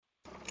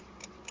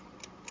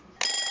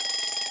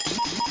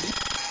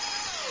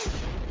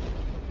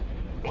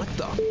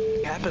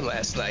happened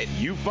last night?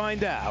 You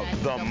find out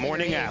the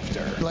morning after.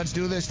 Let's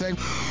do this thing.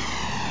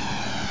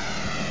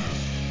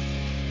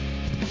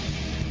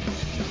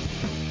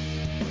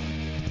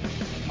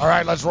 All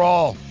right, let's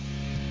roll.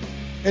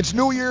 It's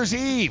New Year's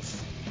Eve.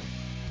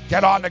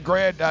 Get on the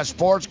grid,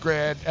 Sports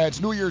Grid.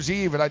 It's New Year's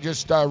Eve, and I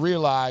just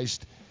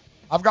realized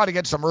I've got to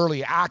get some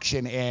early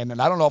action in,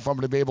 and I don't know if I'm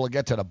going to be able to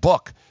get to the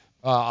book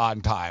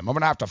on time. I'm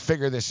going to have to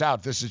figure this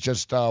out. This is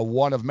just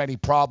one of many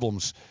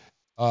problems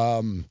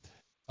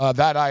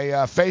that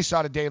I face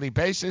on a daily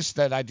basis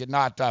that I did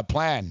not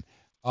plan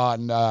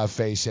on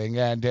facing.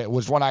 And it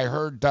was when I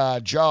heard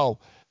Joe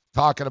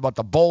talking about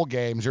the bowl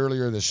games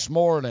earlier this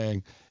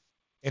morning,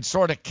 it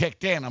sort of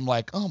kicked in. I'm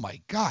like, oh,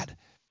 my God.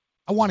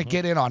 I want to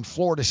get in on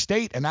Florida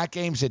State, and that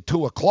game's at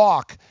 2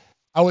 o'clock.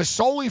 I was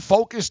solely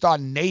focused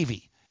on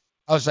Navy.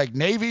 I was like,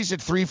 Navy's at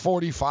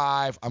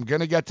 3:45. I'm going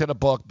to get to the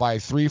book by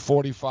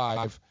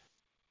 3:45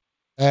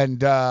 and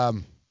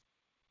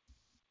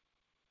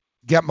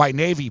get my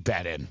Navy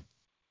bet in.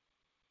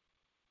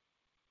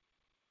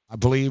 I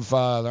believe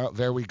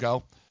there we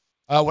go.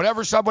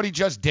 Whatever somebody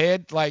just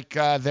did,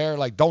 they're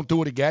like, don't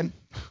do it again.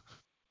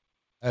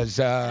 I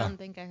don't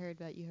think I heard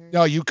what you heard.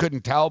 No, you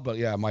couldn't tell, but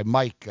yeah, my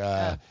mic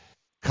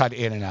cut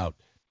in and out.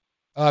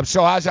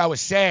 So as I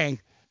was saying,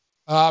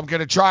 I'm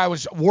gonna try. I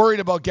was worried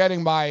about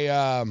getting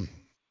my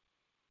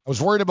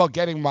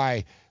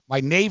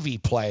Navy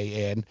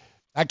play in.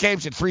 That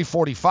game's at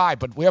 3:45,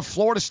 but we have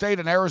Florida State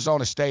and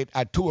Arizona State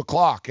at 2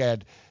 o'clock.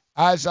 And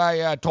as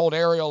I told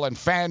Ariel and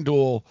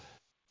FanDuel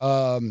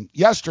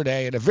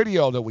yesterday in a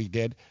video that we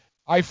did,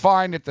 I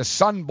find that the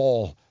Sun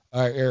Bowl,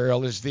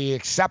 Ariel, is the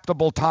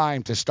acceptable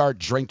time to start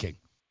drinking.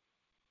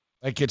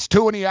 Like, it's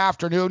 2 in the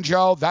afternoon,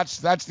 Joe. That's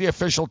the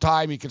official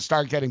time you can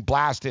start getting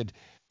blasted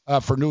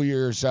for New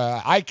Year's.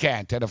 I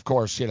can't, and of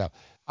course,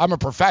 I'm a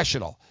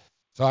professional,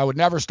 so I would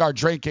never start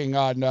drinking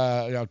on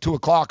 2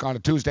 o'clock on a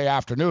Tuesday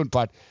afternoon.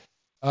 But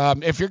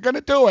if you're going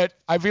to do it,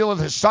 I feel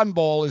that the Sun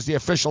Bowl is the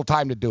official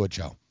time to do it,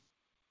 Joe.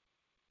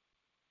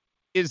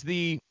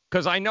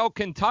 Because I know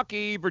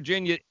Kentucky,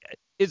 Virginia,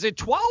 is it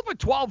 12 or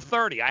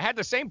 12:30? I had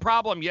the same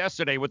problem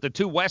yesterday with the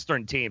two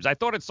Western teams. I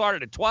thought it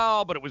started at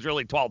 12, but it was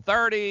really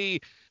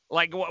 12:30.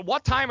 Like,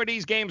 what time are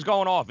these games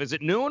going off? Is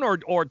it noon or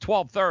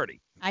 12:30?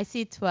 I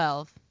see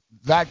 12.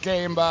 That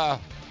game, yeah,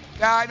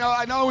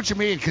 I know what you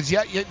mean, because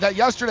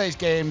yesterday's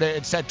game,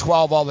 it said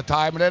 12 all the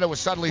time, and then it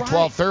was suddenly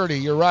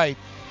 12:30. You're right.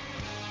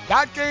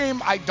 That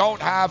game, I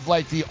don't have,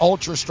 the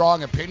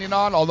ultra-strong opinion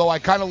on, although I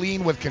kind of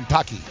lean with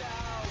Kentucky.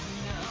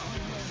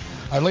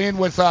 I lean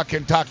with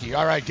Kentucky.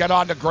 All right, get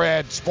on the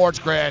grid, Sports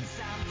Grid.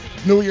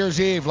 New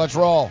Year's Eve, let's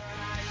roll.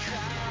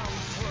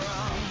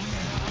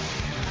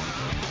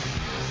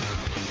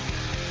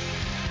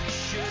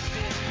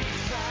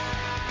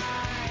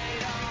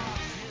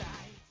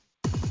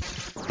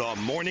 The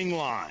morning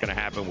line. Going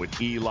to happen with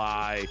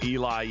Eli.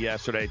 Eli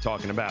yesterday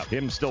talking about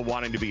him still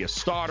wanting to be a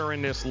starter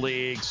in this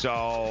league.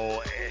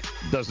 So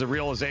does the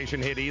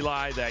realization hit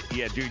Eli that,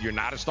 yeah, dude, you're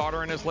not a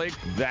starter in this league?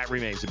 That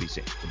remains to be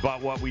seen.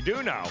 But what we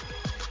do know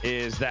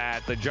is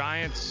that the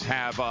Giants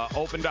have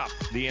opened up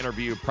the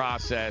interview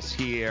process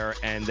here,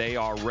 and they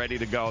are ready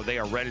to go. They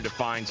are ready to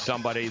find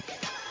somebody.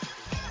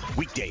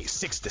 Weekdays,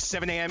 6 to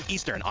 7 a.m.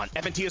 Eastern on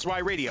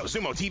FNTSY Radio,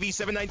 Zumo TV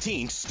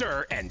 719,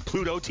 Stir, and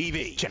Pluto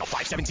TV, Channel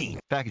 517.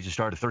 Packages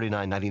start at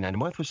 $39.99 a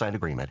month with signed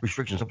agreement.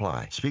 Restrictions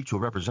apply. Speak to a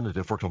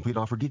representative for complete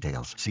offer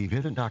details. See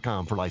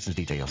Vivint.com for license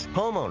details.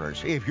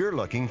 Homeowners, if you're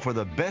looking for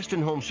the best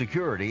in home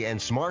security and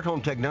smart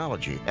home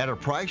technology at a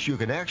price you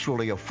can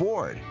actually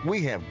afford,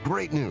 we have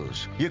great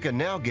news. You can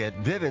now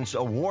get Vivint's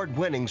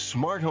award-winning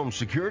smart home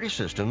security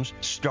systems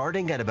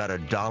starting at about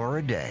 $1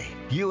 a day.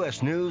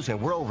 U.S. News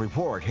and World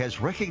Report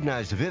has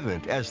recognized Vivint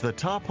as the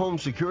top home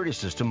security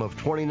system of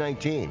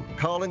 2019,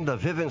 calling the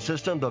Vivint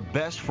system the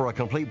best for a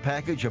complete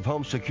package of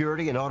home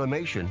security and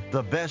automation,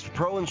 the best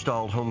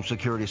pro-installed home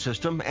security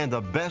system, and the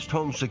best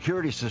home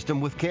security system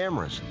with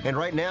cameras. And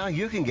right now,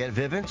 you can get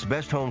Vivint's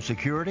best home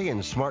security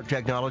and smart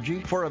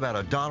technology for about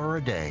 $1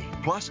 a day.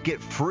 Plus, get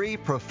free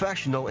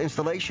professional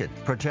installation.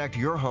 Protect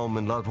your home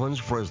and loved ones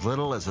for as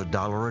little as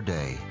 $1 a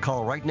day.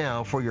 Call right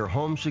now for your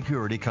home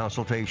security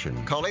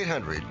consultation. Call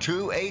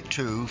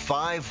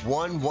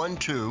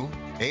 800-282-5112.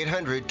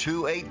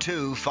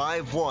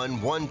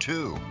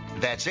 800-282-5112.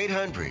 That's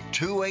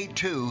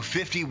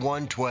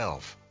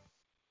 800-282-5112.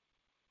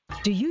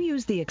 Do you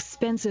use the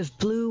expensive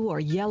blue or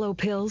yellow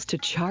pills to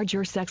charge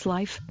your sex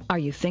life? Are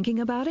you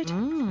thinking about it?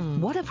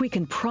 What if we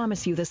can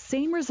promise you the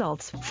same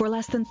results for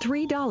less than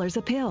 $3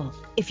 a pill?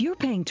 If you're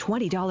paying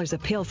 $20 a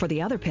pill for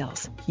the other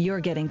pills,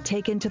 you're getting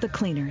taken to the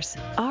cleaners.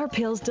 Our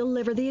pills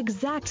deliver the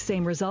exact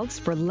same results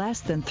for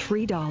less than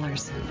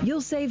 $3.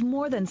 You'll save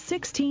more than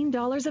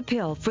 $16 a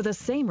pill for the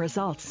same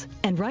results.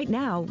 And right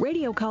now,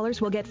 radio callers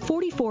will get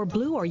 44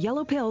 blue or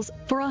yellow pills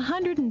for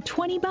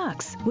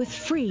 $120 with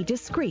free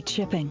discreet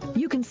shipping.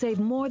 You can save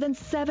more than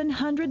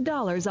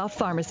 $700 off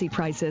pharmacy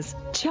prices.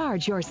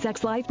 Charge your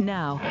sex life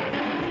now.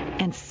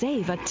 and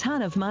save a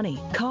ton of money.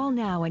 Call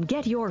now and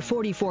get your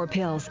 44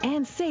 pills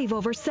and save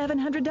over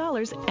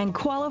 $700 and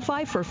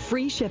qualify for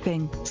free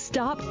shipping.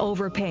 Stop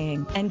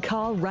overpaying and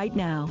call right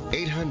now.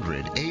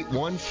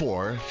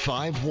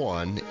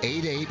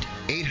 800-814-5188.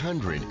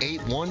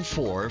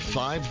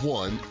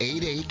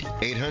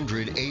 800-814-5188.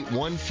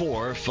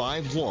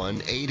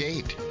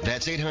 800-814-5188.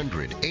 That's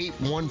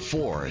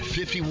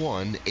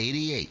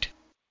 800-814-5188.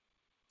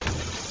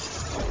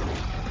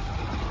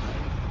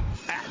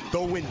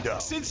 The window.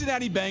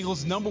 Cincinnati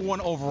Bengals #1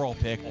 overall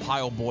pick,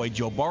 Ohio boy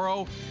Joe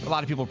Burrow. A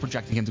lot of people are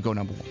projecting him to go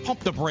 #1. Pump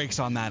the brakes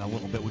on that a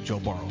little bit with Joe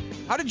Burrow.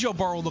 How did Joe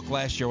Burrow look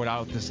last year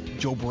without this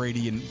Joe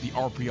Brady and the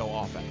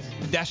RPO offense?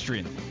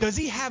 Pedestrian. Does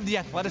he have the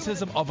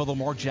athleticism of a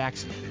Lamar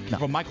Jackson,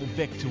 of a Michael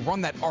Vick to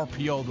run that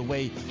RPO the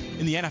way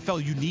in the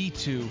NFL you need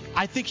to?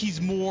 I think he's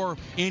more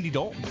Andy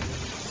Dalton.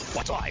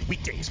 Watch live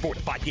weekdays 4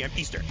 to 5 p.m.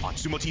 Eastern on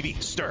Sumo TV,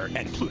 Stir,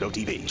 and Pluto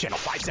TV, channel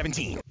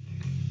 517.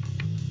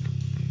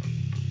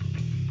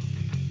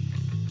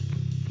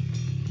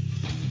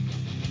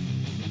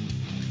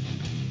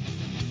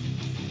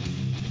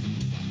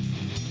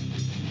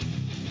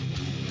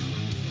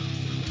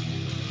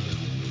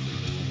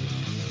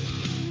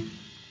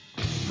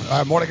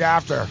 Morning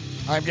after.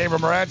 I'm Gabriel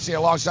Morency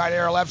alongside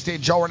Errol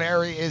Epstein. Joe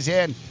Ranieri is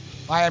in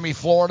Miami,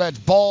 Florida. It's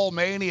Bowl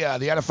Mania.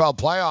 The NFL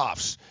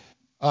playoffs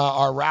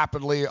are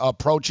rapidly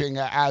approaching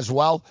as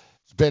well.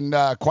 It's been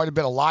quite a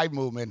bit of live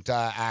movement,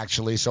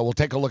 actually. So we'll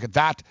take a look at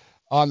that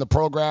on the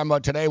program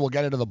today. We'll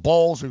get into the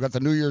bowls. We've got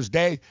the New Year's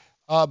Day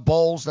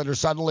bowls that are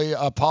suddenly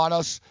upon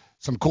us.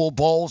 Some cool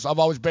bowls. I've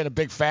always been a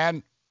big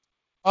fan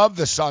of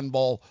the Sun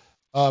Bowl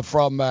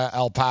from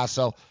El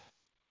Paso.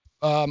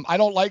 I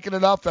don't like it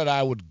enough that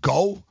I would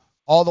go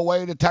all the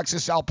way to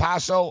Texas, El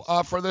Paso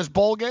for this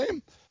bowl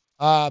game.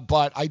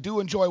 But I do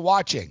enjoy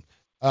watching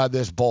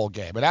this bowl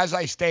game. And as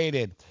I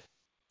stated,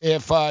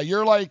 if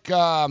you're like,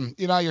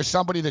 you're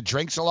somebody that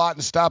drinks a lot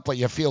and stuff, but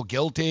you feel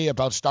guilty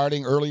about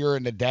starting earlier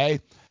in the day,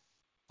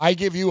 I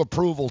give you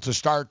approval to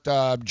start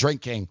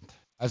drinking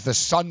as the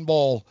Sun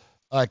Bowl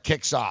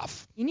kicks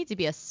off. You need to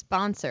be a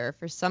sponsor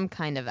for some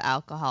kind of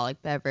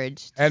alcoholic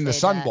beverage. And the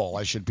Sun Bowl,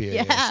 I should be.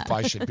 Yeah.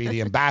 I should be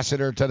the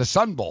ambassador to the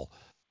Sun Bowl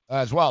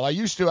as well. I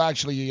used to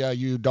actually.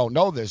 You don't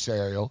know this,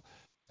 Ariel,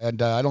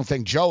 and I don't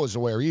think Joe is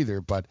aware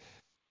either. But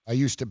I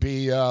used to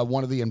be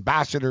one of the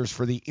ambassadors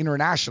for the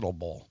International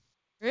Bowl.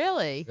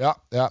 Really? Yeah.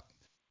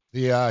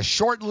 The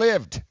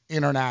short-lived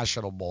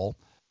International Bowl.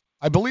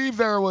 I believe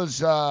there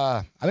was.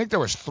 I think there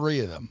was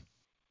 3 of them.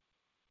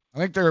 I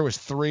think there was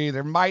 3.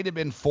 There might have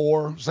been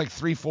 4. It was like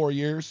 3-4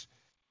 years.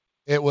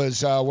 It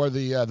was where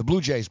the Blue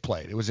Jays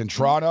played. It was in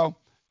Toronto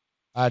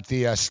at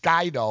the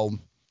Sky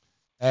Dome,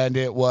 and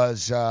it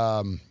was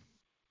the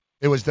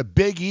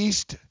Big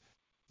East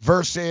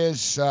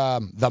versus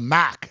the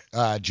MAC,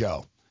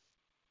 Joe.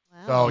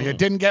 Wow. So you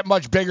didn't get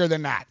much bigger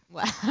than that.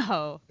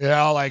 Wow. You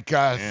know, like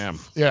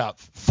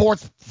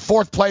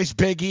fourth place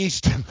Big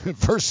East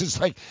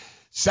versus like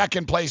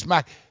second place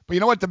MAC. But you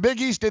know what? The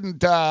Big East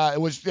didn't.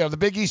 It was the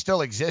Big East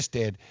still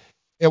existed.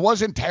 It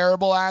wasn't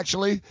terrible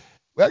actually.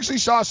 We actually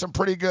saw some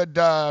pretty good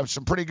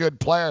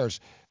players.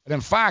 And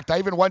in fact, I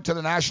even went to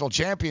the national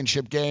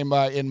championship game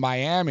in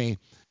Miami,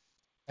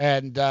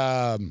 and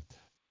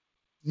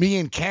me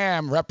and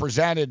Cam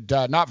represented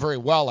not very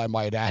well, I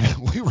might add.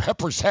 We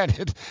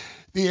represented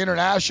the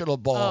International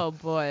Bowl. Oh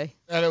boy.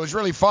 And it was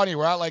really funny.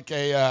 We're at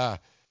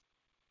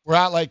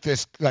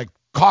this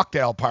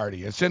cocktail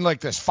party. It's in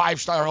like this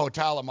 5-star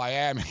hotel in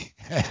Miami,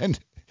 and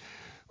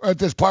we're at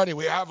this party.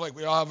 We all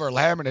have our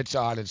laminates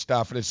on and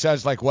stuff, and it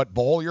says like what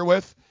bowl you're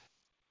with.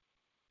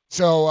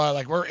 So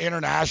we're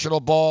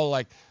International Bowl,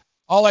 like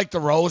all like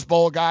the Rose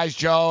Bowl guys,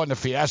 Joe, and the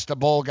Fiesta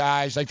Bowl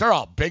guys, like they're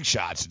all big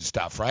shots and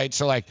stuff, right?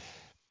 So like,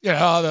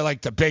 they're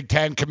like the Big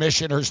Ten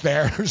commissioners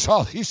there. There's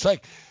all these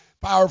like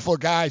powerful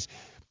guys.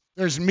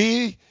 There's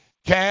me,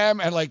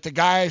 Cam, and like the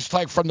guys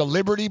like from the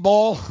Liberty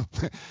Bowl,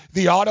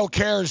 the Auto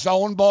Care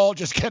Zone Bowl,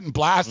 just getting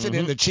blasted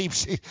in the cheap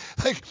seat.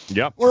 Like,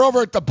 yep. We're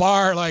over at the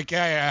bar, like,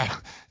 hey,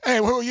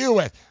 who are you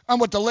with? I'm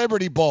with the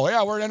Liberty Bowl.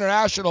 Yeah, we're an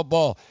International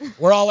Bowl.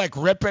 We're all like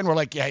ripping. We're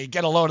like, yeah, you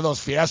get a load of those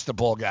Fiesta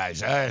Bowl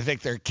guys. I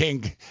think they're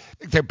king. I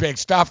think they're big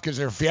stuff because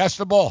they're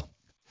Fiesta Bowl.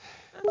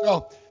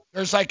 So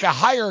there's like a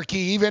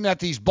hierarchy even at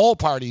these bowl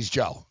parties,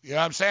 Joe. You know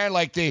what I'm saying?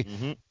 Like the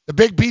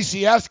big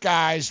BCS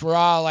guys were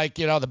all like,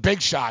 the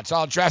big shots,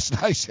 all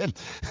dressed nice, and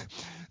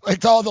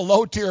like all the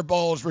low tier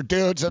bowls were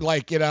dudes in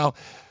like,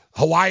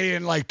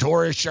 Hawaiian like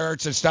tourist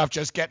shirts and stuff,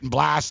 just getting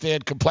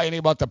blasted, complaining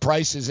about the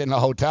prices in the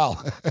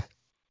hotel.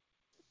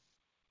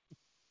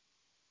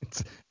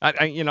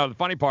 The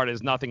funny part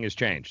is nothing has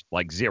changed.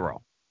 Like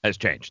zero has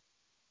changed.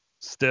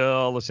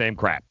 Still the same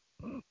crap.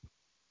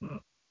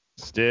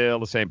 Still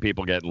the same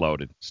people getting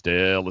loaded.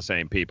 Still the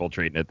same people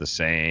treating it the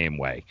same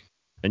way.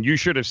 And you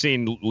should have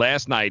seen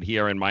last night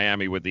here in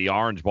Miami with the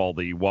Orange Bowl,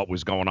 what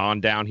was going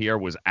on down here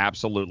was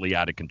absolutely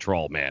out of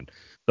control, man.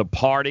 The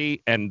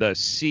party and the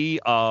sea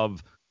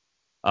of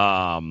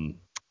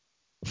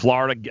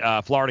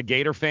Florida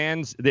Gator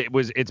fans,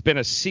 it's been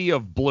a sea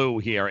of blue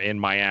here in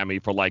Miami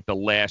for like the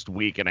last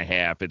week and a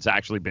half. It's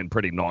actually been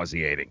pretty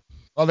nauseating.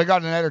 Well, they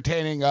got an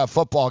entertaining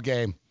football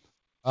game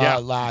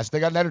last. They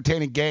got an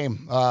entertaining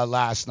game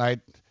last night.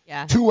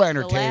 Yeah. Too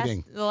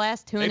entertaining. The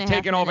last 2.5 minutes. They've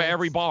taken over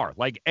every bar,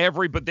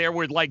 but there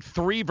were like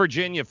 3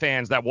 Virginia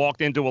fans that walked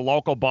into a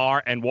local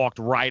bar and walked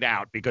right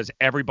out because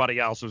everybody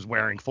else was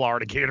wearing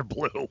Florida Gator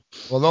blue.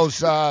 Well,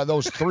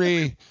 those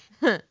three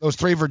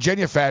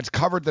Virginia fans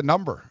covered the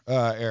number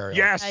area.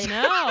 Yes. I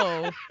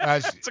know.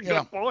 That's a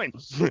good point.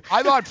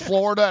 I thought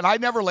Florida, and I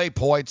never lay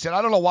points, and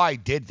I don't know why I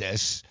did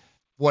this.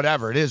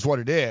 Whatever, it is what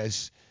it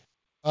is.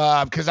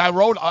 Because I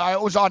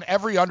was on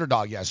every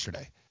underdog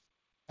yesterday.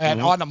 And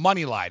on the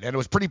money line, and it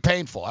was pretty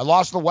painful. I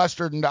lost the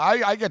Western.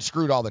 I get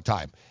screwed all the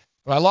time.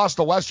 But I lost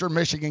the Western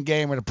Michigan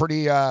game in a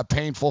pretty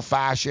painful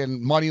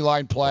fashion. Money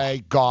line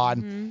play,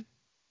 gone.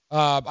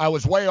 Mm-hmm. I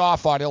was way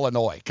off on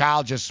Illinois.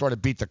 Kyle just sort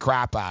of beat the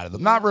crap out of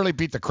them. Not really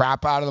beat the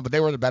crap out of them, but they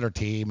were the better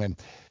team. And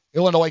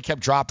Illinois kept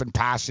dropping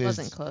passes. It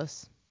wasn't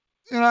close.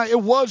 It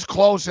was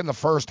close in the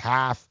first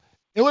half.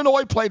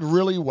 Illinois played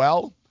really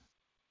well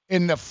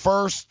in the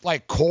first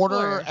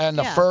quarter and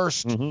the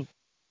first. Mm-hmm.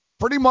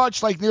 Pretty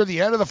much near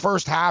the end of the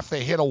first half,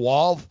 they hit a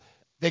wall.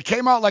 They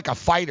came out like a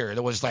fighter.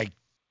 It was they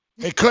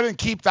couldn't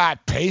keep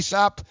that pace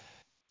up.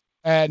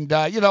 And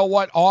you know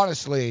what?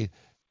 Honestly,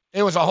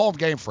 it was a home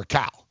game for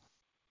Cal.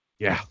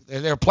 Yeah.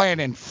 They're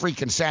playing in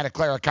freaking Santa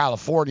Clara,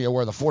 California,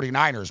 where the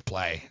 49ers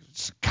play.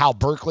 It's Cal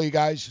Berkeley,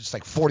 guys. It's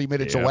 40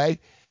 minutes away.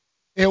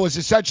 It was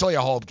essentially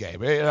a home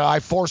game. I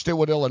forced it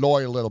with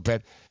Illinois a little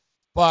bit.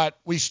 But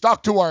we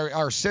stuck to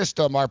our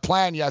system. Our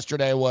plan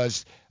yesterday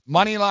was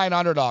money line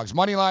underdogs,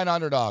 money line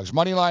underdogs,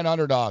 money line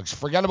underdogs.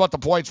 Forget about the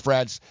point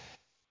spreads.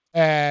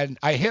 And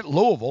I hit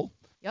Louisville.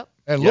 Yep.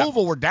 And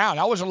Louisville were down.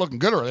 I wasn't looking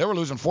good early. They were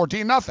losing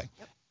 14-0. Yep.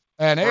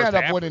 And they ended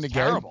up winning the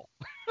game.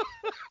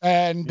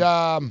 And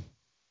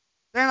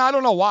then I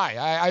don't know why.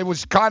 I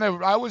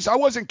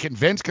wasn't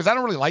convinced because I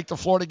don't really like the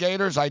Florida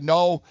Gators. I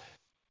know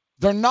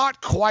they're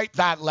not quite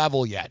that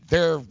level yet.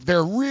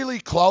 They're really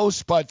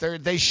close, but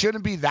they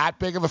shouldn't be that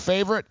big of a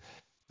favorite.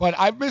 But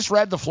I've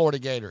misread the Florida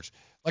Gators.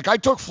 I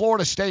took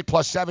Florida State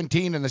plus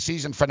 17 in the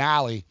season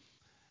finale,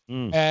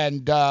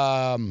 and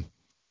the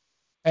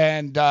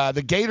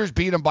Gators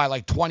beat them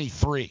by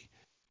 23.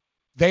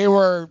 They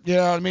were, they're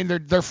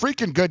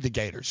freaking good, the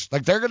Gators.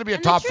 They're going to be a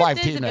top 5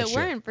 team next year.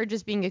 If it weren't for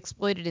just being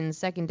exploited in the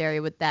secondary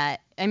with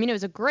that, it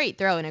was a great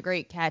throw and a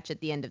great catch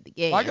at the end of the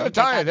game. I got to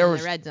tell you, there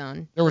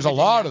was a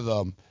lot of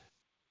them.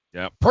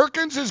 Yeah.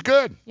 Perkins is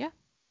good. Yeah.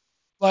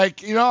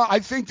 I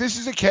think this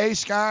is a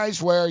case,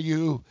 guys, where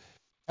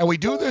and we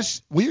do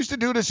this. We used to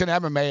do this in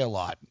MMA a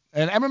lot.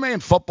 And MMA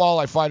and football,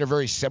 I find, are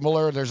very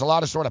similar. There's a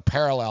lot of sort of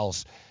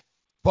parallels.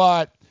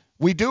 But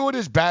we do it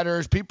as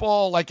bettors.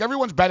 People,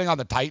 everyone's betting on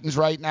the Titans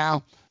right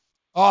now.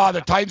 Oh,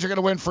 the Titans are going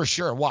to win for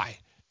sure. Why?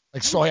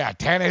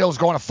 Tannehill's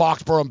going to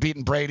Foxborough and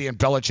beating Brady and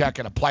Belichick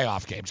in a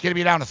playoff game. It's going to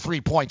be down to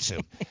 3 points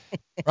soon.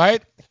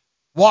 Right?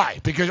 Why?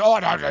 Because,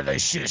 they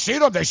see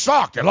them? They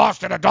suck. They lost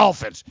to the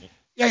Dolphins.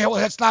 Yeah, well,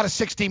 that's not a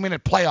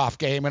 16-minute playoff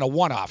game and a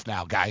one-off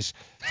now, guys.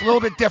 It's a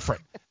little bit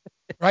different.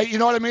 Right? You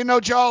know what I mean, though,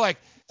 Joe? I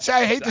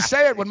hate to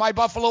say it with my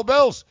Buffalo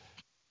Bills.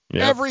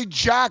 Yep. Every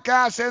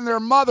jackass and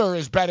their mother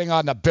is betting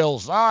on the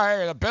Bills. All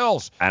right, the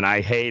Bills. And I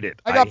hate it.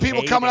 I got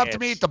people coming up to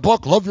me at the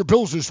book. Love your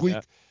Bills this week.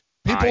 Yep.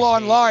 People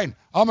online.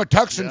 I'm a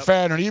Texan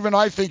fan, and even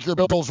I think your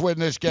Bills win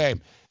this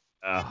game.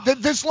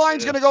 This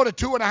line's going to go to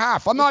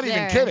 2.5. I'm not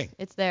even kidding.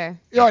 It's there.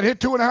 It hit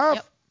 2.5?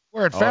 Yep.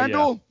 We're at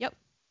FanDuel? Yeah.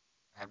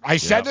 Yep. I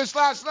said this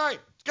last night.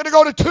 It's going to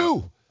go to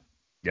 2.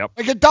 Yep.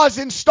 It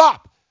doesn't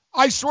stop.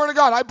 I swear to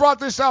God, I brought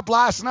this up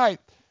last night,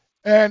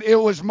 and it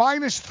was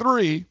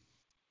 -3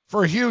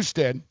 for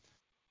Houston,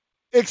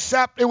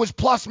 except it was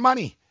plus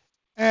money.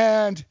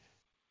 And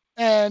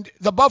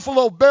the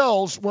Buffalo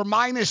Bills were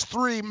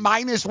 -3,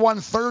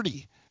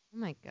 -130. Oh,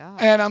 my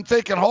God. And I'm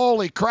thinking,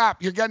 holy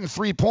crap, you're getting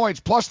 3 points,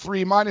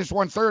 +3,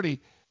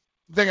 -130.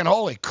 I'm thinking,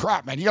 holy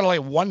crap, man, you got to lay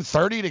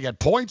 130 to get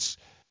points?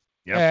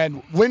 Yep.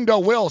 And Window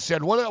Will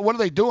said, what are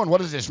they doing?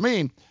 What does this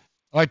mean?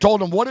 And I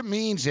told him what it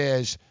means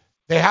is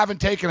they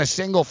haven't taken a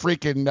single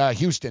freaking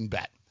Houston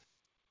bet.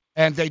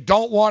 And they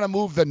don't want to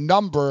move the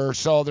number,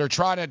 so they're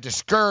trying to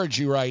discourage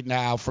you right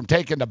now from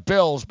taking the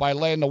Bills by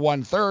laying the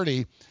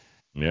 130.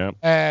 Yeah.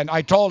 And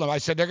I told him, I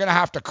said, they're going to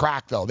have to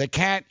crack, though.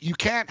 You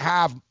can't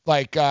have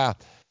a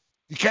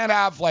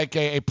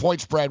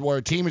point spread where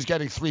a team is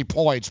getting 3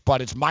 points,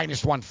 but it's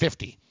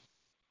 -150.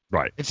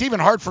 Right. It's even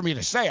hard for me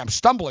to say. I'm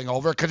stumbling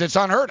over because it's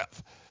unheard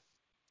of.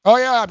 Oh,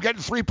 yeah, I'm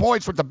getting 3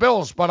 points with the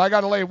Bills, but I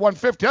got to lay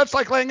 150. That's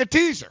like laying a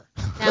teaser.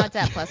 Now it's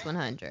at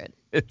 +100.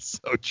 It's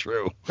so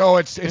true. So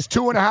it's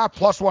 2.5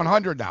 plus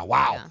 100 now.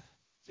 Wow.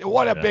 Yeah.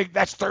 What a big,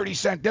 that's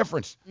 30-cent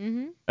difference.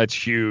 Mm-hmm. That's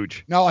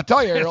huge. No, I'll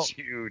tell you, Ariel. That's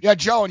huge. Yeah,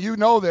 Joe, and you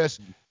know this.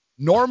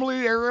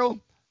 Normally, Ariel,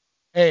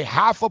 a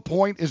half a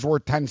point is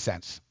worth 10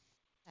 cents.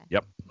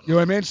 Yep. You know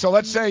what I mean? So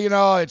let's say,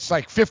 it's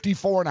like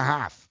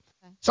 54.5.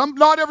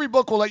 Not every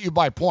book will let you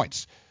buy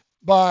points,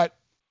 but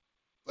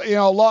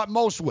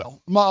most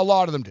will. A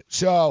lot of them do.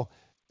 So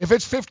If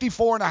it's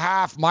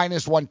 54.5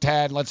 minus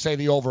 110, let's say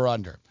the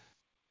over-under,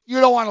 you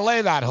don't want to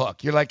lay that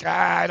hook. You're like,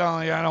 I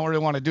don't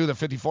really want to do the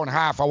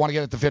 54.5. I want to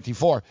get it to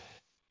 54.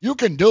 You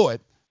can do it.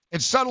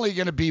 It's suddenly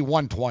going to be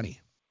 120.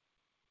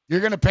 You're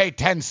going to pay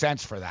 10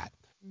 cents for that.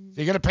 So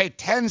you're going to pay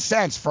 10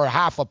 cents for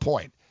half a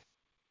point.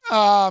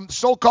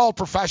 So-called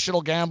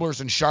professional gamblers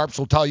and sharps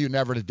will tell you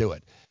never to do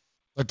it.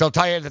 But they'll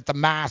tell you that the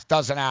math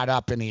doesn't add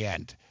up in the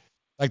end.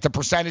 Like the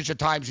percentage of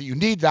times that you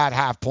need that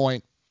half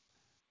point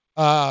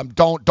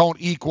don't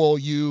equal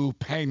you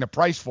paying the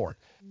price for it.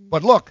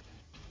 But look,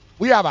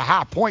 we have a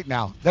half point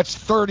now. That's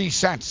 30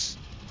 cents.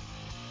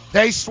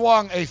 They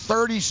swung a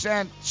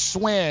 30-cent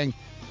swing.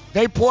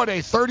 They put a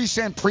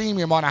 30-cent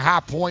premium on a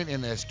half point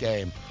in this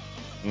game,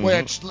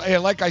 which,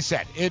 like I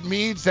said, it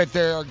means that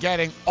they're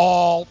getting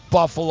all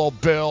Buffalo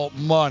Bill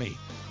money,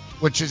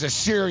 which is a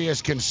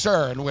serious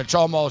concern, which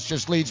almost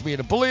just leads me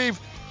to believe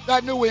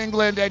that New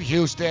England and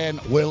Houston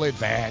will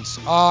advance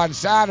on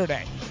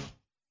Saturday.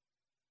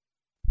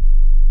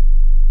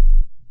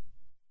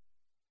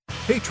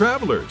 Hey,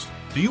 travelers,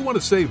 do you want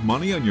to save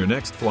money on your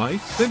next flight?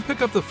 Then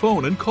pick up the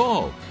phone and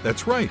call.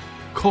 That's right,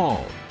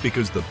 call,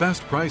 because the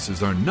best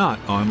prices are not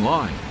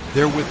online.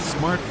 They're with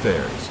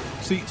SmartFares.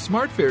 See,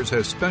 SmartFares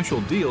has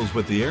special deals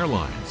with the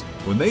airlines.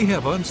 When they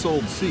have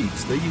unsold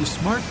seats, they use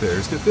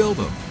SmartFares to fill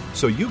them.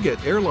 So you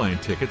get airline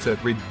tickets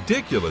at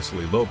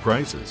ridiculously low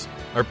prices.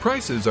 Our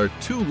prices are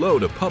too low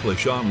to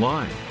publish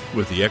online.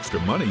 With the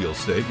extra money you'll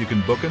save, you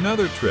can book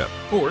another trip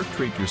or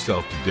treat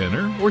yourself to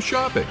dinner or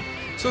shopping.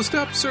 So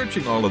stop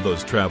searching all of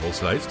those travel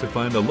sites to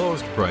find the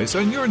lowest price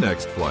on your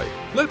next flight.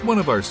 Let one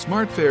of our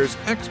SmartFares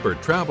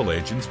expert travel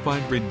agents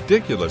find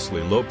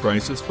ridiculously low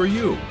prices for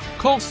you.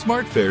 Call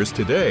SmartFares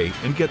today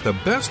and get the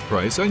best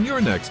price on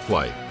your next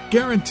flight.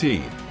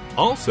 Guaranteed.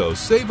 Also,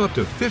 save up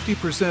to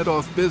 50%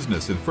 off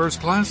business and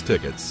first-class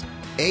tickets.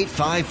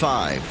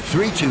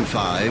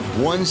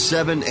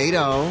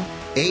 855-325-1780.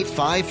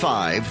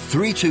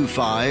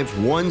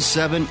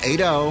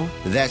 855-325-1780.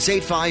 That's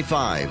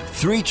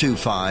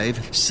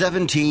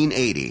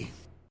 855-325-1780.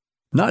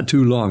 Not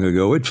too long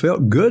ago, it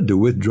felt good to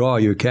withdraw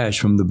your cash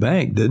from the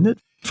bank, didn't it?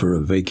 For a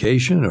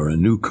vacation or a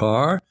new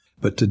car.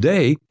 But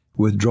today,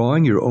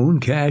 withdrawing your own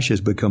cash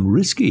has become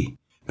risky.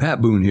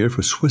 Pat Boone here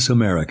for Swiss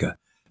America.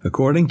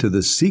 According to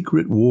The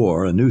Secret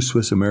War, a new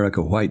Swiss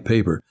America white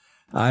paper,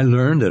 I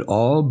learned that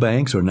all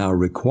banks are now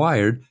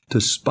required to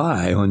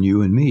spy on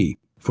you and me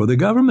for the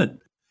government,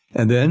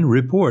 and then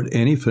report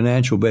any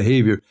financial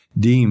behavior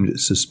deemed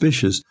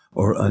suspicious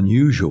or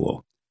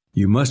unusual.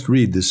 You must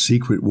read The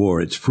Secret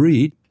War. It's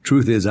free.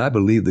 Truth is, I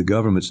believe the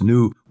government's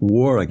new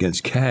war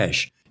against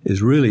cash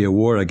is really a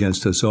war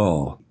against us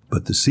all.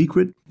 But the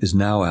secret is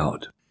now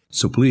out.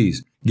 So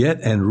please, get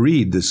and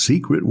read The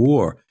Secret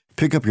War.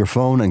 Pick up your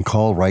phone and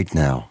call right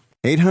now.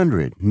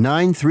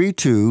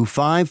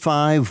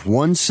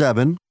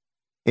 800-932-5517.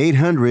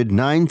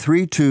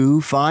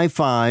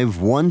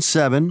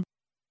 800-932-5517.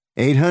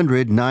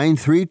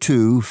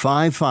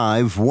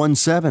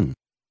 800-932-5517.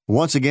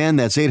 Once again,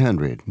 that's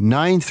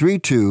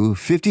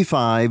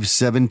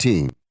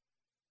 800-932-5517.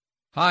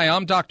 Hi,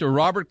 I'm Dr.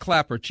 Robert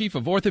Clapper, Chief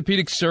of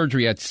Orthopedic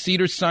Surgery at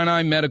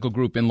Cedars-Sinai Medical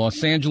Group in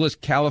Los Angeles,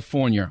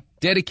 California.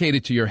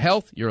 Dedicated to your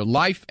health, your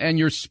life, and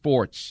your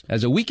sports.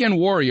 As a weekend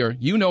warrior,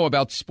 you know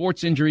about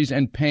sports injuries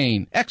and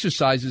pain.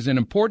 Exercise is an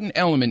important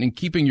element in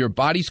keeping your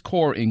body's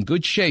core in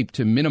good shape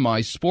to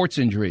minimize sports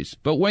injuries.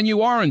 But when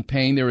you are in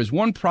pain, there is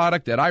one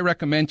product that I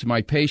recommend to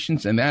my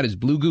patients, and that is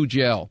Blue Goo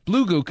Gel.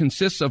 Blue Goo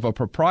consists of a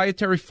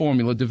proprietary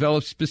formula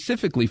developed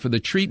specifically for the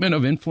treatment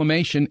of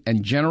inflammation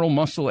and general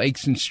muscle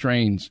aches and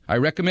strains. I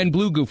recommend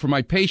Blue Goo for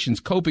my patients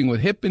coping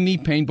with hip and knee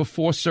pain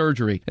before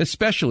surgery,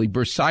 especially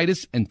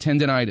bursitis and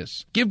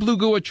tendinitis. Give Blue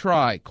Goo a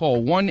try.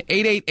 Call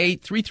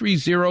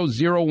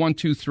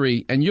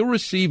 1-888-330-0123 and you'll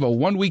receive a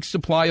 1-week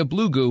supply of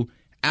Blue Goo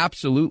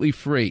absolutely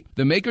free.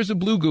 The makers of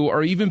Blue Goo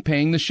are even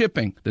paying the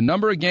shipping. The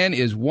number again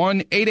is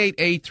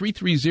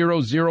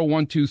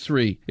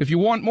 1-888-330-0123. If you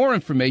want more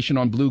information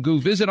on Blue Goo,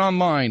 visit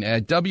online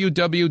at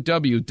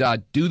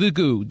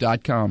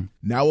www.dothegoo.com.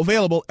 Now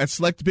available at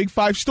select Big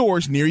 5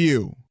 stores near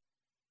you.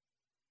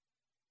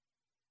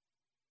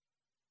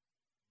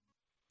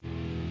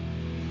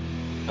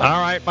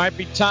 All right, might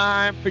be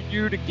time for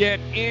you to get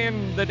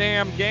in the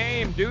damn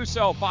game. Do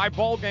so. 5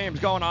 bowl games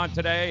going on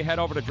today. Head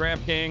over to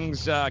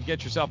DraftKings.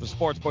 Get yourself a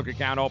sportsbook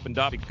account opened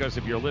up, because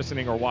if you're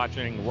listening or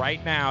watching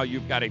right now,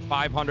 you've got a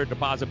 $500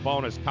 deposit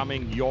bonus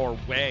coming your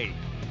way.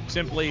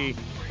 Simply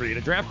create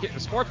a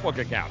DraftKings sportsbook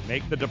account.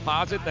 Make the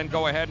deposit, then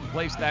go ahead and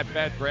place that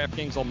bet.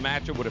 DraftKings will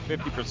match it with a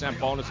 50%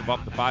 bonus of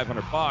up to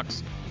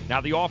 $500. Now,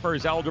 the offer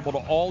is eligible to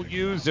all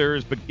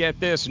users, but get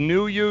this,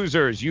 new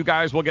users, you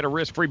guys will get a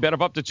risk-free bet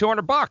of up to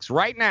 $200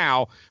 right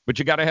now, but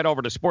you got to head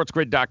over to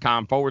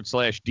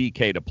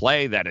sportsgrid.com/DK to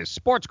play. That is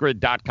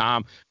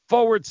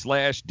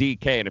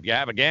sportsgrid.com/DK. And if you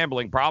have a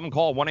gambling problem,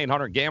 call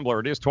 1-800-GAMBLER.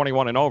 It is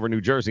 21 and over,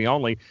 New Jersey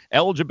only.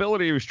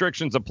 Eligibility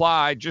restrictions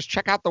apply. Just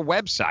check out the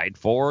website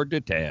for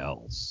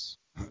details.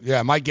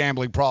 Yeah, my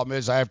gambling problem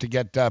is I have to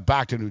get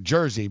back to New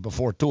Jersey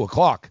before 2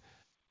 o'clock.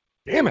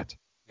 Damn it.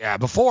 Yeah,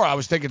 before I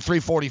was thinking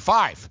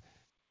 3:45.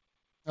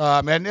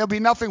 And there'll be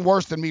nothing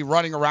worse than me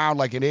running around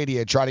like an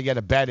idiot trying to get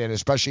a bet in,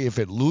 especially if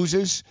it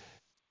loses.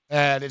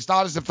 And it's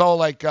not as if though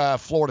like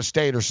Florida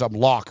State or some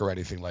lock or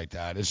anything like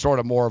that. It's sort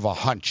of more of a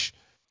hunch.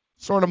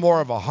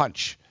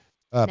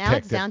 Now pick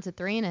it's down to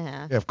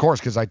 3.5. Yeah, of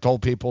course, because I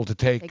told people to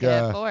take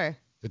Florida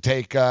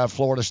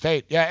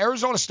State. Yeah,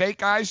 Arizona State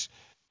guys,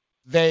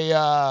 they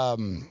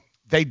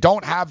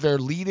don't have their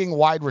leading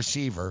wide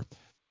receiver.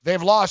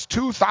 They've lost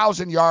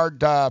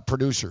 2,000-yard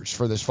producers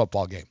for this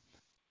football game.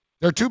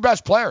 Their two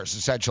best players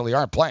essentially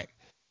aren't playing.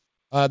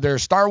 Their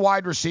star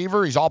wide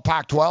receiver, he's all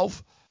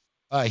Pac-12.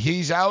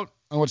 He's out.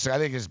 I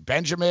think it's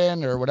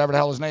Benjamin or whatever the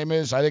hell his name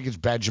is. I think it's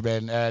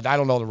Benjamin, and I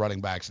don't know the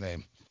running back's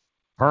name.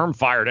 Herm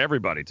fired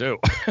everybody, too.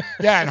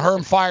 Yeah, and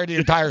Herm fired the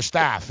entire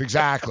staff.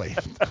 Exactly.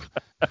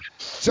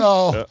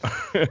 So,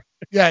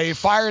 yeah, he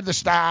fired the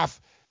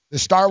staff. The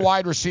star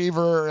wide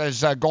receiver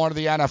is going to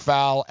the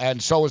NFL,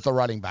 and so is the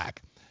running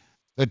back.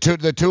 The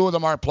two of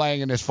them aren't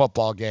playing in this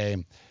football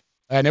game.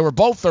 And they're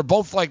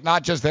both like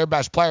not just their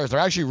best players. They're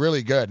actually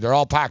really good. They're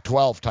all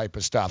Pac-12 type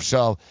of stuff.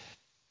 So,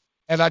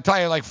 and I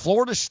tell you, like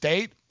Florida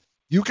State,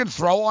 you can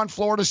throw on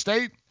Florida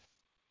State,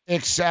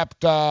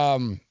 except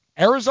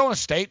Arizona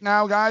State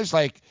now, guys,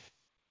 like,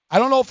 I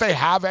don't know if they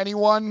have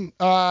anyone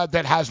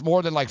that has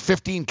more than like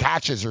 15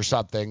 catches or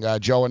something,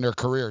 Joe, in their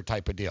career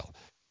type of deal.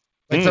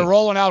 Like they're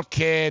rolling out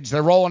kids,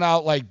 they're rolling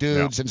out like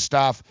dudes and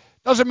stuff.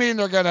 Doesn't mean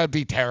they're going to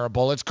be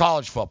terrible. It's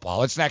college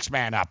football. It's next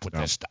man up with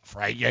this stuff,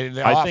 right?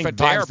 I think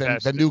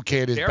oftentimes the new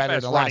kid is better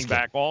than the last running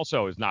back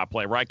also is not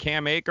playing, right?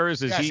 Cam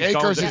Akers,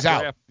 Akers is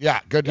out. Yeah,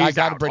 good. I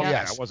got to bring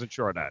yes. I wasn't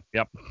sure of that.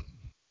 Yep.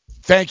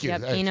 Thank you.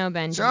 Yep,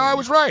 Benjamin. So I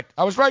was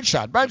right,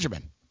 Sean.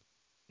 Benjamin.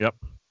 Yep.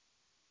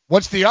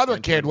 What's the other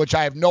kid, which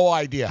I have no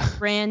idea?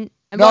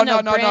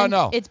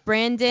 No. It's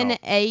Brandon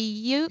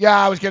Ayuk. Yeah,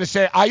 I was going to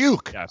say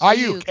Ayuk. Yes.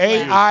 Ayuk.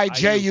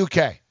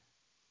 A-I-J-U-K.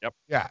 Yep.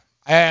 Yeah.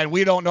 And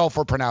we don't know if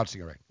we're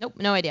pronouncing it right. Nope,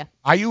 no idea.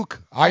 Ayuk.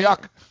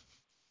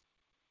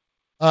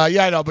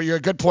 Yeah, I know, but you're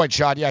a good point,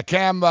 Sean. Yeah,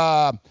 Cam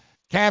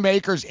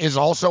Akers is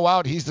also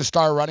out. He's the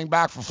star running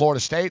back for Florida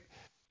State.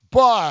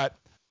 But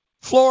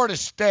Florida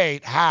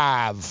State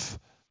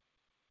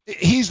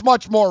he's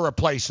much more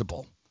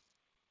replaceable.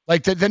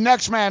 Like the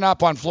next man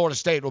up on Florida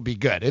State will be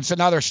good. It's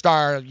another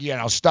star,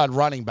 stud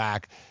running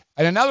back.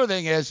 And another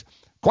thing is,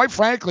 quite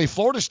frankly,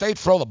 Florida State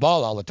throw the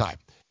ball all the time.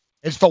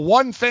 It's the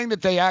one thing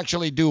that they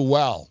actually do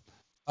well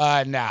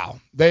now.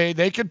 They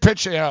can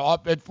pitch,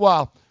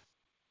 well,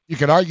 you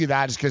could argue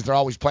that is because they're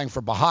always playing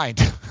from behind.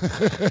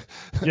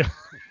 Yeah.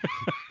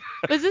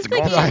 Was this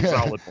the game?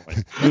 Solid point.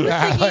 Was this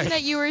the game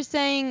that you were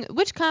saying?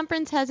 Which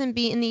conference hasn't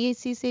beaten the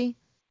ACC?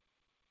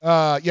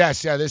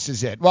 Yes, this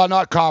is it. Well,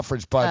 not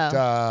conference,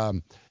 but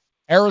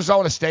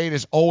Arizona State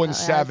is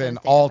 0-7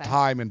 all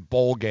time in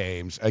bowl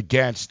games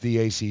against the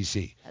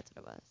ACC. That's what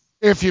it was.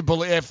 If you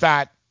believe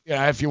that,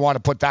 if you want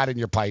to put that in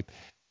your pipe,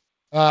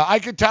 I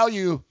can't tell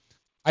you.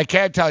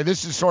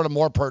 This is sort of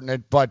more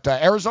pertinent, but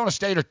Arizona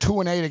State are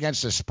 2-8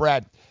 against the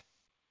spread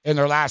in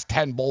their last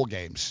 10 bowl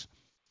games.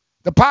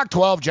 The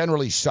Pac-12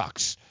 generally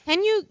sucks.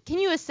 Can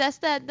you assess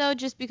that though?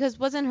 Just because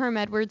wasn't Herm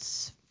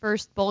Edwards'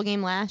 first bowl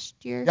game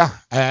last year? Yeah,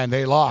 and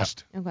they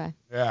lost. Okay.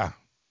 Yeah.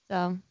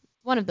 So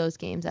one of those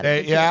games.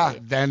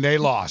 Then they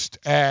lost,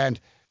 and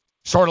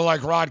sort of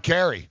like Rod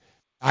Carey.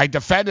 I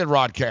defended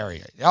Rod Carey.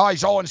 He's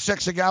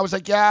 0-6 again. I was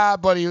like, yeah,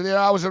 but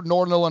I was at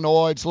Northern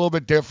Illinois. It's a little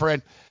bit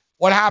different.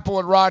 What happened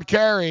with Rod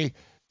Carey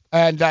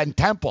and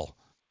Temple?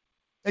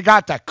 They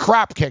got the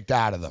crap kicked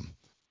out of them.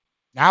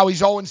 Now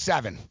he's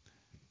 0-7.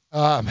 You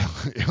know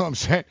what I'm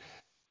saying?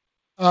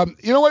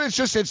 You know what?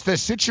 It's the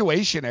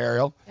situation,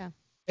 Ariel. Yeah.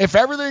 If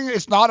everything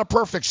is not a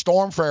perfect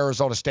storm for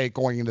Arizona State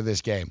going into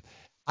this game,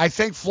 I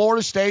think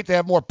Florida State, they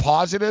have more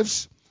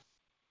positives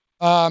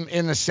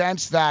in the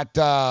sense that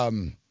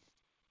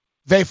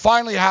they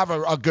finally have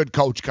a good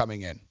coach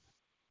coming in.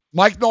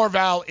 Mike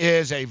Norvell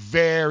is a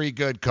very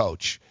good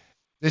coach.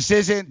 This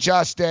isn't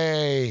just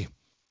it's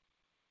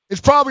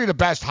probably the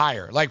best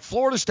hire. Like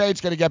Florida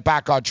State's going to get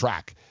back on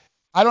track.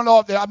 I don't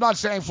know I'm not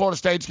saying Florida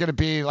State's going to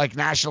be like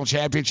national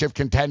championship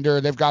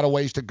contender. They've got a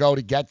ways to go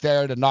to get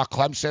there, to knock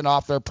Clemson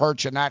off their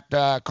perch in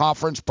that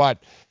conference.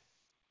 But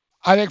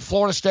I think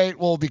Florida State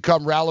will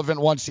become relevant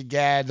once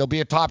again. They'll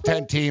be a top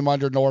 10 team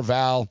under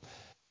Norvell.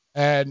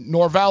 And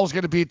Norvell's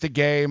going to beat the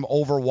game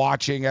over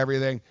watching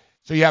everything.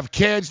 So you have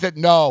kids that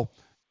know,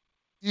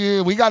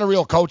 we got a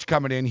real coach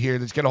coming in here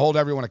that's going to hold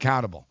everyone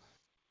accountable.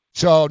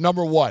 So,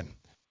 number one.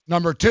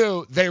 Number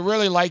two, they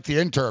really like the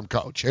interim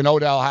coach in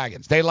Odell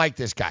Haggins. They like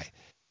this guy.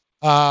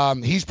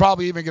 He's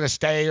probably even going to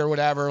stay or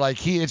whatever. Like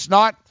it's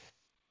not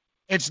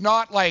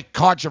like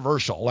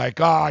controversial. Like,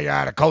 oh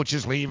yeah, the coach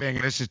is leaving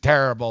and this is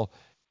terrible.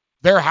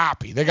 They're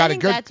happy. They got I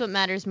think that's what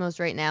matters most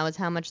right now is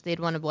how much they'd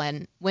want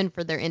to win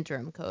for their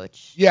interim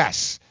coach.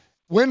 Yes,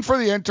 win for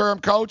the interim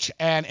coach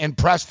and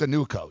impress the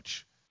new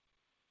coach.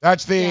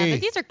 That's the. Yeah,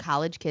 but these are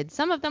college kids.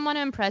 Some of them want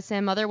to impress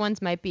him. Other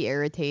ones might be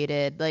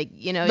irritated.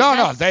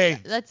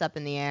 That's up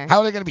in the air. How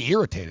are they going to be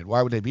irritated?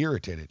 Why would they be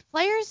irritated?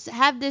 Players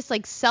have this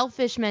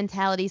selfish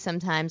mentality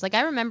sometimes.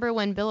 I remember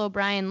when Bill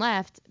O'Brien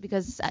left,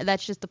 because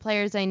that's just the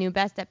players I knew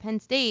best at Penn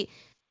State.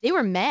 They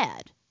were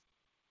mad.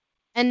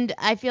 And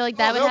I feel like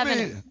that would have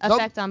an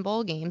effect on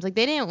bowl games. They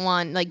didn't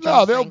want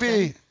Joe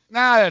Franklin.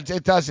 Nah,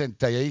 it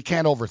doesn't. You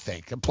can't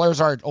overthink. The players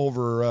aren't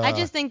over. I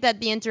just think that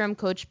the interim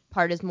coach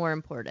part is more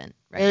important.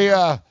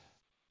 Right.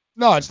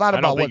 No, it's not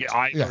about what.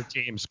 I don't think either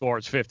team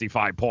scores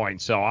 55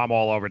 points, so I'm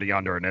all over the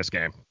under in this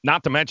game.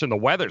 Not to mention the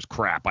weather's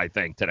crap, I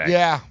think,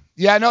 today.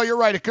 Yeah, no, you're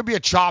right. It could be a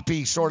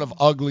choppy, sort of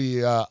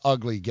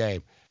ugly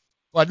game.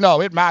 But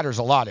no, it matters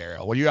a lot,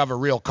 Ariel. When you have a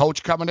real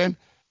coach coming in,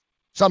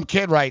 some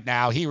kid right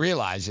now, he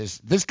realizes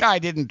this guy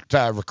didn't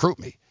recruit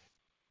me.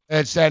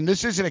 And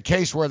this isn't a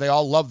case where they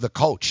all love the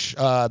coach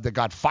that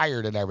got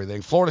fired and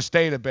everything. Florida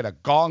State have been a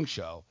gong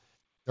show.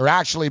 They're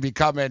actually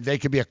they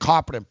could be a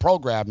competent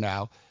program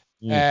now.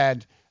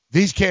 And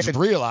these kids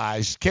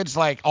realize, kids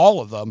like all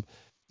of them,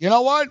 you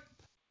know what?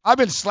 I've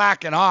been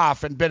slacking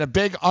off and been a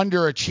big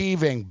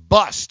underachieving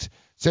bust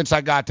since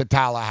I got to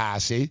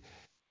Tallahassee.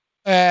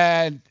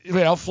 And,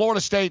 Florida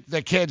State,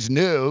 the kids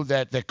knew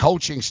that the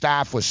coaching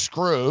staff was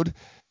screwed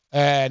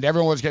and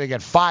everyone was going to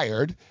get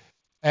fired.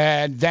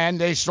 And then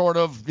they sort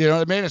of,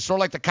 it's sort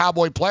of like the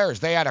Cowboy players.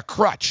 They had a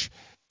crutch.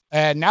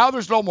 And now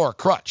there's no more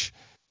crutch.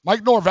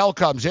 Mike Norvell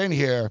comes in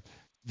here.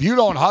 If you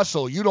don't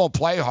hustle, you don't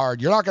play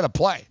hard, you're not going to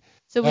play.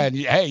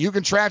 Hey, you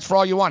can transfer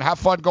all you want. Have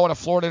fun going to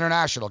Florida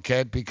International,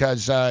 kid,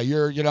 because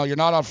you're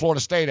not on Florida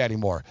State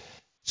anymore.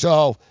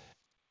 So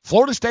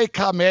Florida State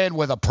come in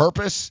with a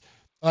purpose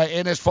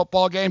in this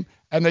football game,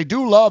 and they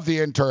do love the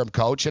interim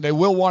coach, and they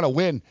will want to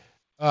win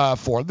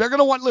for him. They're going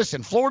to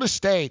listen, Florida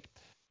State,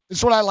 this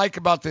is what I like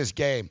about this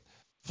game.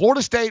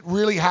 Florida State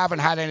really haven't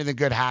had anything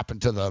good happen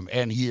to them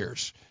in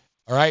years,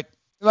 all right?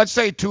 Let's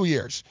say 2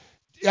 years.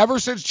 Ever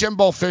since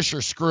Jimbo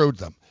Fisher screwed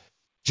them.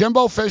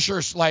 Jimbo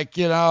Fisher's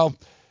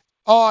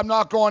I'm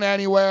not going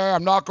anywhere.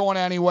 I'm not going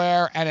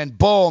anywhere. And then,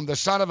 boom, the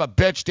son of a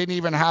bitch didn't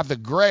even have the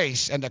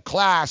grace and the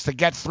class to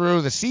get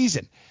through the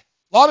season.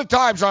 A lot of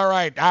times, all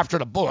right, after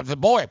the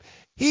boy,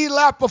 he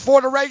left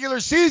before the regular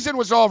season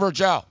was over,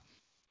 Joe.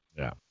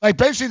 Yeah.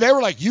 Basically, they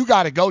were like, you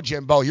got to go,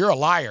 Jimbo. You're a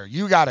liar.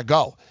 You got to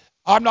go.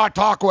 I'm not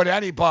talking with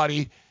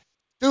anybody.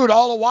 Dude,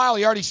 all the while,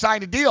 he already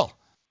signed a deal,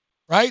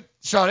 right?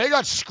 So they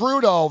got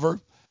screwed over.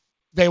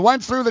 They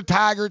went through the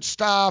Taggart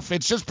stuff.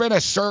 It's just been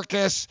a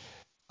circus.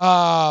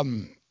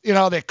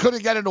 They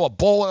couldn't get into a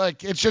bowl.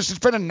 It's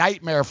been a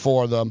nightmare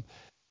for them.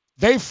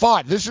 They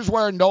fought. This is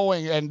where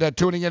knowing and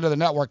tuning into the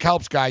network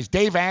helps, guys.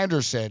 Dave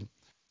Anderson,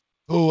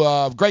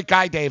 great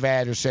guy, Dave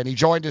Anderson. He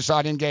joined us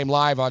on In-Game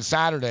Live on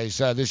Saturdays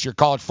this year,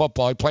 college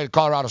football. He played at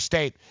Colorado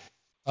State,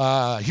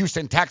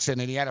 Houston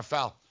Texan in the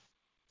NFL,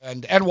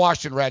 and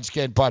Washington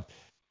Redskin. But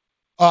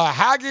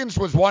Haggins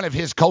was one of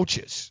his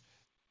coaches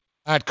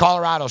at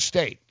Colorado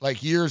State,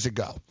 years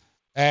ago.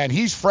 And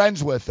he's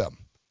friends with them.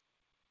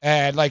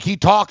 And, he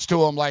talks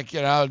to him,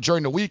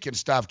 during the week and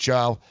stuff,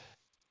 Joe.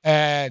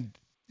 And,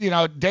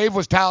 Dave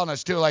was telling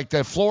us, too,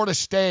 the Florida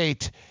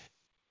State,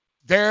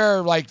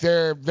 they're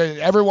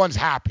everyone's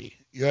happy.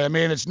 You know what I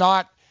mean? It's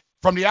not,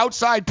 from the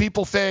outside,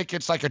 people think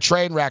it's like a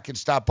train wreck and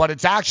stuff, but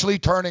it's actually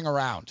turning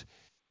around.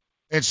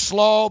 It's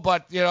slow,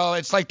 but,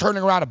 it's like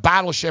turning around a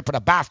battleship in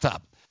a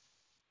bathtub.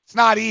 It's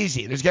not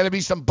easy. There's going to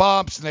be some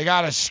bumps, and they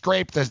got to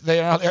scrape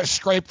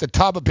the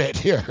tub a bit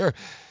here.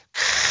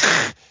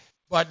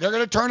 But they're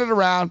going to turn it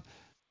around,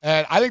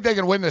 and I think they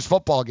can win this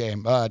football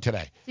game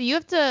today. So you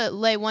have to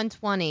lay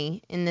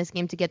 120 in this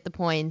game to get the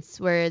points,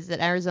 whereas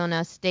at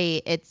Arizona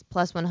State, it's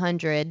plus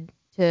 100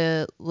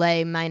 to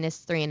lay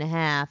minus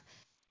 3.5.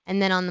 And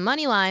then on the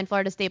money line,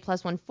 Florida State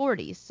plus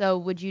 140. So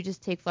would you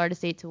just take Florida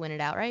State to win it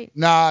outright?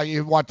 Nah,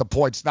 you want the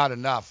points, not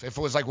enough. If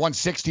it was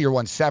 160 or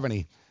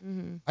 170.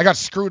 I got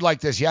screwed like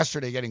this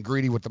yesterday getting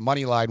greedy with the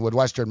money line with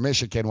Western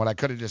Michigan when I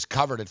could have just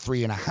covered at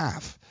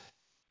 3.5.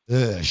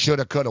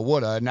 Shoulda, coulda,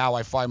 woulda, and now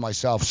I find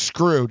myself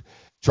screwed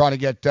trying to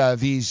get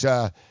these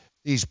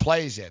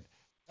plays in.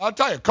 I'll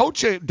tell you,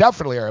 coach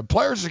definitely are.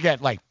 Players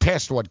get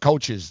pissed when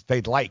coaches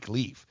they'd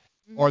leave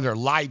or they're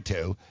lied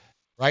to,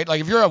 right?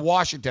 If you're a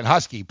Washington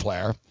Husky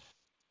player,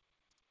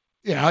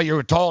 you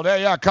were told,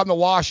 hey, yeah, come to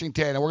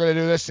Washington and we're going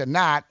to do this and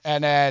that,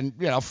 and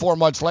then 4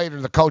 months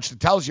later the coach that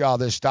tells you all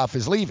this stuff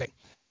is leaving.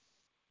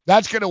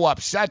 That's going to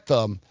upset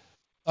them.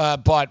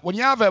 But when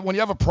you have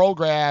a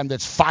program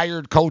that's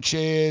fired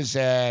coaches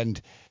and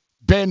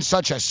been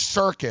such a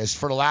circus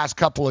for the last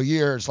couple of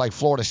years, like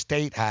Florida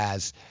State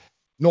has,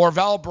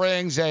 Norvell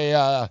brings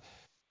a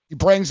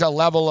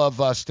level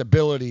of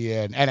stability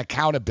and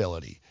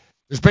accountability.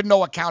 There's been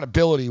no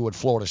accountability with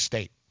Florida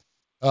State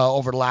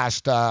over the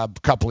last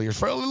couple of years,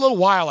 for a little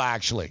while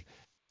actually.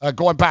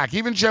 Going back,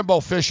 even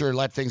Jimbo Fisher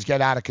let things get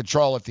out of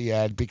control at the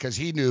end because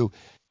he knew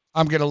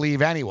I'm going to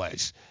leave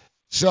anyways.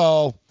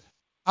 So.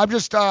 I'm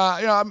just,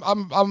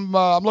 I'm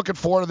looking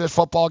forward to this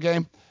football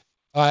game.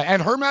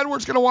 And Herm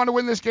Edwards going to want to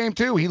win this game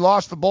too. He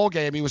lost the bowl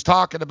game. He was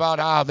talking about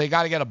how they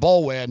got to get a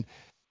bowl win.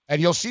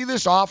 and you'll see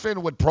this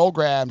often with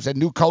programs and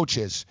new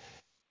coaches.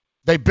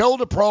 They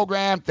build a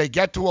program, they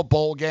get to a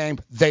bowl game,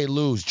 they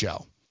lose,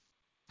 Joe.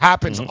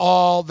 Happens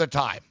all the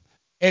time.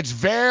 It's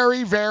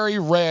very, very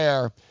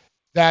rare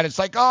that it's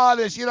like, oh,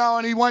 this,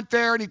 and he went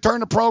there and he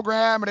turned the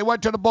program and they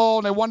went to the bowl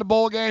and they won the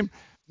bowl game.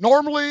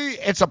 Normally,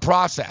 it's a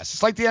process.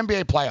 It's like the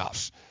NBA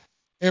playoffs.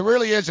 It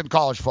really is in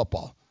college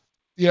football.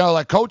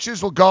 Like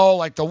coaches will go,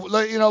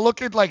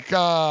 look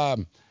at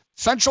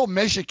Central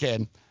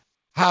Michigan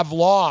have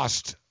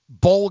lost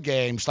bowl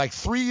games like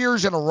 3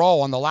 years in a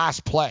row on the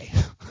last play.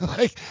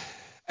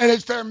 And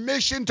it's their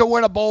mission to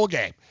win a bowl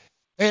game.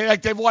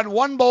 They've won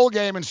one bowl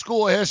game in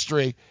school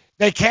history.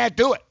 They can't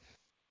do it.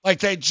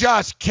 They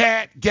just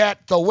can't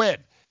get the win.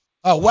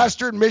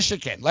 Western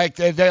Michigan,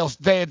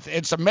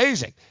 it's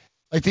amazing.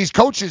 These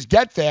coaches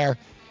get there,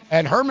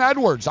 and Herm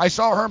Edwards, I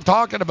saw Herm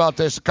talking about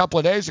this a couple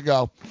of days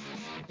ago.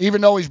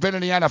 Even though he's been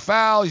in the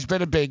NFL, he's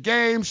been in big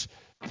games,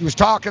 he was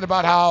talking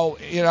about how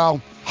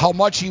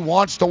much he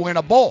wants to win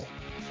a bowl.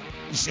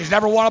 He's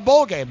never won a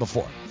bowl game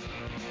before.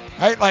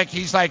 Right?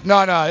 He's like,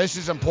 no, this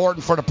is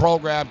important for the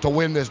program to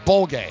win this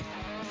bowl game.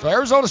 So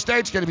Arizona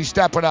State's going to be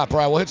stepping up. All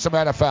right, we'll hit some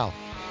NFL.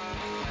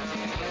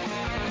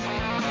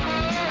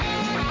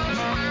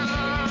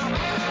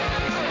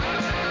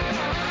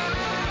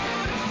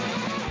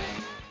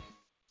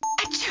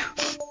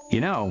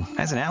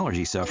 As an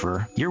allergy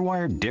sufferer, you're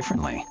wired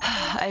differently.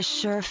 I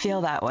sure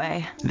feel that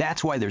way.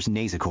 That's why there's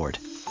Nasacort.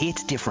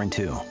 It's different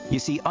too. You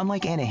see,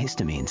 unlike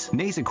antihistamines,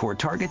 Nasacort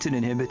targets and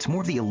inhibits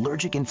more of the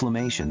allergic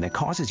inflammation that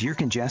causes ear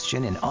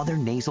congestion and other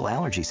nasal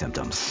allergy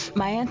symptoms.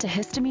 My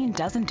antihistamine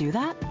doesn't do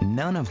that?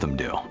 None of them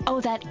do.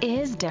 Oh, that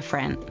is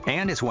different.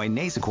 And it's why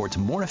Nasacort's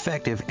more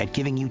effective at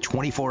giving you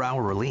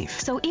 24-hour relief.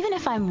 So even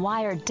if I'm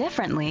wired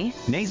differently,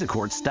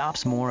 Nasacort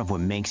stops more of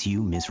what makes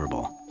you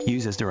miserable.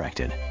 Use as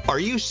directed. Are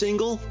you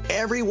single?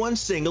 Everyone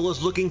single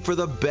is looking for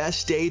the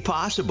best date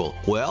possible.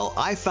 Well,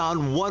 I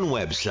found one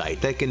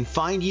website that can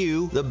find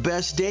you the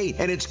best date,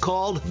 and it's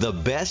called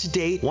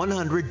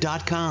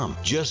thebestdate100.com.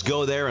 Just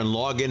go there and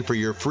log in for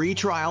your free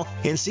trial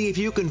and see if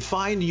you can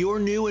find your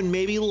new and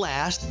maybe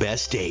last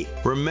best date.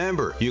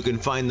 Remember, you can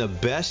find the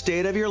best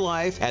date of your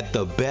life at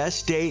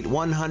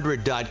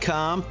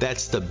thebestdate100.com.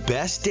 That's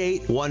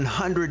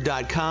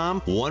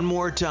thebestdate100.com. One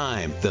more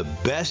time,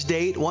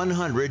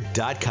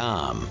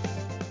 thebestdate100.com.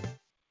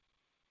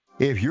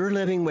 If you're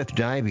living with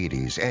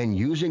diabetes and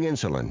using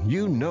insulin,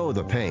 you know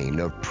the pain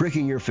of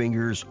pricking your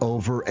fingers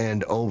over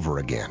and over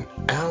again.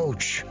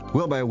 Ouch!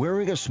 Well, by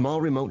wearing a small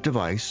remote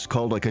device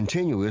called a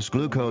continuous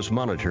glucose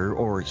monitor,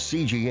 or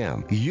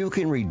CGM, you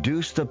can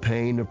reduce the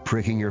pain of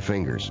pricking your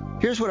fingers.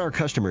 Here's what our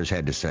customers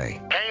had to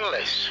say.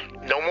 Painless.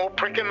 No more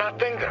pricking my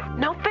finger.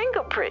 no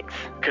finger pricks.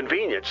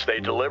 Convenience. They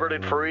delivered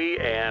it free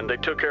and they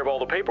took care of all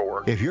the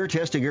paperwork. If you're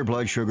testing your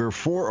blood sugar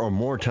 4 or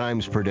more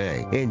times per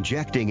day,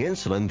 injecting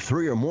insulin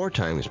 3 or more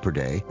times per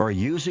day, or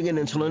using an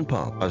insulin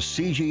pump, a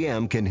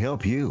CGM can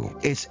help you.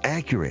 It's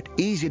accurate,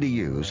 easy to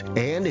use,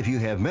 and if you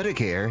have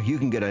Medicare, you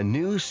can get a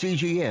new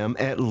CGM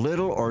at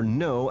little or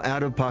no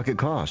out-of-pocket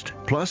cost.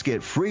 Plus,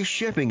 get free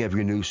shipping of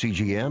your new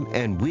CGM,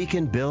 and we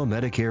can bill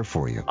Medicare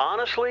for you.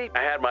 Honestly, I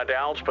had my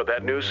doubts, but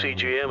that new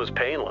CGM is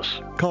painless.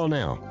 Call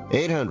now.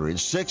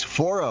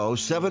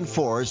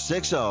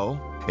 800-640-7460.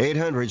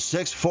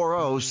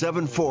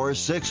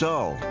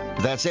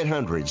 800-640-7460. That's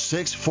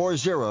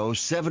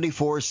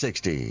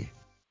 800-640-7460.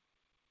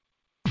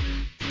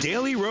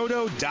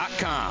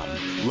 DailyRoto.com.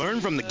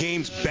 Learn from the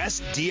game's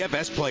best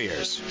DFS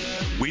players.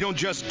 We don't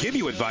just give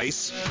you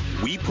advice,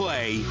 we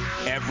play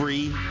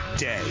every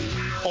day.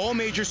 All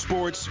major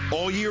sports,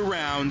 all year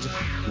round,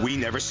 we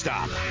never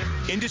stop.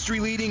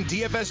 Industry-leading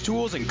DFS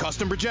tools and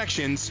custom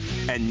projections,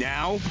 and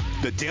now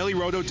the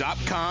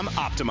DailyRoto.com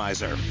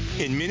Optimizer.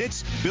 In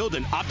minutes, build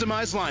an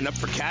optimized lineup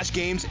for cash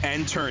games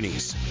and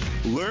tourneys.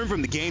 Learn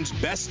from the game's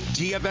best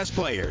DFS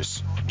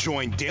players.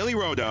 Join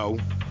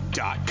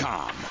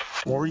DailyRoto.com.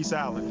 Maurice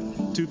Allen,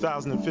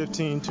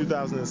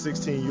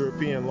 2015-2016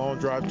 European Long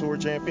Drive Tour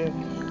Champion,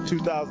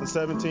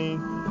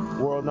 2017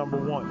 World Number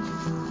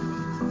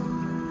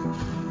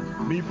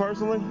 1. Me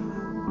personally,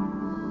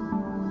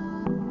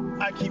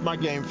 I keep my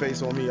game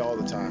face on me all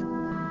the time.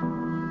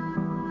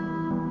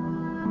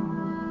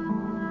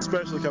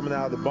 Especially coming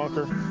out of the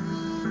bunker,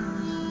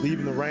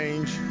 leaving the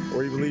range,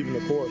 or even leaving the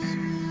course.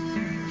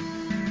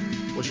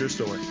 What's your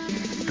story?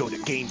 Go to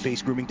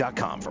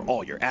GameFaceGrooming.com for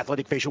all your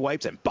athletic facial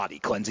wipes and body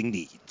cleansing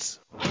needs.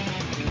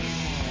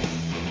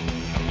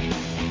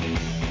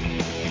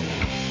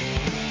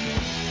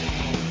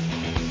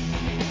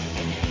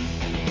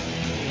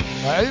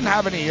 I didn't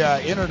have any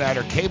internet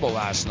or cable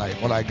last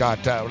night when I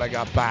got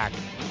back,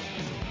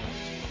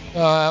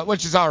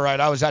 which is all right.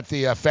 I was at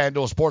the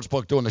FanDuel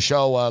Sportsbook doing the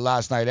show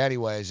last night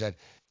anyways. And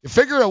you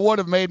figure it would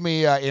have made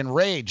me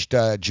enraged,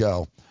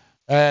 Joe.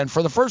 And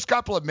for the first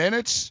couple of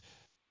minutes,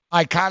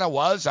 I kind of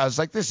was. I was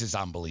like, this is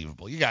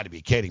unbelievable. You got to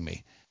be kidding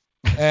me.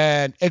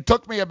 And it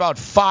took me about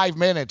 5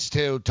 minutes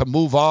to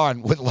move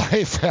on with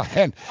life.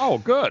 And oh,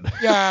 good.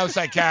 Yeah, I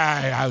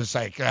was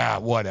like,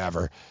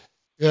 whatever.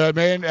 You know what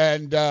I mean?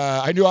 And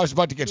I knew I was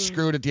about to get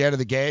screwed at the end of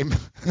the game.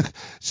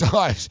 so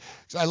I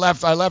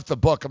left the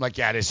book. I'm like,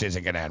 yeah, this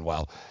isn't going to end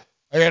well.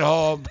 I get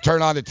home,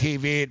 turn on the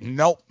TV.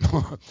 Nope.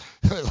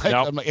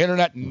 On the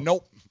internet,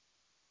 nope.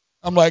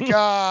 I'm like,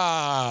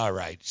 all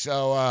right.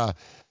 So,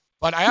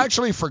 but I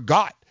actually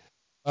forgot.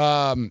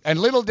 And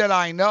little did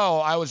I know,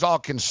 I was all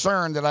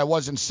concerned that I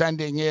wasn't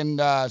sending in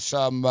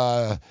some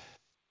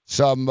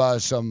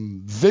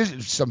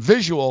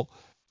visual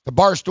to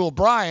Barstool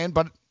Brian,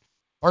 but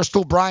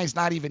Barstool Brian's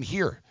not even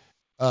here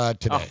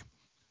today.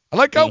 I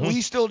like how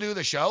we still do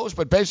the shows,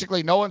 but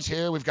basically no one's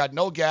here. We've got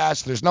no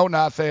guests. There's no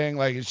nothing.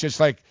 Like, it's just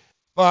like,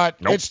 but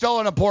it's still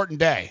an important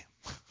day.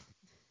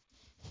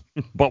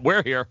 But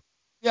we're here.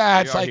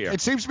 Yeah, it's like,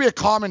 it seems to be a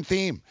common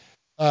theme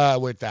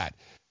with that.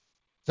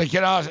 It's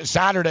like,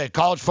 Saturday,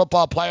 college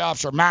football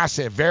playoffs are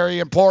massive, very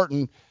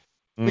important.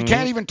 We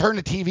can't even turn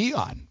the TV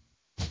on.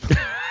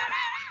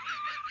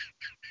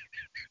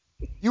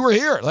 You were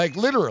here, like,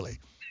 literally.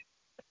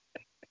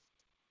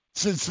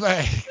 So it's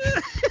like,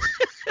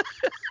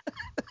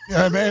 you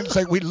know what I mean? It's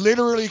like we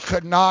literally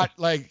could not,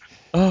 like,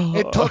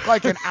 it took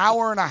like an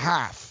hour and a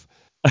half.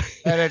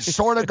 And it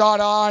sort of got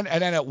on,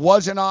 and then it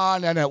wasn't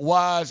on, and it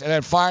was. And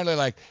then finally,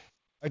 like,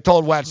 I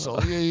told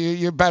Wetzel,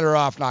 you're better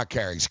off not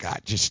caring,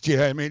 Scott. Just, you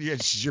know what I mean?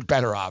 You're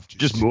better off.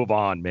 Just move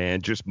on,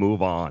 man. Just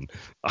move on.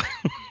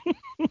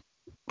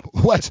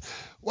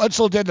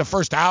 Wetzel did the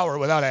first hour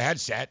without a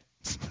headset.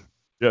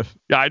 Yeah,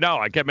 I know.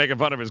 I kept making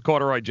fun of his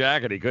corduroy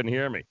jacket. He couldn't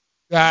hear me.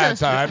 Yeah,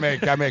 that's all right.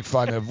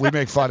 We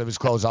make fun of his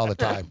clothes all the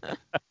time.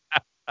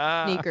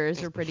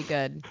 Sneakers are pretty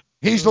good.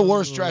 He's the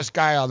worst dressed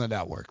guy on the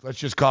network. Let's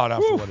just call it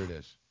out for what it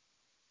is.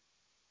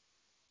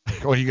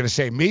 What are you gonna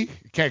say? Me?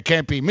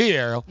 Can't be me,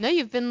 Errol. No,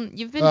 you've been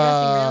dressing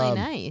really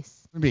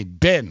nice. What do you mean,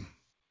 been?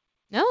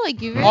 No,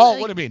 like you.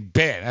 Really, what do you mean,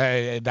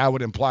 been? That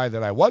would imply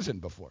that I wasn't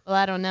before. Well,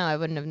 I don't know. I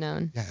wouldn't have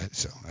known. Yeah.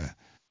 So,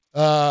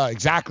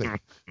 exactly.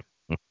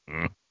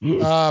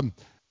 No,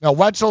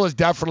 Wetzel is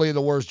definitely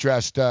the worst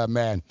dressed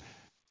man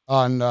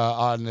on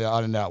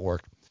the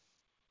network.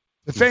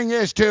 The thing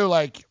is too,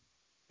 like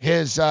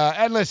his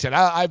and listen,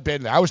 I've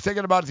been there. I was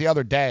thinking about it the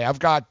other day. I've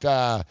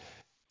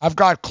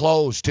got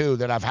clothes too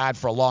that I've had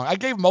for a long. I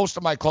gave most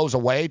of my clothes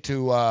away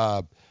to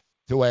a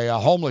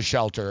homeless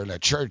shelter and a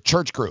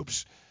church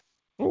groups.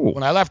 Ooh.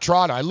 When I left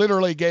Toronto, I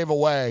literally gave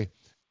away,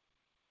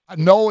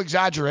 no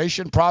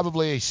exaggeration,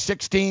 probably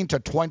 16 to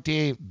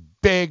 20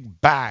 big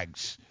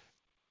bags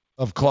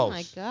of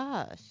clothes. Oh my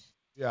gosh.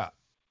 Yeah.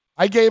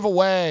 I gave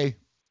away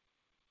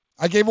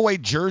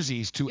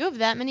jerseys to. You have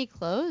that many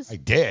clothes? I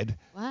did.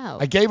 Wow.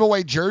 I gave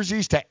away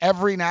jerseys to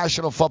every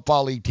National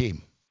Football League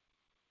team.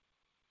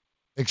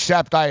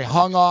 Except I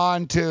hung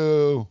on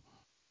to.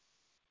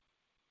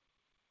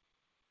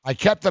 I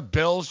kept the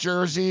Bills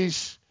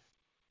jerseys.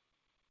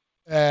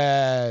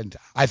 And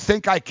I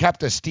think I kept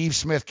the Steve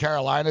Smith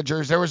Carolina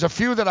jersey. There was a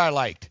few that I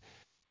liked.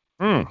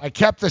 I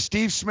kept the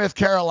Steve Smith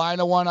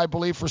Carolina one, I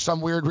believe, for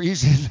some weird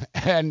reason.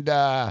 And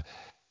I've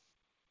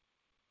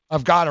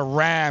got a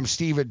Ram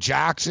Steven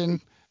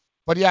Jackson.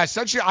 But, yeah,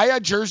 essentially, I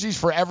had jerseys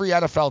for every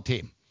NFL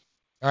team.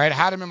 All right, I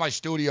had them in my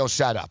studio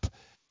set up.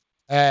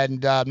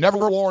 And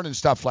never worn and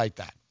stuff like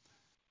that.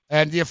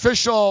 And the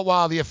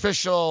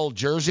official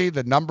jersey,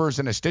 the numbers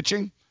and the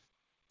stitching.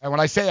 And when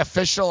I say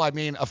official, I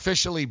mean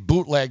officially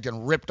bootlegged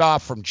and ripped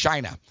off from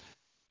China.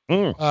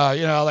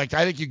 Like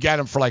I think you get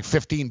them for like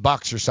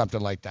 $15 or something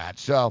like that.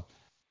 So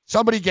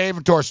somebody gave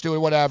them to our studio,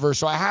 whatever.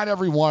 So I had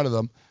every one of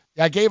them.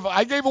 I gave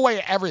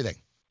away everything.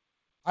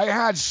 I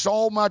had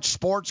so much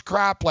sports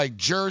crap, like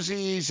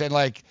jerseys and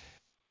like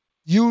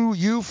you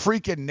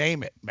freaking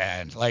name it,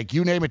 man. Like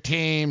you name a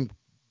team,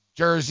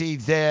 jersey,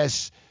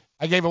 this.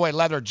 I gave away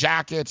leather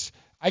jackets.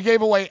 I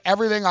gave away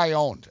everything I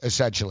owned,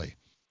 essentially.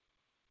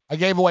 I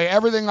gave away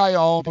everything I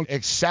owned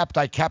except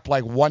I kept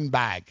like one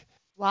bag.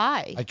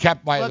 Why? I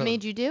kept my. What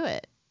made you do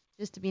it?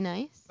 Just to be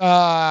nice?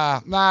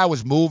 I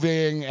was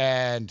moving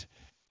and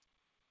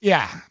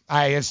yeah,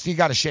 you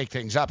got to shake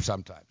things up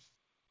sometimes.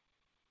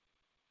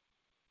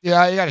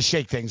 Yeah, you got to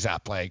shake things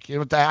up. Like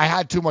I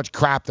had too much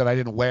crap that I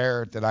didn't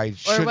wear that I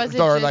should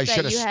I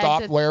should have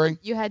stopped wearing.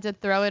 You had to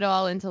throw it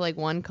all into like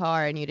one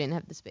car and you didn't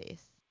have the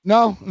space.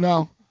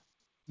 No.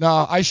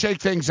 I shake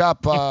things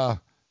up. I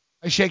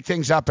shake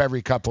things up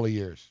every couple of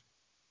years.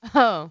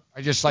 Oh.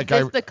 I just like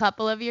is this the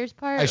couple of years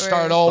part? I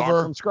start over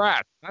start from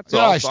scratch. That's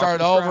all. I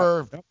start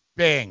over. Yep.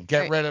 Bing.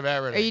 Get rid of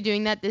everything. Are you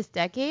doing that this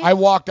decade? I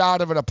walked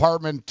out of an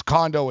apartment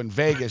condo in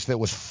Vegas that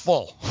was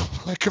full,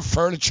 like of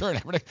furniture and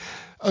everything.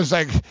 I was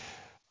like,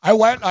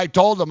 I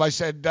told them, I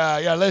said,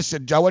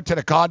 listen, I went to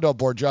the condo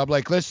board job.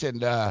 Like,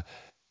 listen, I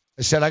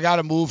said, I got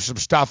to move some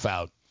stuff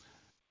out.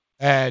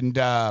 And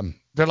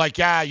they're like,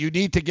 yeah, you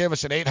need to give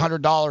us an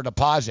 $800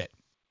 deposit.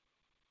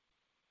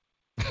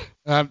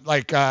 And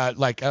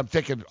I'm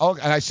thinking, oh,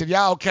 and I said,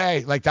 yeah,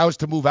 okay. Like that was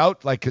to move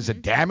out, like, cause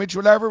of damage,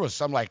 whatever, was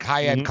some like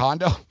high-end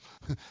condo.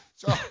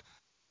 So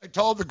I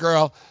told the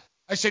girl,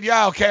 I said,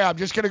 yeah, okay, I'm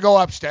just going to go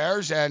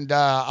upstairs and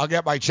I'll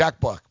get my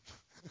checkbook.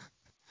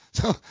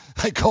 So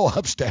I go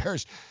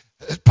upstairs,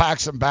 pack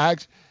some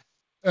bags,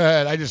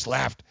 and I just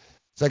laughed.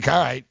 It's like,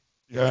 all right,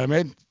 You know what I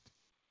mean?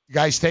 You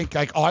guys think,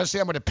 like, honestly,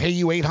 I'm going to pay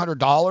you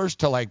 $800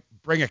 to, like,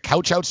 bring a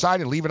couch outside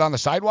and leave it on the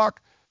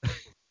sidewalk?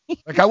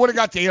 Like, I would have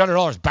got the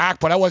 $800 back,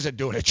 but I wasn't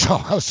doing it, Joe.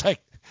 I was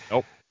like,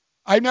 nope.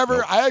 I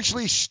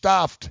actually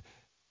stuffed.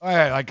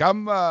 I've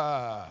done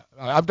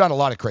a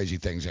lot of crazy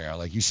things here.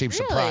 Like, you seem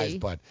surprised,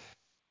 but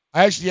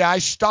I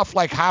stuffed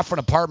like half an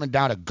apartment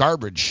down a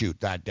garbage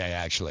chute that day,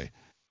 actually.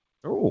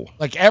 Oh.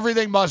 Like,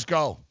 everything must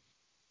go.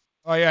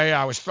 Oh,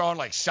 yeah. I was throwing,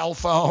 like, cell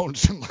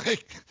phones and,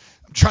 like,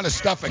 I'm trying to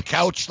stuff a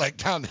couch, like,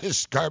 down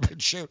this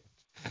garbage chute.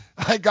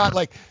 I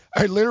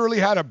literally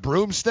had a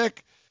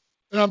broomstick,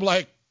 and I'm,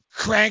 like,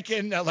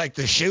 cranking, like,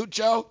 the chute,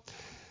 Joe.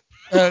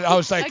 And I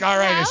was like, all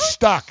right, it's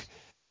stuck.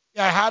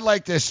 Yeah, I had,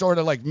 like, this sort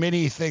of, like,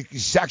 mini thing,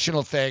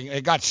 sectional thing.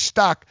 It got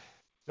stuck.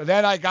 So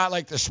then I got,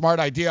 like, the smart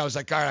idea. I was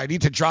like, all right, I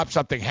need to drop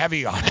something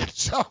heavy on it.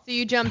 So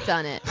you jumped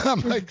on it.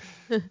 I'm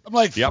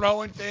like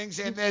throwing things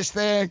in this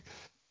thing.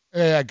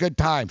 Yeah, good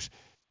times.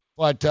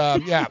 But,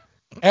 yeah,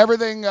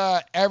 everything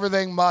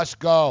must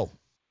go.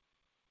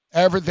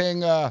 Everything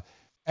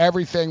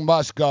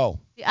must go.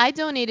 I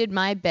donated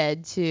my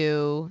bed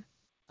to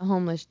a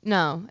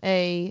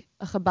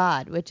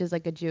Chabad, which is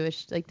like a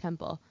Jewish like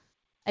temple.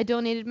 I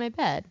donated my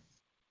bed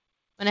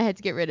when I had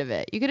to get rid of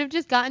it. You could have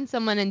just gotten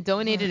someone and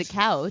donated a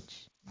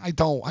couch. I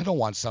don't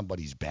want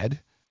somebody's bed.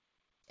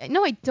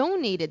 No, I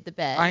donated the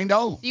bed. I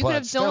know. So you could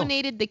have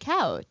donated the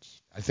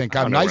couch. I think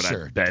I'm nicer.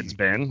 Where that bed's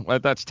been. Well,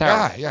 that's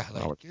terrible. Yeah.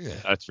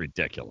 That's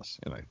ridiculous.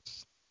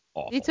 It's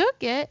awful. They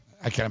took it.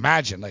 I can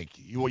imagine. Like,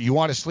 you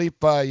want to sleep?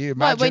 You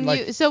imagine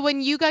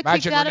when you got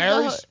kicked out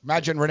of the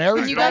imagine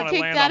Ranieri's. When you got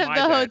kicked out of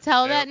the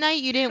hotel that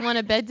night, you didn't want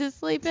a bed to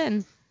sleep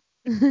in.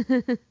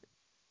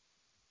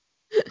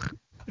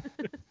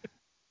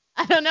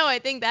 I don't know. I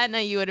think that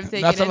night you would have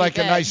taken nothing like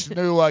bed. A nice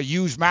new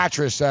used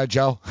mattress,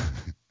 Joe.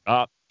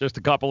 Just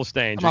a couple of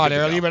stains. Come on,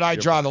 Aaron. Even I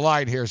draw the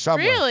line here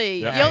somewhere. Really?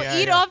 You'll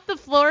eat off the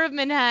floor of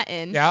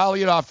Manhattan. Yeah, I'll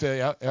eat off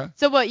the. Yeah.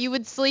 So what? You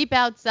would sleep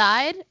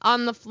outside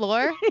on the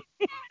floor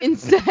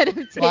instead of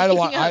taking I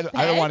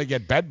don't want to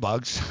get bed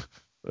bugs.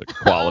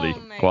 Quality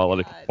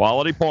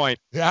point.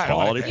 Yeah,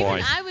 quality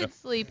point. Even I would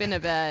sleep in a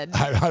bed.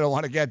 I don't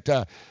want to get.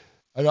 I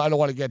don't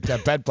want to get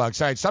bed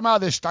bugs. All right. Somehow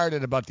this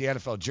started about the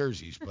NFL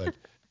jerseys, but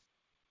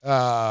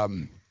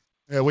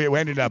we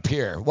ended up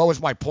here. What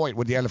was my point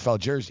with the NFL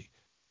jersey?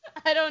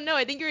 I don't know.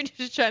 I think you were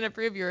just trying to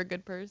prove you're a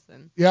good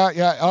person.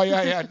 Yeah. Oh,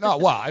 yeah. No,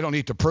 well, I don't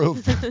need to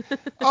prove.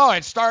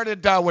 It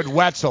started with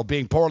Wetzel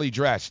being poorly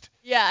dressed.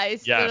 Yeah, I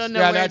still don't know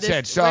where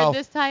this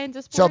tie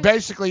into sports. So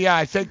basically,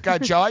 I think,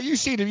 Joe,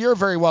 you're a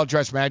very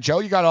well-dressed man, Joe.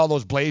 You got all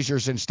those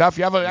blazers and stuff.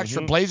 You have an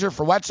extra blazer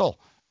for Wetzel?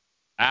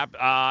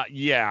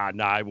 Yeah,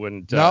 no, I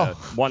wouldn't. No?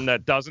 One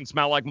that doesn't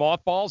smell like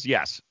mothballs?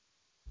 Yes.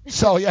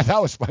 So, yeah,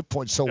 that was my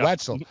point. So,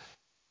 Wetzel.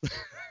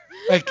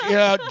 Like,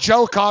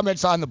 Joe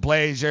comments on the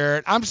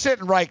blazer. I'm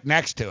sitting right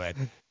next to it.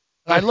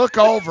 I look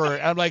over,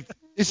 and I'm like,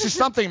 this is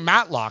something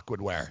Matlock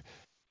would wear.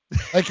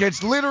 Like,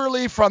 it's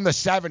literally from the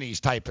 70s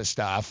type of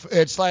stuff.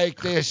 It's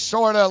like this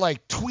sort of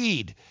like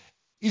tweed.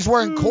 He's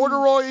wearing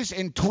corduroys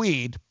and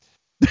tweed.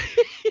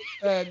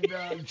 And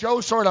Joe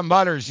sort of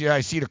mutters,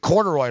 I see the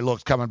corduroy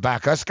looks coming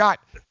back. Scott.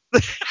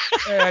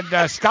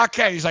 And Scott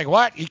can't. He's like,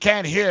 what? He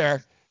can't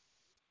hear.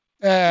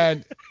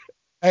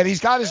 And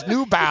he's got his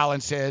New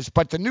Balances,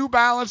 but the New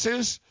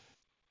Balances,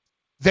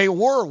 they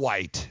were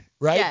white,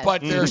 right? Yes.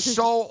 But they're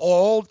so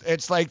old,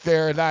 it's like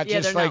they're not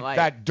just like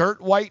that dirt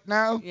white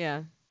now.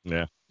 Yeah.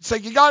 Yeah. It's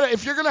like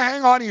if you're going to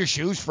hang on to your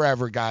shoes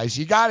forever, guys,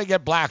 you got to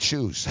get black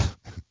shoes.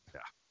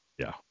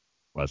 Yeah.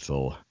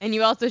 Wetzel. And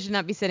you also should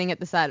not be sitting at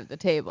the side of the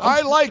table.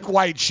 I like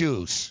white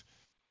shoes.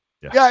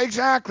 Yeah,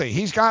 exactly.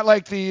 He's got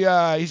like the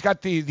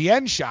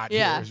end shot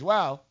here as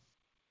well.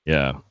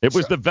 Yeah, it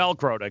was the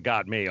Velcro that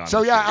got me on.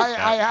 So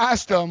I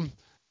asked him,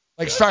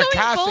 like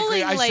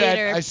sarcastically,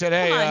 I said,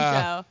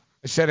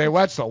 hey,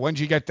 Wetzel, when'd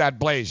you get that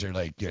blazer?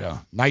 Like,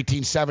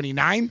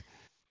 1979?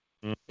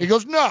 He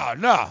goes, no,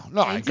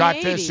 I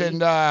got this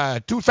in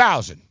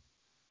 2000.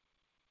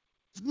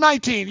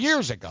 19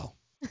 years ago.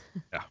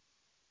 Yeah.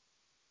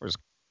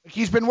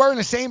 He's been wearing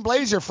the same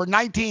blazer for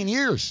 19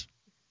 years.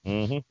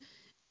 Mm-hmm.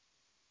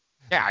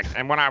 Yeah,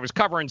 and when I was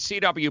covering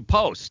CW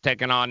Post,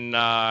 taking on,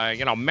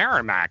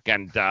 Merrimack,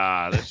 and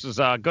this is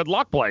a good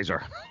luck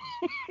blazer.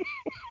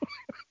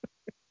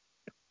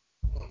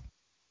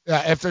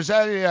 Yeah, if there's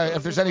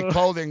any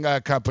clothing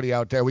company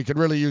out there, we could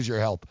really use your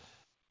help.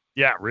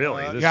 Yeah,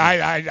 really.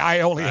 I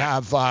only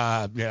have,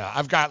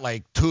 I've got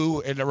like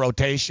 2 in the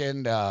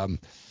rotation.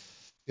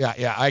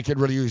 I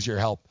could really use your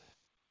help.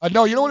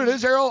 No, you know what it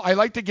is, Errol? I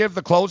like to give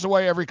the clothes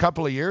away every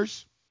couple of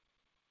years.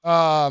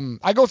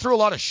 I go through a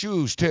lot of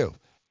shoes, too.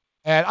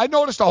 And I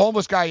noticed a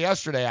homeless guy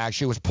yesterday,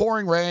 actually. It was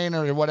pouring rain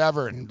or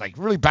whatever and, like,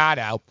 really bad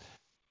out.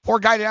 Poor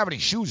guy didn't have any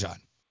shoes on.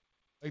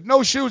 Like,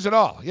 no shoes at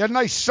all. He had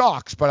nice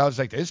socks, but I was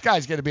like, this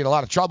guy's going to be in a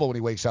lot of trouble when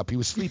he wakes up. He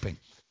was sleeping.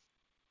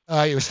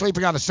 He was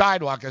sleeping on the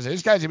sidewalk. I said,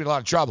 this guy's going to be in a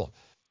lot of trouble.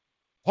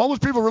 Homeless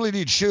people really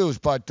need shoes,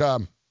 but, I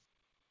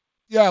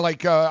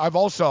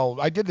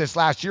did this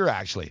last year,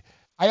 actually.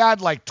 I had,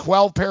 like,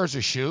 12 pairs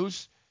of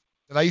shoes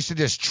that I used to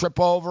just trip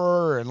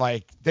over and,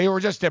 like, they were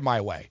just in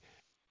my way.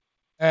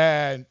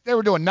 And they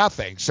were doing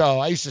nothing. So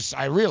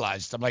I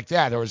realized, I'm like,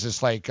 yeah, there was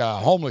this like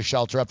homeless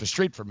shelter up the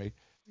street from me.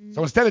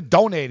 So instead of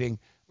donating,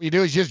 what you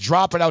do is just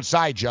drop it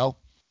outside, Joe.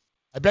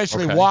 I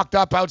basically walked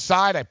up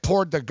outside. I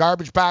poured the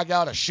garbage bag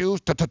out of shoes.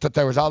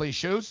 There was all these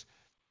shoes.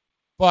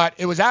 But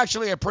it was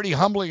actually a pretty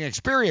humbling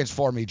experience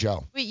for me,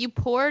 Joe. Wait, you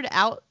poured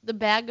out the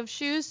bag of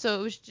shoes? So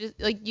it was just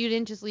like you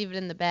didn't just leave it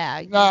in the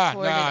bag. No, it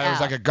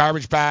was like a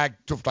garbage bag.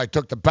 I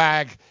took the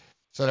bag.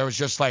 So there was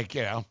just like,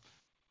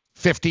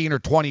 15 or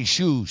 20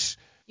 shoes.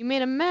 You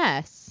made a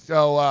mess.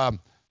 So,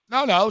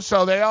 no.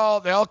 So they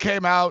all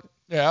came out,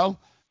 and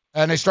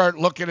they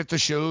started looking at the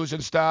shoes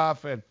and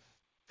stuff. And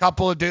a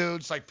couple of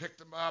dudes like picked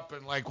them up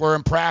and like were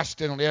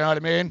impressed, and you know what I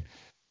mean?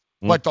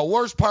 But the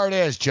worst part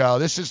is, Joe,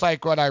 this is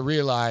like what I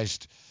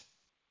realized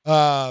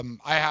I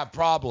have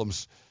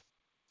problems,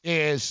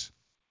 is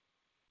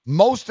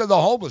most of the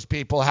homeless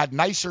people had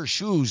nicer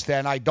shoes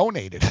than I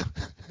donated.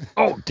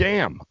 Oh,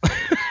 damn.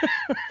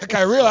 Like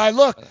I realized,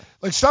 look,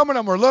 like some of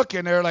them were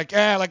looking, they're like,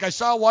 like I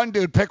saw one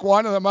dude pick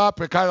one of them up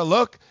and kind of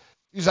look.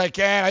 He's like,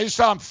 I just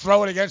saw him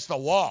throw it against the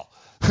wall.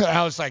 And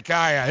I was like,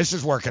 yeah, this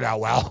is working out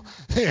well.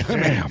 You know what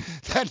I mean?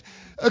 Then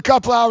a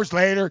couple hours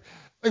later,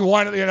 like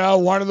one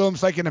of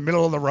them's like in the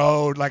middle of the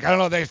road. Like, I don't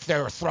know, they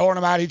were throwing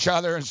them at each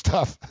other and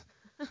stuff.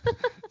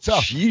 So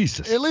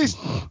Jesus. At least,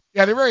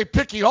 they're very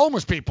picky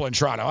homeless people in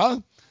Toronto, huh?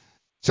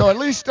 So at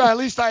least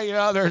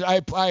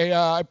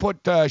I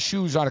put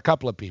shoes on a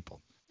couple of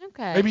people.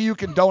 Okay. Maybe you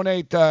can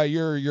donate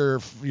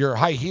your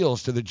high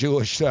heels to the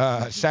Jewish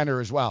center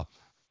as well.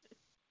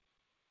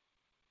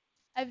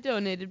 I've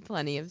donated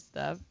plenty of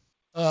stuff.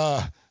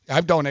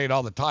 I've donated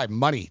all the time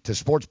money to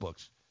sports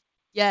books.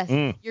 Yes,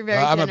 you're very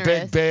I'm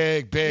generous.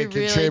 a big You're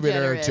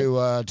contributor really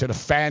to the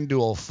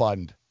FanDuel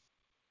Fund.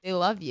 They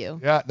love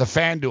you. Yeah, the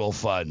FanDuel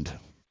Fund.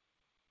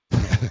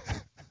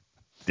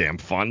 Damn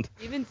fund.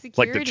 Even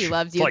security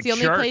loves you. It's the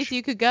only place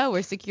you could go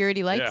where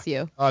security likes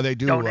you. Oh, they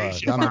do.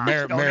 Donation I'm a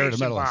mayor of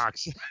the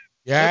box.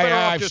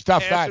 Yeah, I've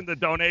stuffed that. Passing the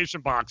donation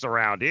box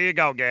around. Here you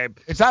go, Gabe.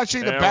 It's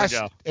actually the best.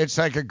 It's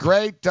like a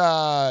great.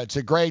 It's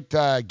a great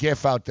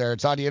GIF out there.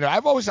 It's on the internet. I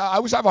always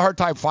have a hard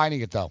time finding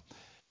it though.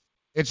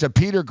 It's a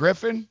Peter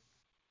Griffin,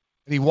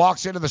 and he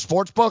walks into the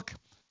sports book.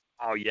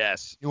 Oh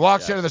yes. He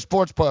walks into the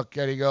sports book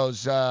and he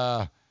goes,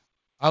 "I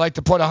like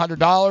to put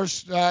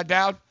 $100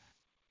 down."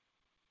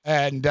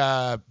 And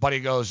Buddy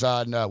goes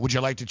on, would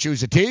you like to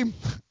choose a team?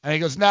 And he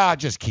goes, nah,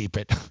 just keep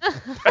it.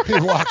 He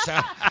walks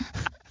out.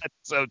 That's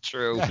so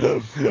true.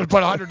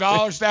 Put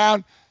 $100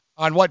 down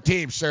on what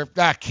team, sir?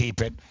 Nah, keep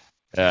it.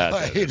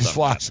 He just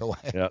walks away.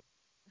 Yep.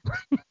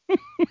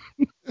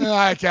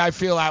 I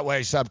feel that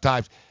way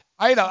sometimes.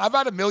 I've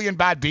had a million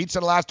bad beats in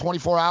the last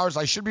 24 hours.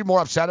 I should be more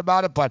upset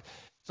about it, but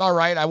it's all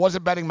right. I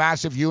wasn't betting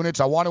massive units.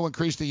 I want to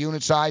increase the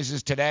unit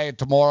sizes today and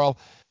tomorrow.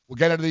 We'll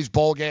get into these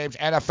bowl games,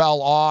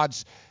 NFL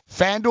odds.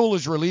 FanDuel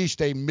has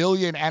released 1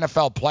 million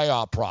NFL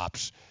playoff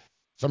props.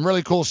 Some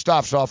really cool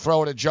stuff, so I'll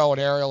throw it at Joe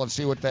and Ariel and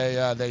see what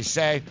they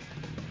say.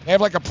 They have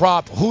like a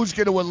prop, who's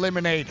going to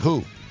eliminate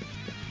who?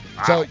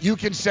 Wow. So you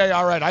can say,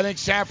 all right, I think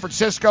San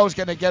Francisco is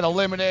going to get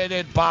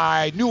eliminated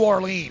by New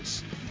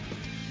Orleans.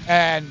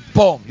 And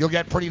boom, you'll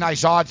get pretty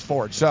nice odds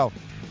for it. So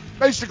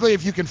basically,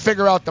 if you can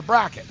figure out the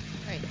bracket,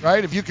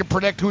 right? If you can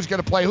predict who's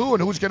going to play who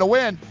and who's going to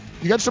win,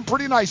 you get some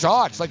pretty nice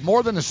odds, like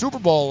more than the Super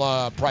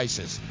Bowl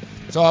prices.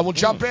 So I will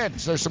jump in.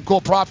 So there's some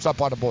cool props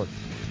up on the board.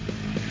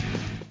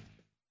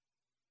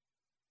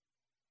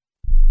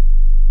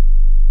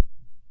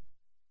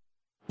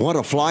 Want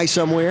to fly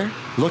somewhere?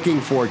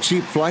 Looking for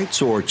cheap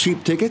flights or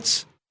cheap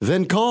tickets?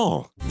 Then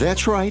call.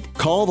 That's right.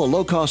 Call the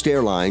low-cost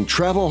airline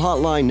travel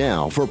hotline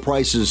now for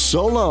prices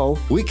so low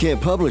we can't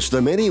publish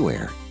them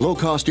anywhere. Low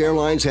Cost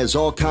Airlines has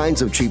all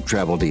kinds of cheap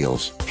travel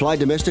deals. Fly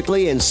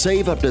domestically and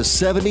save up to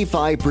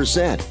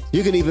 75%.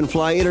 You can even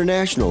fly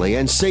internationally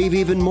and save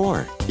even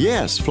more.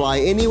 Yes, fly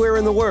anywhere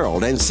in the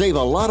world and save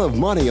a lot of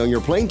money on your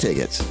plane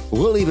tickets.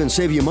 We'll even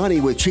save you money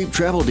with cheap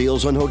travel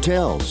deals on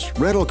hotels,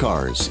 rental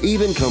cars,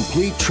 even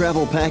complete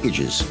travel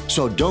packages.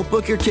 So don't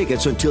book your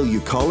tickets until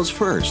you call us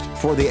first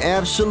for the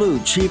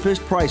absolute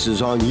cheapest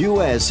prices on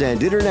U.S.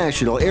 and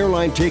international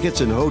airline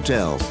tickets and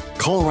hotels.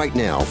 Call right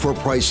now for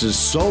prices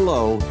so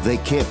low they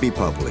can't be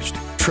published.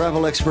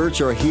 Travel experts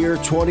are here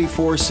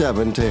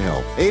 24/7 to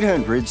help.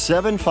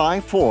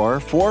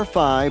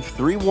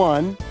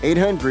 800-754-4531.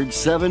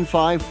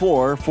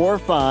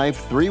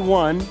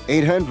 800-754-4531.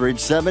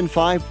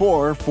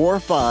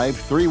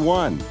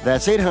 800-754-4531.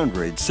 That's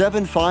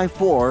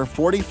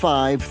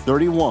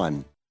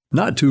 800-754-4531.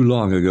 Not too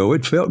long ago,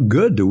 it felt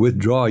good to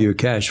withdraw your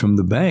cash from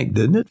the bank,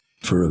 didn't it?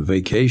 For a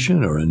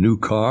vacation or a new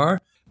car.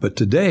 But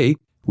today,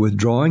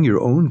 withdrawing your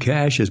own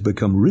cash has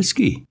become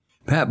risky.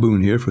 Pat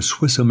Boone here for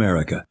Swiss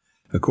America.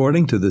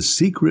 According to The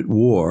Secret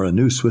War, a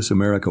new Swiss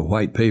America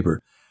white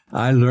paper,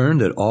 I learned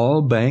that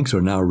all banks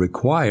are now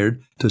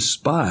required to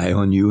spy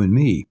on you and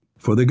me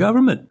for the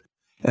government,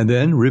 and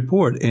then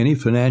report any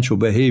financial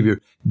behavior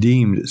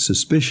deemed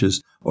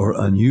suspicious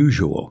or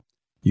unusual.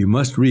 You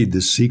must read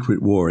The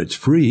Secret War. It's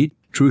free.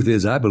 Truth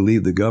is, I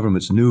believe the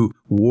government's new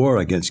war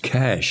against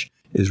cash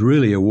is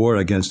really a war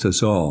against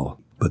us all.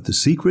 But the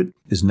secret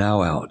is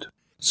now out.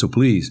 So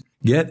please,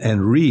 get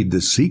and read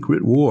The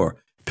Secret War.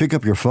 Pick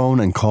up your phone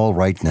and call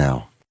right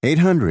now.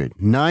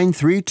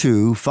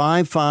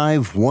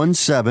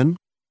 800-932-5517.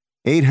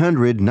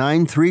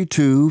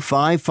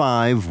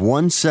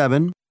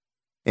 800-932-5517.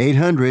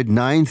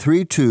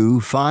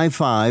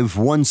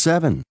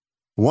 800-932-5517.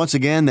 Once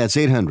again, that's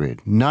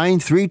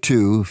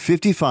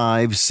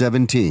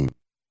 800-932-5517.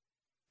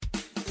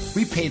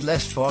 We paid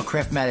less for our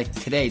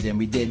Craftmatic today than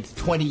we did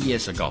 20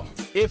 years ago.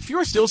 If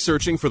you're still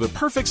searching for the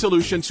perfect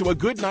solution to a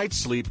good night's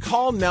sleep,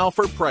 call now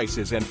for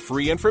prices and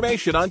free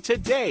information on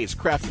today's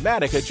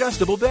Craftmatic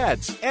adjustable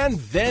beds. And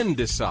then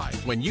decide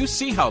when you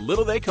see how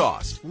little they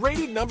cost.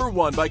 Rated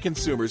 #1 by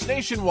consumers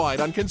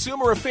nationwide on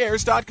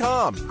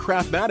ConsumerAffairs.com.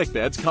 Craftmatic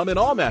beds come in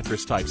all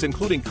mattress types,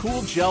 including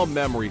cool gel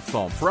memory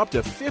foam for up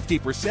to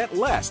 50%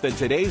 less than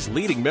today's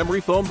leading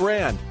memory foam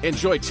brand.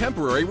 Enjoy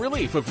temporary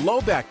relief of low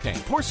back pain,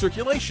 poor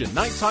circulation,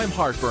 nighttime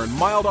heartburn,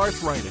 mild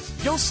arthritis.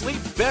 You'll sleep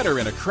better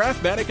in a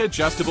Craftmatic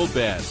adjustable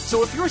bed.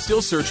 So if you're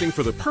still searching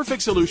for the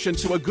perfect solution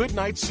to a good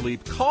night's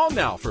sleep, call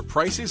now for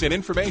prices and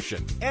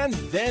information. And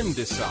then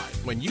decide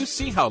when you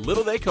see how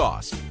little they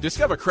cost.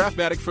 Discover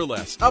Craftmatic for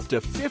less, up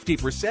to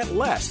 50%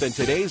 less than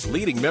today's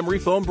leading memory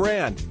foam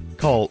brand.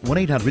 Call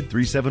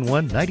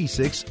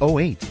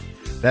 1-800-371-9608.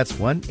 That's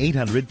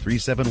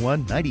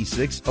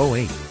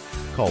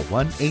 1-800-371-9608. Call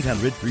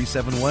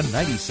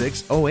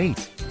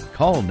 1-800-371-9608.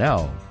 Call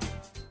now.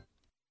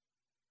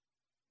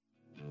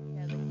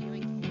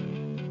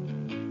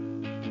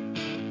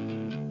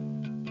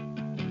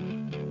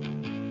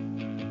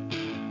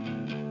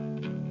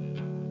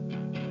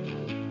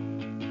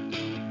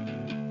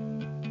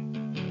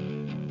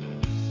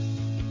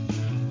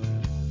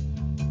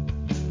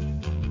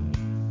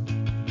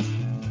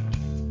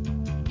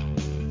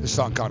 This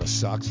song kind of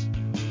sucks.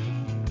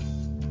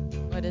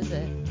 What is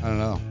it? I don't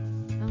know.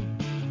 Oh.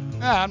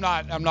 Yeah, I'm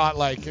not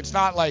like, it's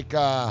not like,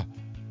 I'm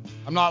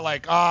not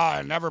like,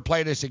 I never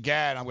play this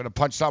again. I'm going to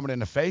punch someone in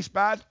the face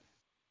bad.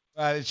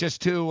 It's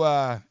just too,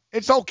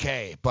 it's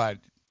okay, but.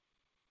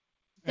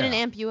 Didn't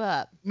amp you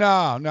up.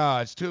 No,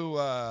 it's too,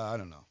 I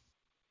don't know.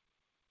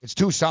 It's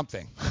too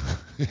something.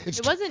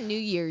 It wasn't New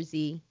Year's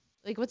Eve.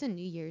 Like, what's a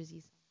New Year's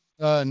Eve?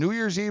 New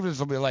Year's Eve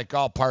will be like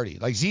all party.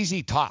 Like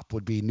ZZ Top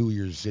would be New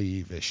Year's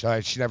Eve-ish.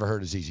 She never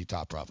heard of ZZ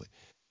Top, probably.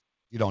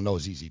 You don't know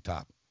ZZ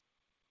Top.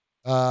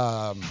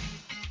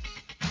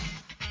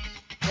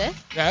 This?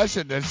 Yeah,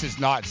 this is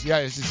not.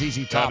 Yeah, this is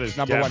ZZ Top's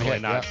number one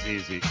hit. Not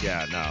ZZ.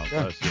 Yeah, no.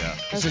 Yeah.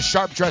 This is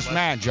Sharp Dressed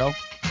Man, Joe.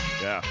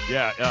 Yeah.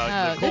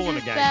 The Cool in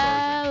the Gang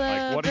version.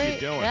 Like, what are you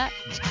doing?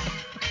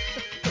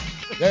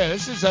 Yeah,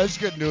 this is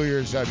good New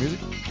Year's music.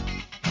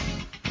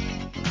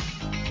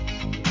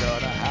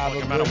 Gonna have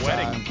a good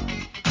wedding. time.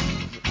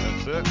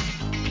 That's it.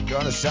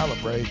 Gonna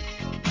celebrate.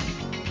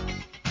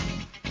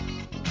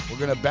 We're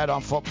gonna bet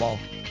on football.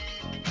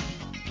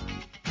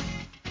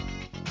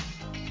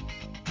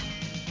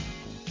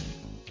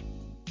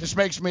 This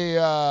makes me see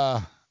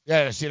that's good.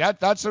 Yeah, see,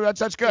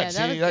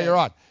 you're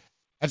on.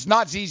 It's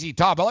not ZZ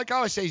Top. I like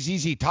how I say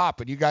ZZ Top,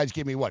 but you guys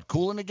give me what?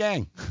 Cool in the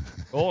Gang?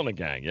 Cool in the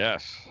Gang,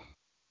 yes.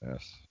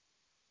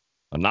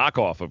 A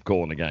knockoff of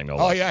Cool in the Gang, no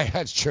less. Oh yeah,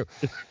 that's true.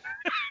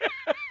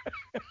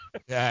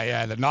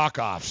 Yeah, the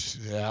knockoffs.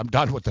 Yeah, I'm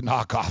done with the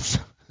knockoffs.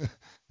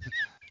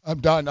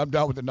 I'm done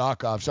with the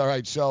knockoffs. All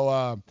right,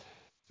 so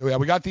yeah,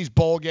 we got these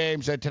bowl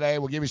games today.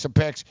 We'll give you some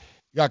picks.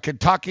 You got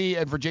Kentucky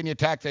and Virginia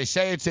Tech. They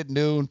say it's at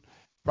noon.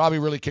 Probably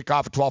really kick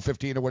off at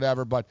 12:15 or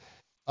whatever. But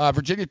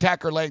Virginia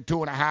Tech are laying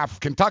 2.5.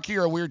 Kentucky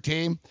are a weird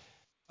team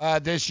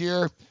this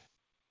year.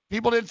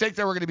 People didn't think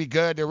they were going to be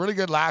good. They were really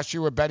good last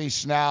year with Benny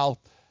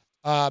Snell.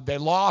 They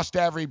lost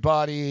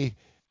everybody.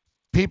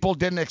 People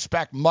didn't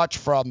expect much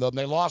from them.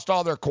 They lost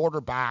all their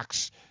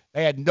quarterbacks.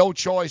 They had no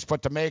choice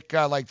but to make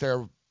like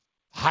their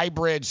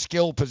hybrid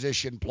skill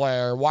position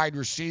player, wide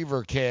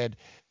receiver kid.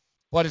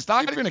 But it's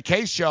not even a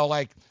case, Joe.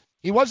 Like,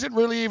 he wasn't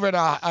really even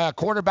a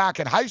quarterback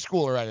in high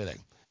school or anything.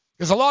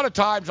 Because a lot of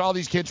times all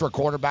these kids were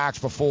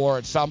quarterbacks before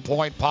at some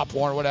point, Pop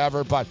Warner,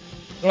 whatever. But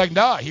they're like,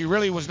 no, he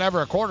really was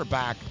never a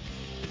quarterback.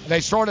 And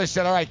they sort of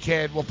said, all right,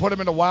 kid, we'll put him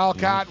in a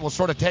Wildcat. We'll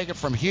sort of take it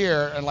from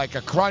here in like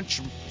a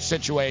crunch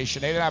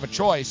situation. They didn't have a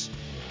choice.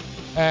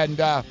 And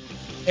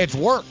it's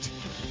worked.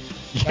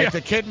 Yeah. Like,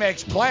 the kid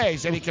makes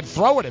plays, and he can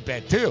throw it a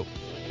bit, too.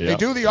 Yep. They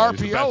do the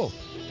RPO.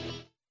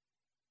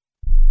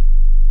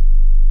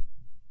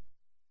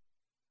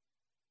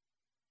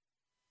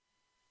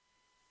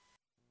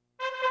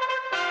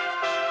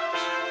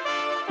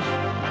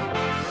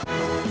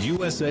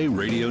 USA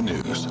Radio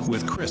News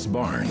with Chris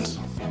Barnes.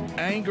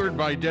 Angered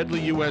by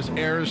deadly U.S.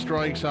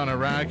 airstrikes on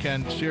Iraq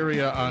and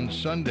Syria on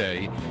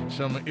Sunday,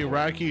 some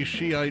Iraqi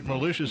Shiite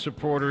militia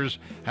supporters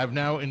have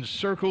now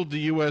encircled the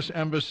U.S.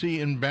 Embassy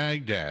in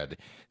Baghdad,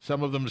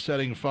 some of them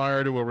setting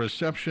fire to a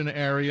reception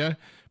area.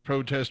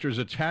 Protesters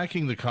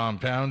attacking the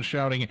compound,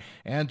 shouting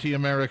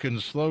anti-American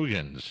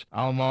slogans.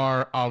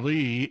 Almar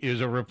Ali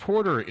is a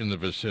reporter in the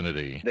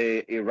vicinity.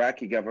 The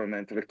Iraqi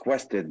government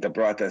requested the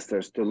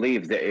protesters to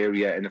leave the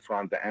area in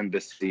front of the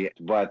embassy,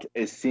 but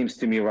it seems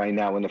to me right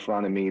now in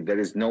front of me, there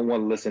is no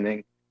one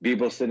listening.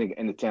 people sitting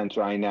in the tent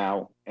right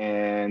now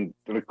and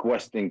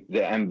requesting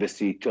the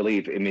embassy to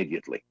leave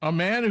immediately. A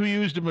man who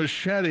used a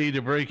machete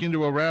to break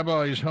into a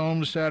rabbi's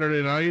home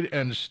Saturday night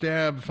and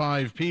stab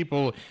 5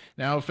 people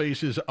now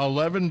faces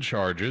 11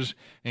 charges,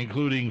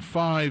 including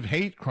 5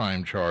 hate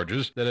crime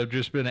charges that have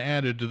just been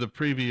added to the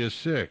previous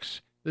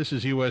 6. This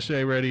is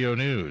USA Radio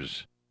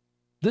News.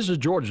 This is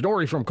George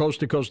Norrie from Coast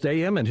to Coast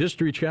AM and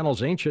History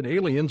Channel's Ancient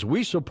Aliens.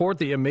 We support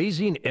the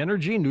amazing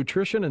energy,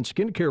 nutrition, and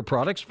skincare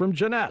products from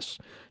Jeunesse.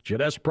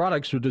 Jeunesse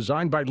products are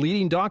designed by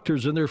leading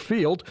doctors in their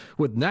field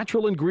with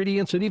natural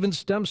ingredients and even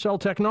stem cell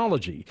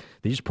technology.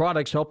 These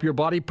products help your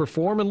body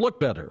perform and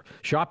look better.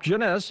 Shop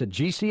Jeunesse at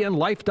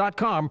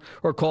gcnlife.com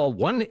or call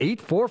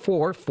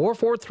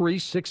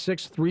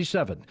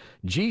 1-844-443-6637.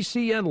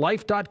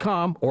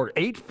 gcnlife.com or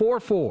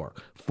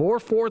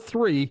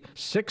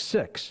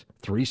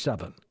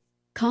 844-443-6637.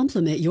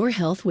 Complement your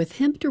health with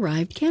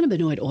hemp-derived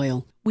cannabinoid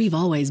oil. We've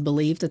always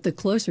believed that the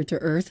closer to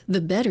Earth, the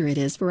better it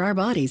is for our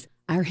bodies.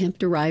 Our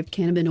hemp-derived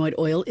cannabinoid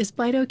oil is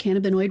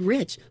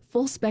phytocannabinoid-rich,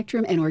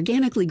 full-spectrum, and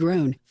organically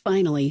grown.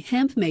 Finally,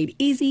 hemp made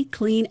easy,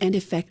 clean, and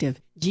effective.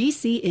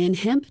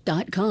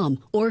 GCNhemp.com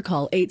or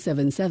call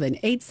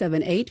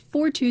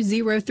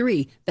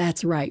 877-878-4203.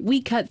 That's right,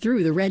 we cut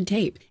through the red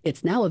tape.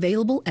 It's now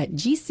available at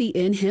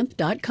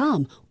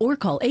GCNhemp.com or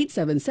call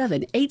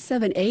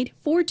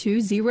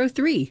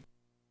 877-878-4203.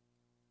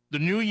 The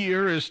new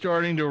year is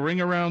starting to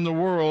ring around the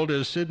world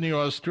as Sydney,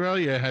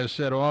 Australia has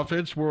set off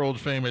its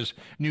world-famous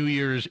New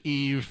Year's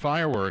Eve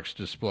fireworks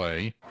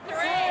display.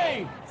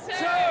 3, 2,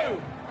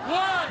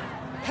 1,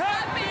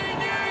 Happy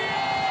New Year!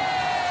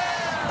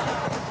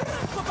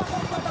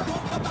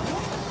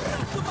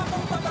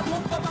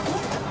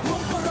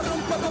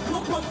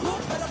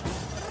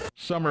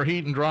 Summer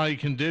heat and dry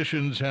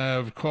conditions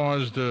have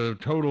caused a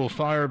total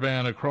fire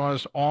ban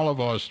across all of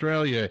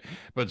Australia,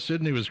 but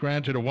Sydney was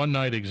granted a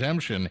one-night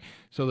exemption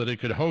so that it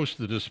could host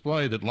the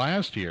display that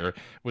last year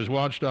was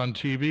watched on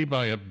TV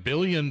by 1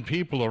 billion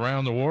people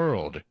around the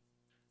world.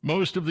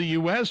 Most of the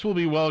U.S. will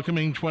be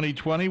welcoming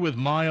 2020 with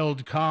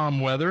mild, calm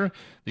weather.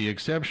 The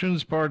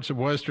exceptions, parts of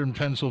western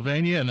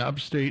Pennsylvania and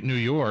upstate New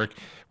York,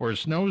 where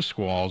snow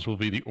squalls will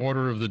be the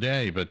order of the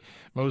day, but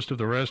most of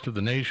the rest of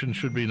the nation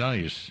should be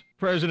nice.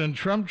 President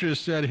Trump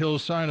just said he'll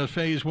sign a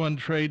Phase 1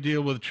 trade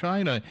deal with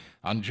China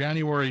on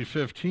January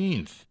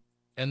 15th.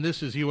 And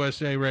this is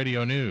USA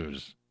Radio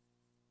News.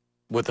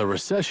 With a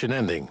recession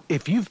ending,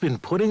 if you've been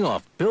putting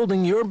off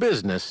building your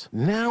business,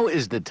 now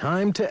is the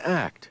time to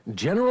act.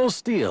 General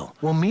Steel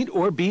will meet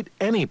or beat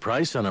any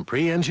price on a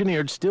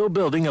pre-engineered steel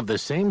building of the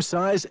same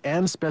size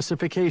and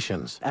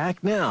specifications.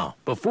 Act now,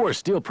 before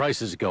steel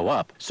prices go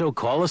up. So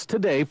call us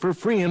today for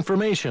free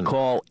information.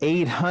 Call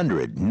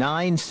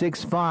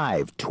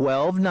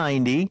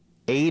 800-965-1290.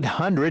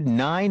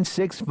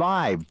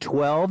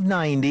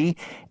 800-965-1290,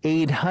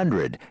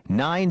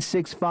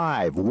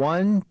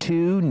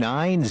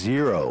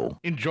 800-965-1290.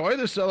 Enjoy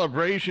the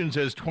celebrations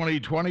as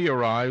 2020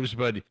 arrives,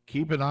 but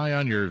keep an eye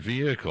on your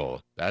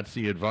vehicle. That's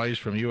the advice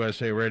from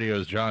USA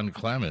Radio's John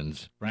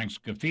Clemens. Frank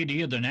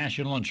Scafidi of the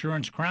National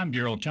Insurance Crime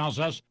Bureau tells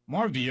us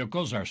more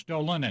vehicles are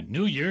stolen at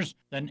New Year's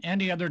than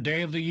any other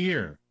day of the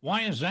year.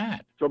 Why is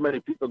that? So many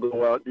people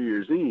go out New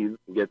Year's Eve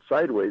and get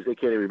sideways. They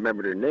can't even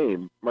remember their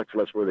name, much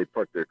less where they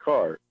parked their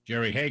car.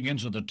 Jerry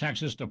Higgins of the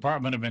Texas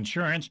Department of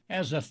Insurance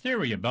has a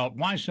theory about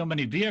why so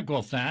many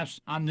vehicle thefts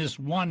on this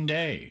one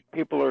day.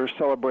 People are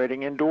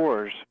celebrating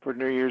indoors for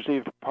New Year's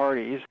Eve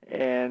parties,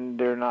 and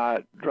they're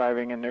not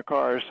driving in their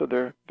cars, so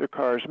their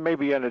cars may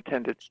be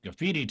unattended.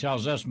 Scafidi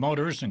tells us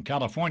motorists in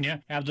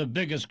California have the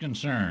biggest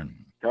concern.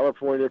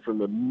 California, from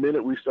the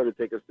minute we started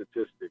taking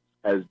statistics,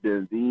 has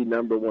been the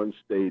 #1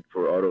 state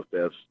for auto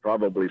thefts,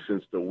 probably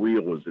since the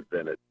wheel was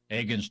invented.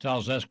 Higgins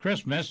tells us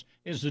Christmas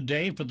is the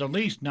day for the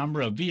least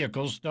number of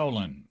vehicles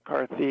stolen.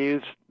 Car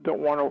thieves don't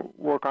want to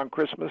work on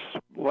Christmas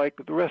like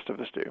the rest of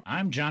us do.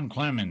 I'm John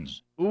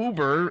Clemens.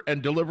 Uber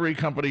and delivery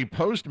company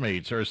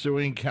Postmates are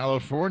suing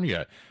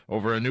California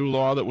over a new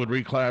law that would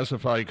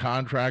reclassify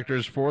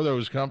contractors for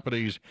those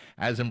companies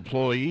as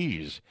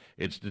employees.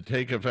 It's to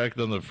take effect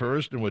on the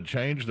 1st and would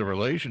change the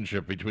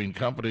relationship between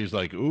companies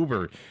like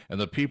Uber and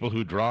the people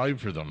who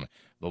drive for them.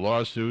 The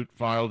lawsuit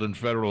filed in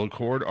federal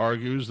court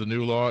argues the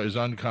new law is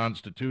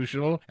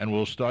unconstitutional and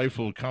will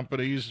stifle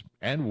companies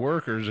and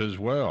workers as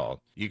well.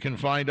 You can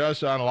find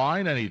us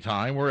online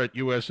anytime. We're at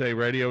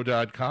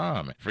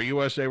usaradio.com. For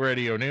USA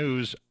Radio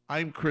News,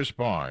 I'm Chris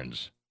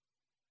Barnes.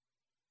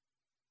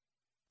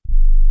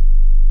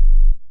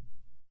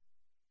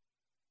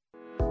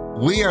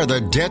 We are the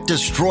Debt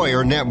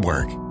Destroyer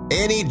Network.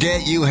 Any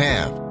debt you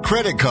have,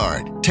 credit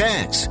card,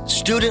 tax,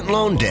 student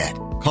loan debt,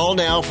 call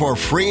now for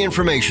free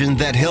information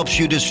that helps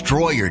you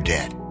destroy your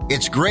debt.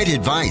 It's great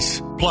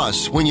advice.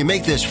 Plus, when you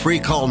make this free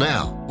call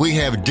now, we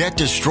have Debt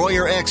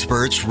Destroyer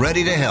experts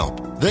ready to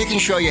help. They can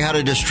show you how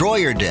to destroy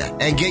your debt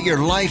and get your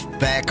life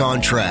back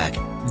on track.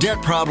 Debt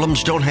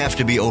problems don't have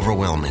to be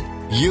overwhelming.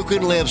 You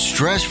can live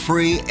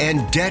stress-free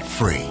and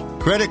debt-free.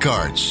 Credit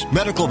cards,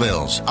 medical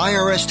bills,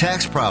 IRS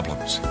tax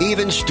problems,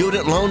 even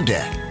student loan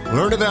debt.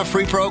 Learn about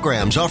free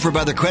programs offered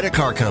by the credit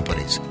card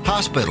companies,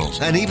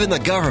 hospitals, and even the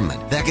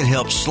government that can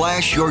help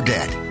slash your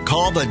debt.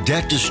 Call the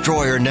Debt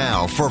Destroyer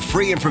now for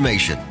free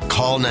information.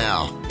 Call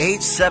now.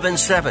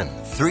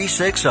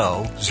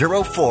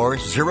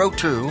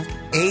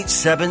 877-360-0402.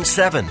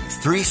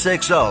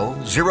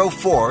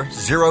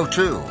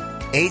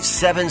 877-360-0402.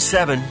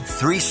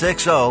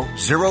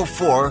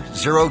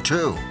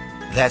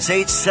 877-360-0402. That's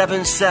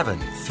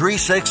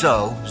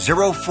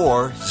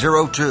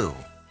 877-360-0402.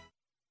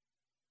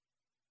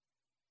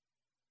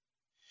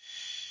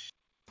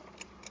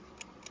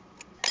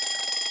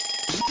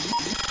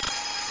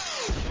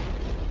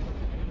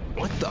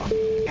 What the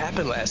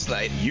happened last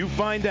night? You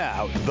find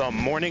out the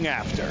morning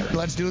after.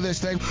 Let's do this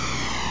thing.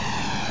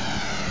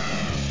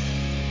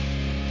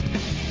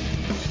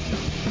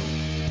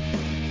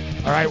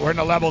 All right, we're in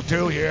the level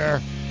 2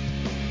 here.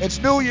 It's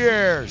New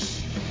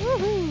Year's.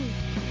 Woohoo.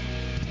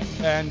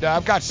 And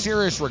I've got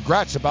serious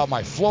regrets about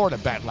my Florida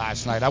bet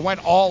last night. I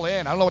went all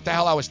in. I don't know what the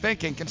hell I was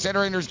thinking,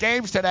 considering there's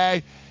games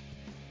today.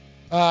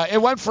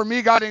 It went from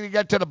me getting to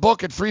get to the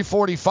book at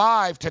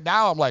 3:45 to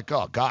now I'm like,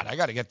 oh, God, I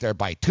got to get there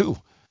by 2.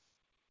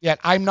 Yet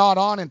I'm not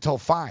on until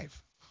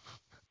 5.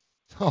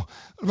 So what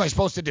am I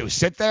supposed to do?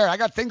 Sit there? I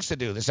got things to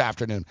do this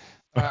afternoon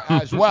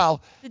as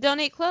well. To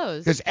donate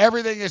clothes. Because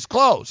everything is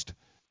closed.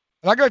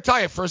 And I got to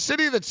tell you, for a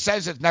city that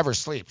says it never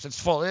sleeps, it's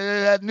full.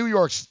 New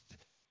York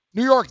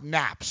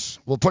naps.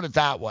 We'll put it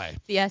that way.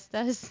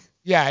 Fiestas.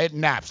 Yeah, it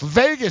naps.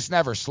 Vegas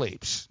never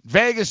sleeps.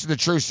 Vegas is the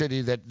true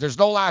city that there's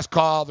no last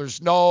call.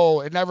 Vegas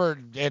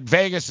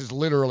is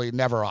literally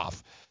never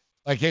off.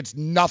 Like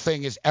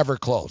nothing is ever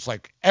closed.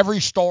 Like every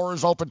store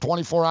is open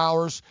 24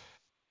 hours.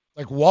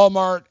 Like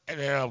Walmart,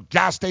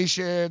 gas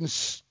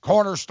stations,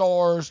 corner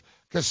stores,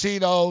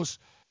 casinos,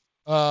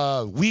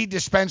 weed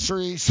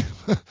dispensaries.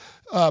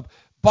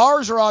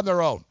 Bars are on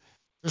their own.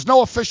 There's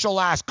no official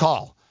last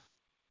call.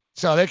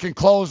 So they can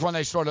close when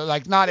they sort of,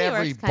 like, not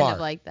every York's bar. kind of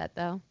like that,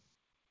 though.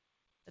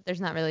 But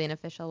there's not really an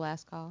official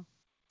last call.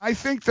 I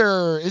think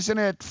isn't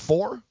it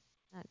 4?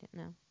 I don't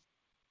know.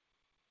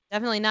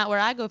 Definitely not where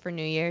I go for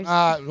New Year's.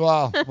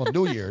 Well,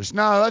 New Year's.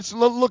 No, let's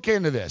look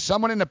into this.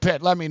 Someone in the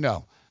pit, let me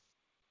know.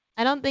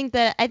 I think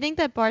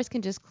that bars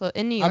can just close.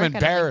 In New York, I'm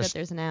embarrassed. I don't think that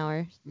there's an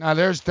hour. No,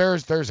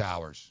 there's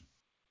hours.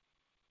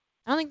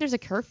 I don't think there's a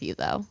curfew,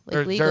 though,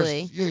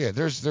 legally.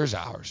 There's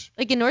hours.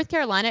 Like in North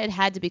Carolina, it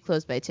had to be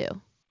closed by 2.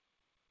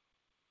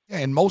 Yeah,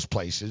 in most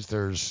places,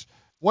 there's...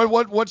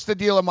 What's the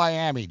deal in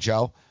Miami,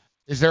 Joe?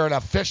 Is there an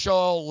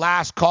official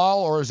last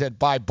call, or is it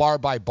by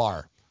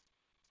bar?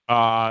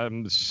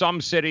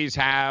 Some cities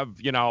have,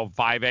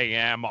 5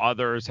 a.m.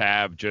 Others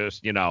have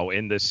just,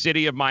 in the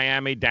city of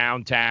Miami,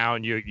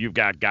 downtown, you've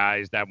got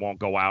guys that won't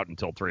go out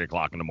until 3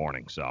 o'clock in the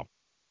morning. So,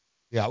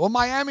 yeah, well,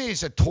 Miami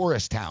is a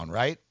tourist town,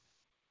 right?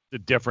 It's a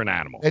different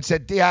animal. It's a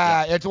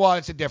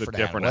different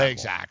animal.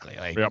 Exactly.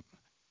 Yep.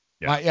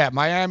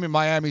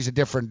 Miami's a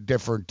different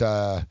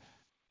place.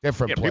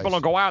 People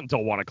don't go out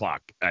until 1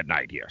 o'clock at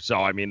night here. So,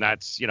 I mean,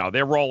 that's,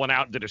 they're rolling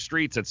out into the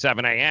streets at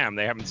 7 a.m.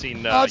 They haven't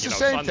seen, it's the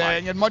same sunlight.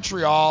 thing. In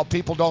Montreal,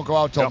 people don't go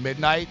out till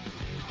midnight.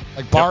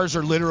 Like, bars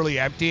are literally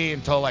empty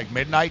until, like,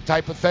 midnight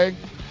type of thing.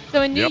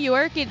 So, in New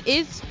York, it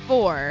is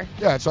 4.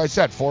 Yeah, that's what I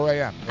said, 4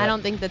 a.m. I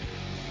don't think that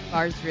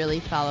bars really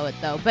follow it,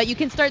 though. But you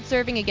can start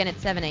serving again at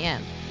 7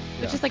 a.m.,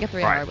 which is like a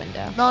 3-hour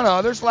window.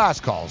 No, there's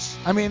last calls.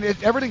 I mean,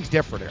 everything's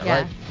different here,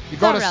 right? You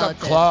go to some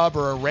club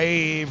or a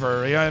rave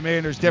or, you know what I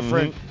mean? There's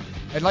different... Mm-hmm.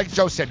 And like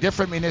Joe said,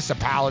 different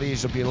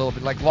municipalities will be a little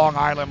bit, like Long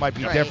Island might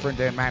be different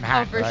than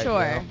Manhattan. Oh, for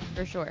sure.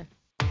 For sure.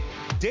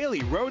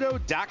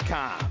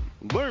 DailyRoto.com.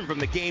 Learn from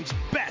the game's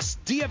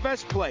best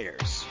DFS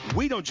players.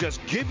 We don't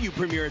just give you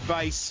premier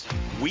advice,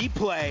 we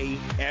play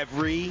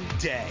every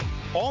day.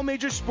 All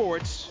major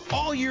sports,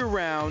 all year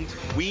round,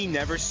 we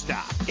never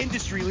stop.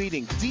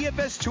 Industry-leading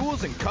DFS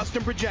tools and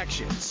custom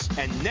projections.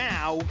 And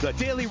now, the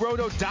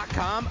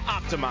DailyRoto.com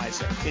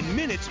Optimizer. In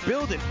minutes,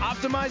 build and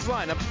optimize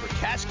lineups for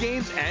cash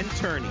games and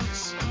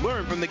tourneys.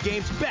 Learn from the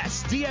game's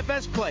best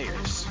DFS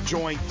players.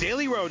 Join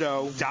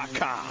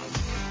DailyRoto.com.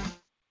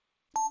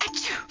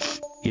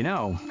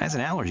 As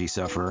an allergy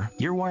sufferer,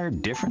 you're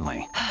wired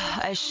differently.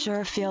 I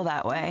sure feel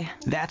that way.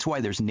 That's why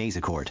there's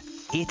Nasacort.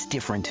 It's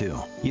different, too.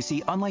 You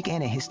see, unlike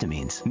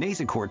antihistamines,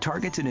 Nasacort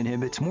targets and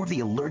inhibits more of the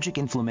allergic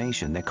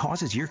inflammation that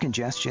causes ear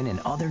congestion and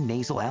other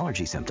nasal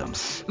allergy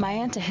symptoms. My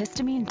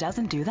antihistamine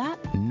doesn't do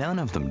that? None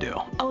of them do.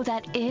 Oh,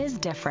 that is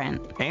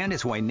different. And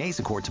it's why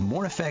Nasacort's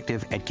more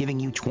effective at giving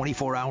you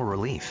 24-hour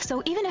relief.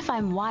 So even if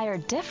I'm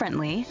wired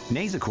differently...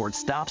 Nasacort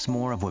stops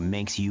more of what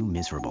makes you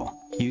miserable.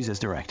 Use as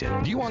directed.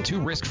 Do you want 2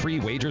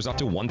 risk-free wagers up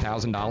to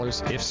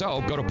 $1,000? If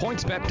so, go to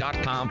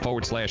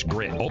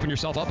pointsbet.com/grid. Open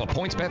yourself up a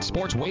PointsBet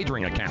sports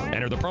wagering account.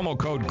 Enter the promo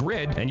code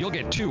GRID, and you'll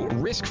get 2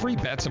 risk-free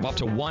bets of up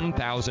to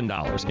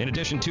 $1,000. In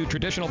addition to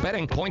traditional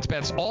betting,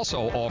 PointsBet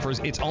also offers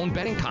its own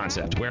betting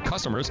concept, where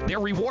customers, they're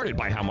rewarded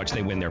by how much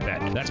they win their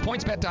bet. That's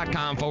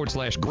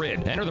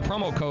pointsbet.com/grid. Enter the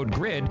promo code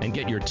GRID and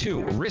get your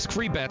 2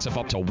 risk-free bets of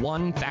up to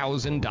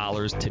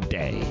 $1,000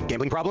 today.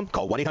 Gambling problem?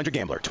 Call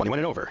 1-800-GAMBLER. 21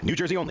 and over. New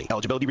Jersey only.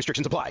 Eligibility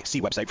restrictions apply.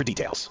 See website for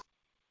details.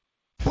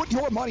 Put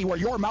your money where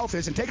your mouth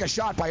is and take a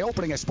shot by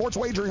opening a sports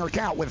wagering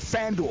account with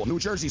FanDuel, New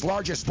Jersey's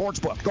largest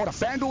sportsbook. Go to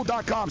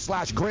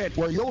FanDuel.com/grid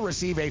where you'll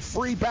receive a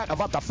free bet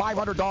of up to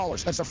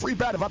 $500. That's a free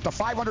bet of up to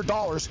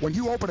 $500 when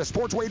you open a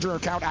sports wagering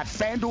account at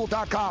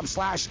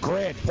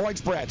FanDuel.com/grid. Point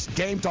spreads,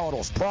 game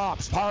totals,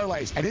 props,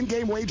 parlays, and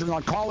in-game wagering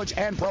on college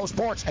and pro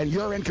sports, and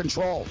you're in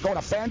control. Go to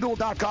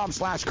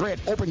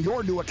FanDuel.com/grid. Open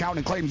your new account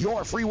and claim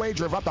your free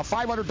wager of up to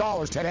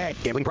 $500 today.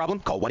 Gambling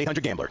problem? Call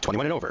 1-800-GAMBLER.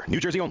 21 and over. New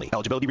Jersey only.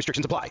 Eligibility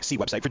restrictions apply. See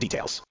website for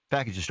details.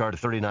 Packages start at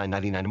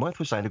 $39.99 a month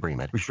with signed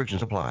agreement.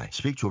 Restrictions apply.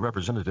 Speak to a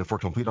representative for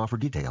complete offer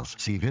details.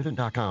 See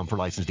Vivint.com for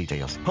license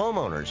details.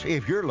 Homeowners,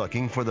 if you're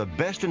looking for the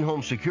best in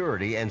home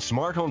security and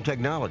smart home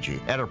technology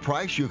at a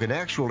price you can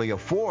actually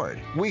afford,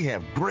 we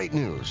have great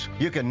news.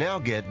 You can now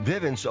get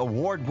Vivint's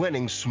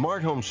award-winning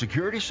smart home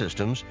security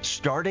systems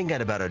starting at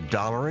about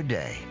 $1 a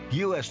day.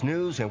 U.S.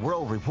 News and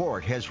World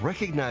Report has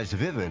recognized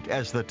Vivint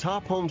as the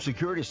top home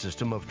security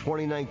system of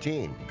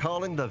 2019,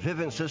 calling the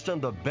Vivint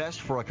system the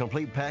best for a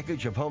complete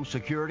package of home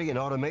security and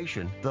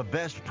automation, the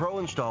best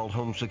pro-installed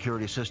home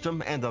security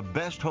system, and the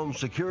best home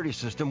security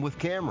system with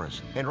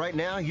cameras. And right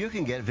now, you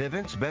can get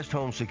Vivint's best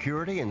home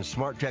security and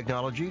smart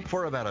technology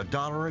for about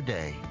 $1 a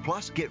day.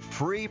 Plus, get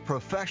free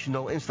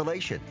professional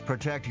installation.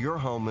 Protect your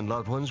home and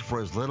loved ones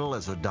for as little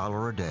as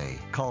 $1 a day.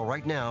 Call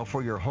right now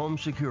for your home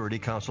security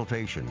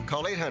consultation.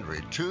 Call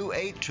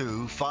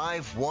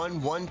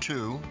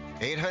 800-282-5112.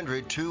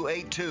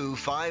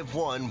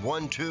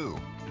 800-282-5112.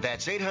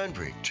 That's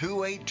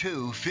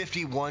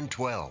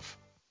 800-282-5112.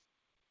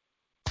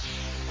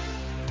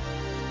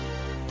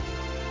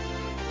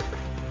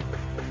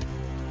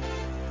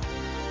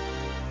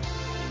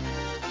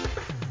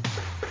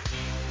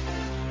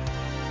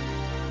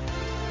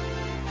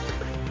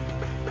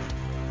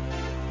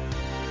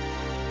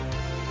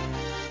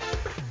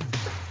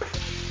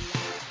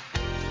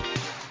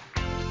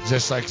 Is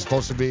this like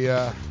supposed to be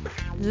Is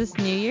this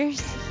New Year's?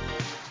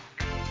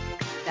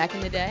 Back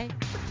in the day?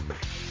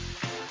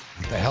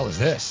 What the hell is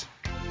this?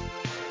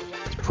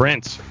 It's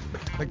Prince.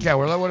 Like, yeah,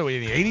 what are we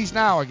in the 80s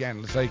now again?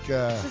 It's like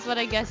This is what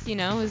I guess, is the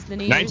New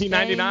Year's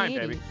 1999, day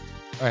baby.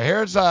 All right,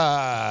 here's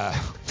a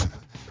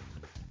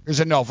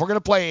no. If we're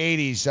gonna play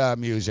 80s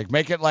music,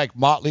 make it like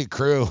Motley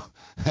Crue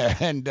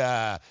and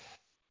Van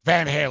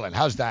Halen.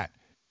 How's that?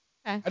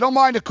 Okay. I don't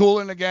mind a Kool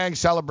in the Gang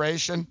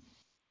celebration.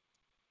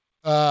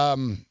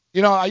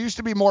 I used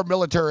to be more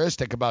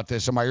militaristic about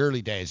this in my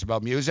early days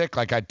about music.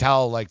 Like I'd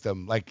tell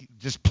them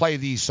just play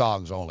these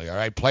songs only. All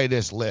right, play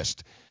this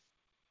list.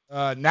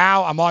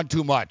 Now I'm on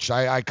too much.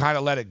 I kind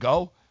of let it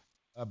go.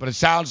 But it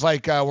sounds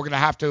like we're gonna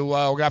have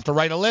to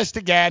write a list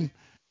again.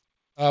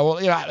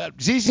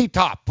 ZZ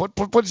Top.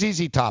 Put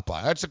ZZ Top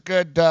on. That's a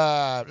good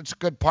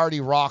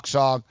party rock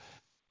song.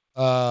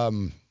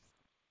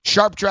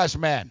 Sharp Dressed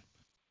Man.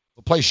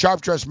 We'll play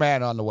Sharp Dressed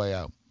Man on the way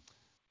out.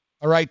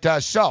 All right.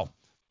 So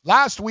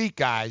last week,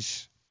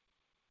 guys.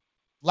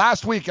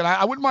 And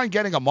I wouldn't mind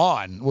getting him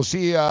on. We'll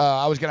see.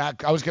 I was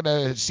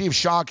gonna see if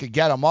Sean could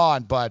get him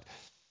on, but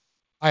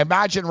I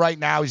imagine right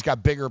now he's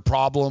got bigger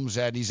problems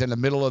and he's in the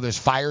middle of this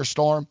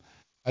firestorm.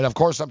 And, of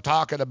course, I'm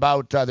talking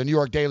about the New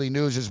York Daily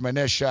News'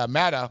 Manish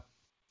Mehta.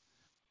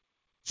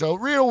 So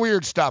real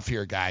weird stuff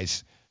here,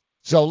 guys.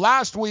 So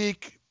last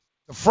week,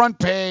 the front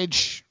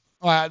page,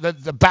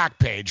 the back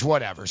page,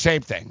 whatever,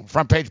 same thing.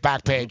 Front page,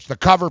 back page, the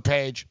cover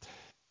page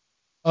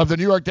of the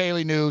New York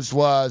Daily News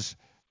was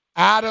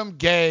Adam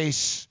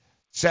Gase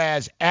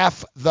says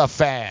F the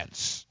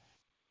fans.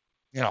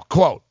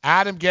 Quote,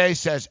 Adam Gase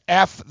says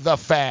F the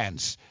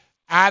fans.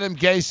 Adam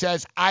Gase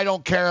says, I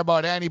don't care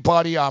about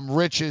anybody. I'm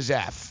rich as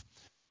F.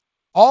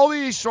 All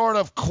these sort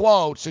of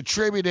quotes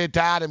attributed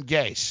to Adam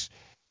Gase,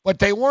 but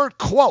they weren't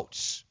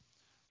quotes.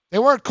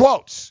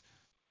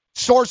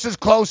 Sources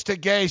close to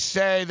Gase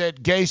say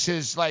that Gase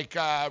has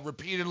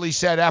repeatedly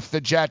said F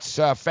the Jets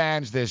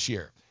fans this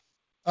year.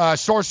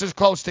 Sources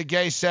close to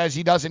Gase says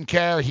he doesn't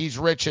care. He's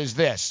rich as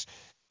this.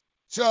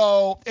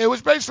 So it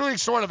was basically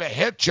sort of a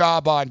hit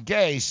job on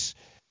Gase,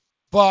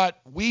 but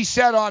we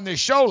said on this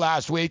show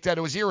last week that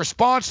it was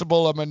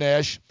irresponsible of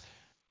Manish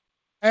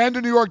and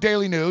the New York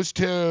Daily News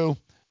to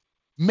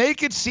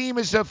make it seem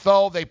as if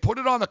though they put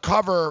it on the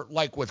cover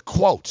with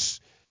quotes.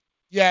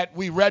 Yet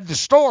we read the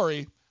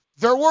story,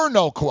 there were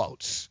no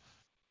quotes.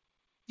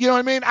 You know what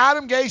I mean?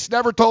 Adam Gase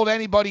never told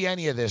anybody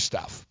any of this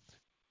stuff.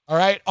 All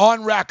right?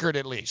 On record,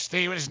 at least.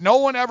 No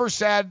one ever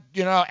said,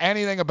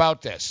 anything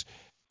about this.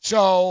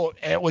 So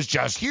it was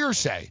just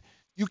hearsay.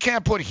 You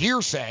can't put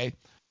hearsay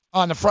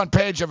on the front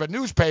page of a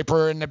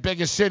newspaper in the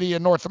biggest city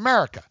in North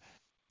America.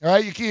 All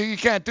right? You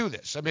can't do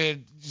this. I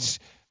mean,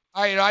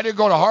 I didn't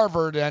go to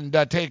Harvard and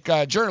take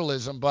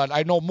journalism, but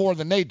I know more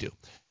than they do.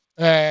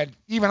 And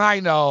even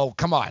I know,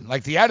 come on,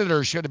 the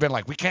editor should have been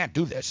we can't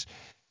do this.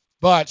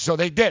 But so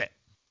they did it.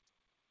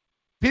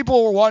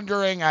 People were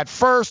wondering at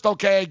first,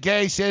 okay,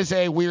 Gase is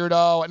a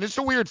weirdo. And it's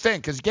a weird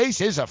thing because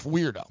Gase is a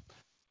weirdo.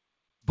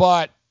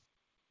 But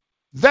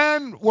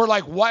then we're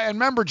why? And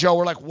remember, Joe,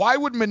 we're why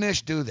would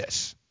Manish do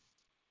this?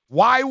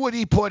 Why would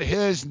he put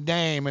his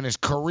name and his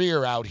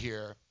career out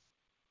here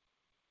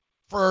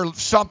for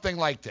something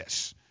like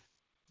this?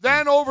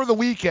 Then over the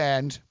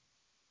weekend,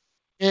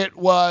 it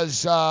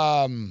was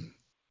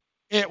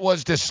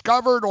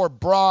discovered or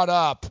brought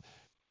up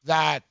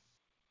that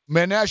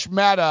Manish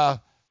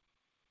Mehta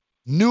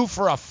knew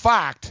for a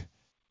fact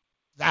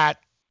that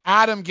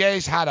Adam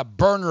Gase had a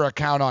burner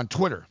account on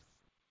Twitter.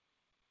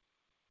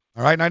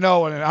 All right, and I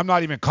know, and I'm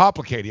not even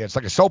complicating it. It's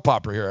like a soap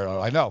opera here,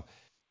 I know.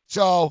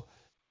 So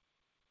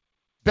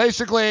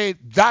basically,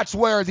 that's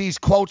where these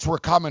quotes were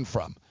coming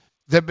from.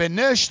 The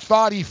Manish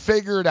thought he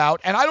figured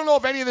out, and I don't know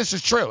if any of this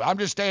is true. I'm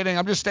just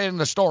stating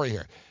the story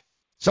here.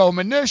 So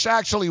Manish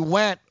actually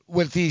went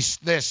with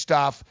this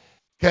stuff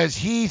because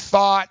he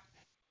thought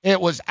it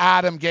was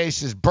Adam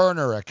Gase's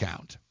burner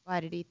account.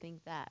 Why did he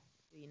think that?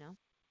 Do you know?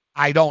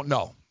 I don't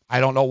know. I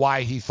don't know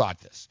why he thought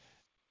this.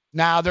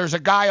 Now, there's a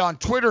guy on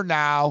Twitter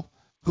now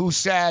who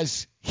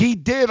says he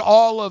did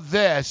all of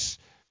this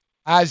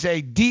as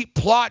a deep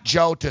plot,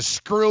 Joe, to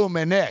screw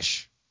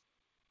Manish.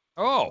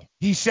 Oh.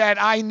 He said,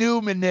 I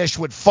knew Manish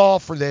would fall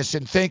for this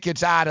and think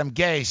it's Adam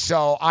Gase,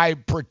 so I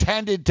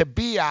pretended to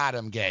be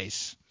Adam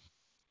Gase.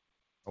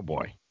 Oh,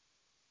 boy.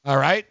 All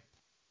right?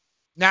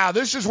 Now,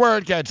 this is where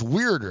it gets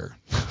weirder.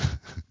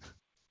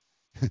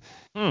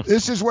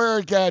 This is where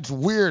it gets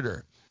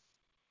weirder.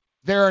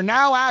 There are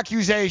now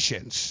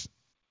accusations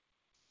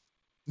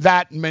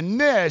that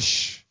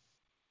Manish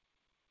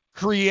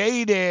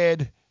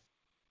created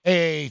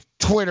a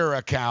Twitter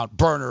account,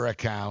 burner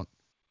account,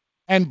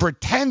 and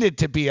pretended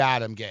to be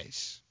Adam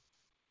Gase.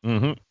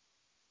 Mm-hmm.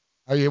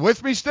 Are you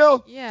with me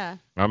still? Yeah.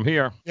 I'm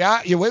here.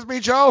 Yeah, you with me,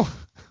 Joe?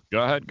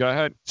 Go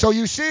ahead. So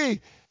you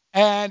see,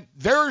 and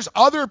there's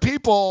other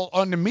people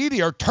on the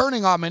media are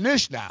turning on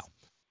Manish now.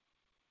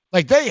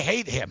 Like, they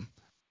hate him.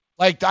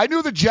 Like, I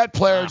knew the Jet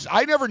players.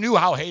 I never knew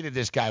how hated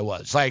this guy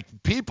was. Like,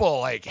 people,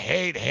 like,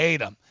 hate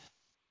him.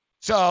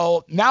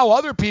 So now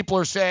other people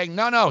are saying,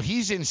 no,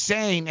 he's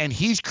insane, and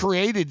he's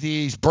created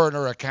these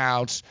burner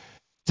accounts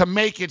to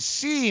make it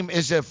seem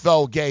as if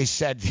though Gase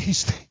said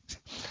these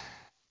things.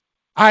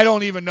 I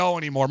don't even know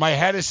anymore. My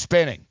head is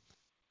spinning.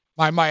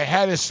 My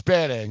head is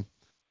spinning.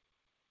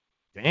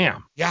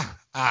 Damn. Yeah.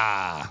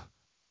 I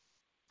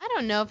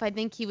don't know if I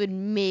think he would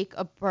make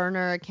a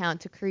burner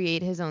account to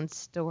create his own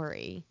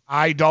story.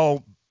 I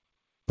don't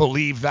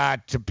believe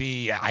that to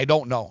be. I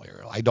don't know,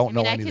 Ariel. I don't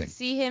know anything. I could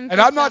see him. And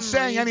I'm not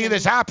saying any of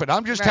this happened.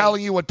 I'm just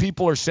telling you what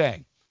people are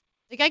saying.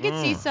 Like, I could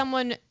see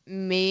someone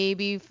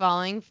maybe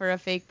falling for a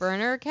fake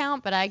burner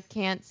account, but I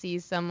can't see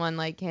someone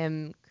like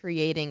him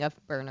creating a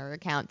burner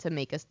account to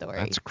make a story.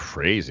 That's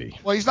crazy.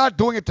 Well, he's not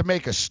doing it to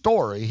make a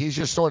story. He's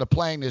just sort of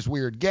playing this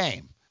weird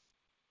game.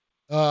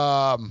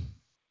 All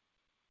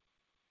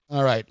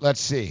right, let's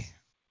see.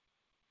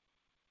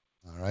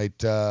 All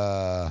right.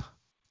 Now,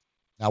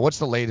 what's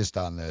the latest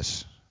on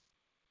this?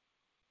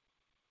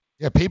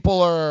 Yeah,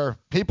 people are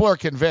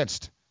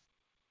convinced.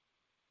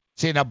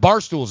 See, now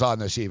Barstool's on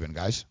this even,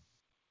 guys.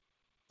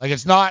 Like,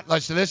 it's not,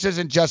 like, so this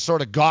isn't just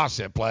sort of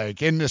gossip,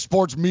 like, in the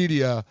sports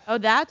media. Oh,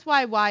 that's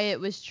why Wyatt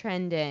was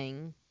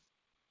trending.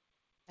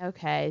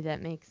 Okay, that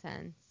makes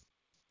sense.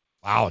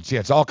 Wow, see,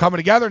 it's all coming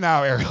together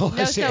now, Ariel.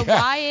 No, so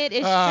Wyatt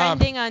is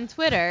trending on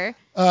Twitter,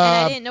 and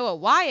I didn't know what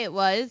Wyatt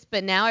was,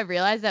 but now I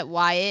realized that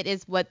Wyatt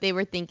is what they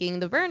were thinking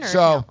the burner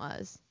account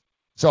was.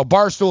 So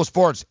Barstool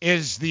Sports,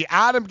 is the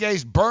Adam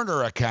Gase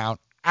burner account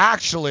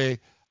actually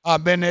a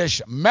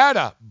Manish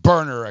Mehta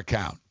burner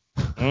account?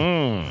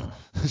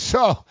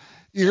 So,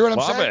 you hear what I'm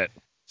saying? Love it.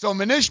 So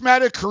Manish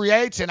Mehta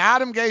creates an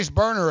Adam Gase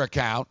burner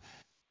account,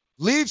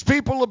 leads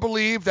people to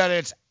believe that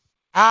it's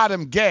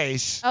Adam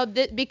Gase. Oh,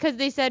 because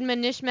they said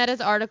Manish Mehta's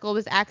article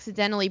was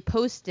accidentally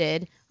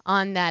posted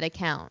on that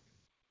account.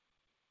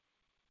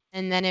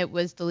 And then it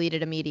was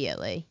deleted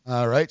immediately.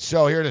 All right.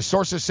 So here the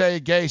sources say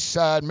Gase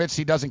admits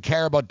he doesn't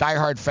care about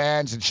diehard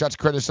fans and shuts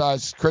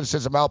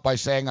criticism out by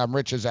saying I'm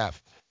rich as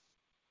F.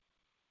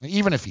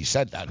 Even if he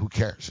said that, who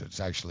cares? It's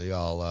actually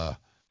all.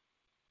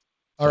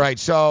 All right.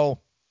 So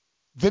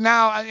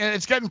now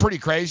it's getting pretty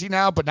crazy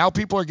now, but now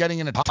people are getting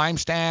into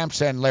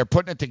timestamps and they're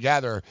putting it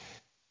together.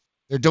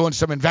 They're doing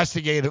some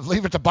investigative.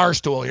 Leave it to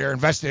Barstool here.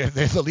 They're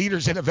the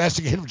leaders in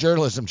investigative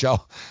journalism, Joe.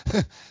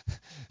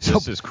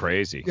 This is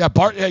crazy. Yeah,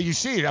 you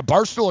see,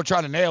 Barstool are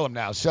trying to nail him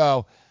now.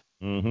 So,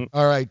 all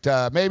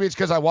right, maybe it's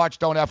because I watched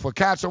Don't F with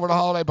Cats over the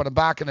holiday, but I'm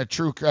back in a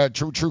true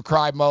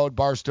crime mode,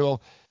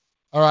 Barstool.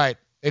 All right,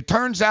 it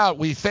turns out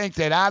we think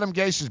that Adam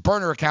Gase's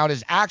burner account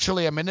is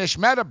actually a Manish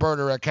Mehta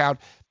burner account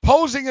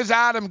posing as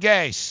Adam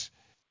Gase.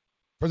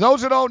 For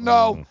those that don't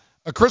know,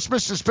 a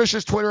Christmas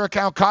suspicious Twitter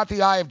account caught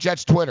the eye of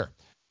Jets Twitter.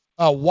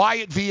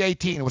 Wyatt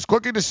V18. It was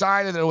quickly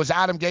decided that it was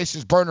Adam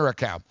Gase's burner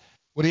account,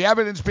 with the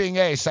evidence being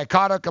a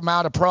psychotic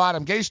amount of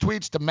pro-Adam Gase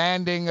tweets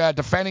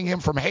defending him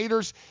from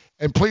haters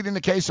and pleading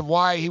the case of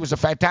why he was a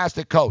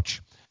fantastic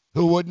coach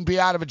who wouldn't be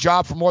out of a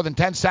job for more than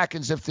 10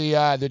 seconds if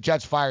the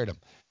Jets fired him.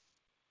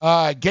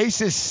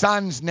 Gase's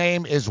son's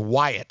name is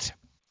Wyatt.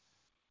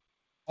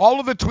 All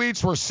of the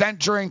tweets were sent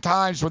during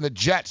times when the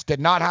Jets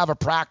did not have a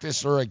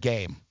practice or a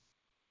game.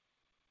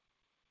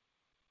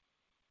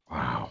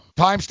 Wow.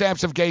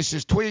 Timestamps of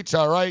Gase's tweets,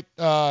 all right,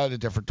 the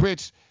different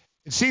tweets.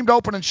 It seemed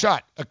open and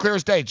shut, clear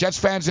as day. Jets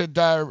fans had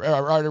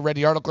already read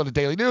the article in the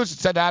Daily News. It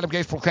said Adam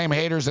Gase proclaimed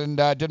haters and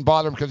didn't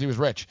bother him because he was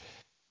rich.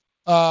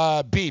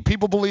 B,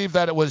 people believe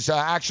that it was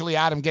actually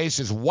Adam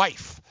Gase's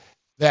wife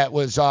that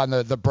was on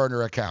the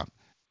burner account.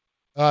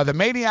 The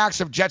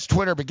maniacs of Jets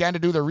Twitter began to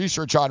do their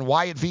research on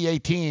Wyatt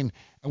V18,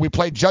 and we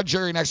played judge,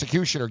 jury, and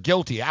executioner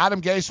guilty.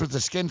 Adam Gase was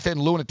the skin-thin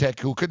lunatic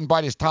who couldn't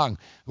bite his tongue,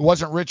 who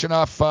wasn't rich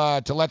enough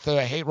to let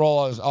the hate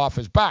roll off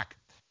his back.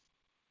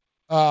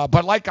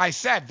 But like I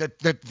said,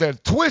 the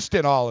twist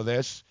in all of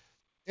this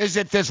is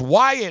that this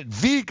Wyatt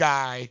V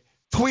guy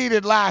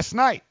tweeted last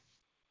night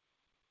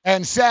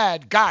and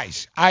said,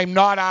 guys, I'm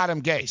not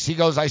Adam Gase. He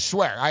goes, I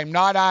swear, I'm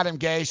not Adam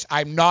Gase.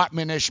 I'm not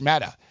Manish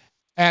Mehta.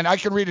 And I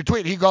can read a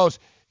tweet. He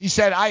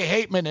said, I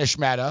hate Manish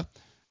Mehta.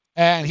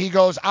 And he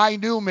goes, I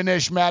knew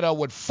Manish Mehta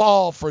would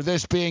fall for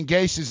this being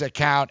Gase's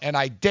account, and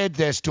I did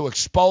this to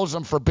expose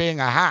him for being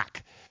a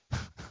hack.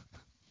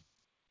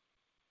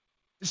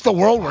 It's the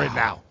world we're in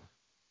now.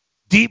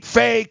 Deep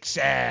fakes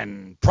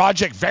and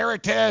Project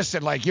Veritas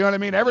and you know what I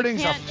mean?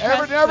 Everything's a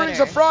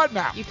fraud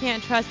now. You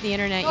can't trust the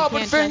internet. No,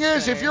 but the thing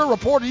is, if you're a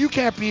reporter, you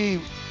can't be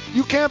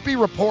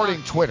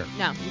reporting Twitter.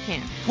 No, you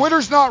can't.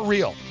 Twitter's not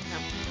real. No.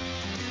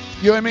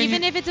 You know what I mean?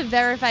 Even if it's a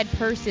verified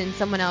person,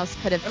 someone else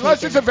could have.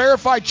 Unless it's a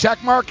verified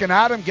checkmark and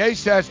Adam Gase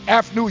says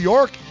F New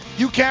York,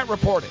 you can't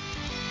report it.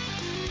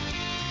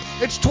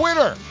 It's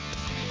Twitter.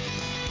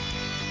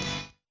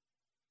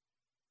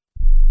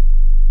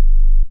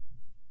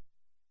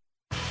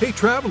 Hey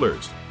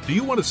travelers, do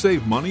you want to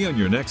save money on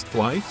your next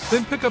flight?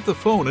 Then pick up the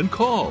phone and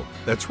call.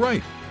 That's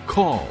right,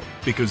 call,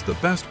 because the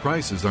best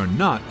prices are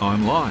not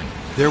online.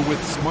 They're with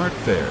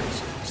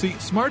SmartFares. See,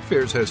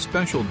 SmartFares has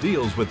special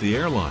deals with the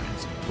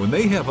airlines. When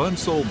they have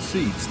unsold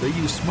seats, they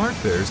use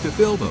SmartFares to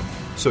fill them.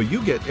 So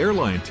you get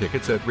airline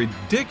tickets at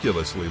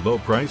ridiculously low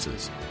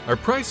prices. Our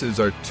prices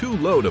are too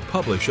low to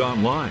publish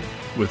online.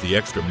 With the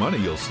extra money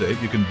you'll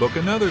save, you can book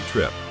another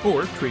trip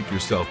or treat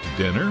yourself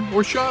to dinner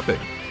or shopping.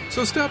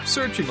 So stop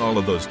searching all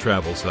of those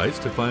travel sites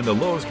to find the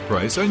lowest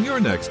price on your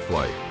next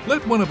flight.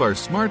 Let one of our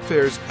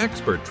SmartFares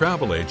expert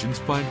travel agents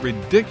find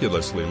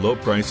ridiculously low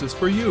prices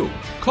for you.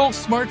 Call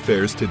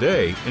SmartFares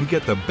today and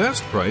get the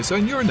best price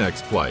on your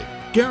next flight.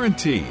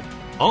 Guaranteed.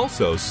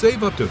 Also,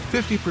 save up to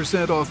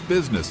 50% off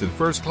business and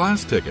first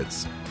class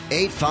tickets.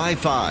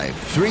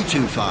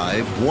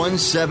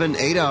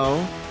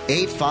 855-325-1780.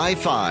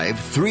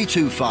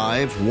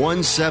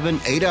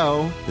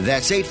 855-325-1780.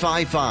 That's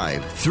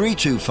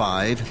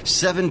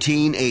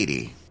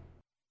 855-325-1780.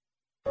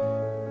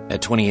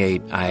 At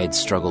 28, I had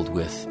struggled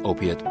with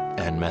opiate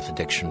and meth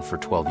addiction for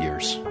 12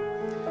 years.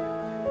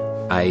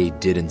 I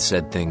did and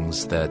said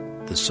things that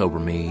the sober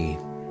me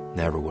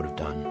never would have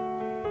done.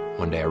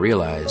 One day I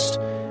realized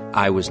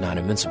I was not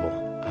invincible.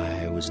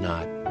 I was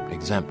not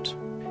exempt.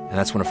 And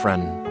that's when a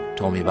friend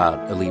told me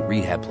about Elite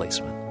Rehab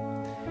Placement.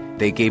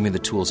 They gave me the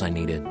tools I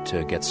needed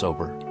to get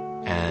sober,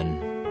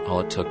 and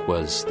all it took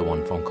was the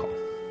one phone call.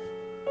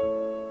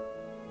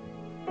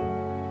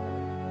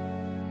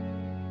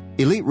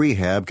 Elite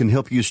Rehab can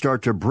help you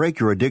start to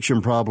break your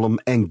addiction problem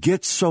and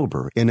get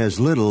sober in as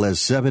little as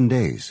 7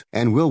 days.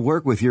 And we'll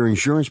work with your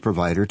insurance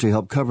provider to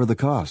help cover the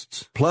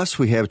costs. Plus,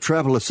 we have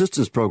travel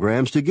assistance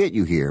programs to get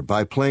you here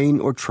by plane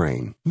or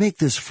train. Make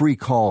this free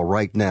call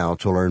right now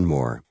to learn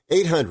more.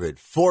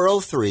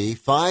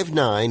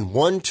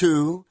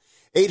 800-403-5912.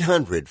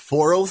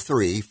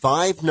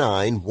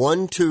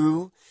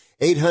 800-403-5912.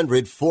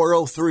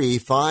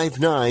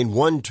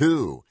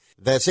 800-403-5912.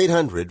 That's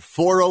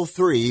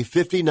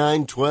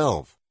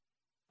 800-403-5912.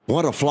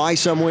 Want to fly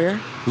somewhere?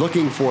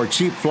 Looking for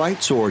cheap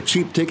flights or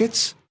cheap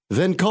tickets?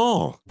 Then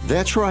call.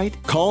 That's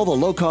right. Call the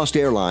low-cost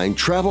airline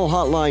travel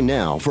hotline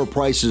now for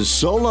prices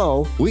so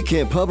low we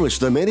can't publish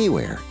them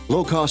anywhere.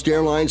 Low Cost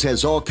Airlines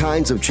has all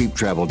kinds of cheap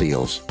travel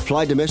deals.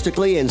 Fly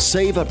domestically and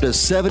save up to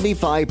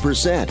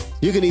 75%.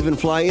 You can even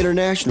fly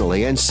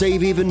internationally and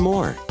save even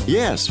more.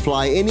 Yes,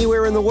 fly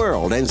anywhere in the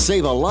world and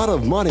save a lot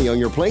of money on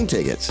your plane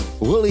tickets.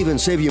 We'll even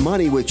save you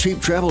money with cheap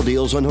travel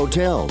deals on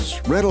hotels,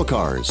 rental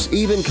cars,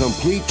 even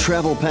complete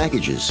travel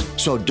packages.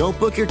 So don't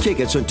book your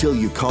tickets until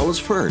you call us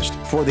first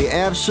for the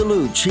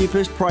absolute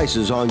cheapest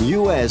prices on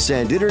U.S.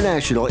 and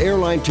international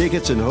airline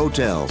tickets and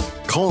hotels.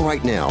 Call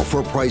right now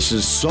for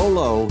prices so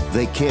low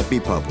they can't be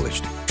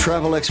published.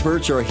 Travel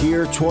experts are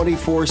here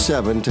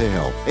 24/7 to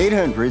help.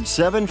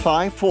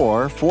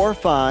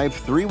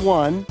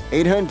 800-754-4531.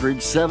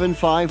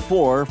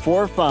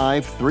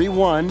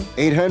 800-754-4531.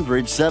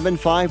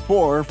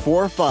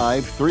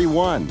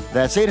 800-754-4531.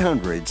 That's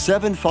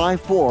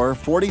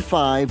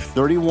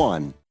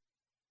 800-754-4531.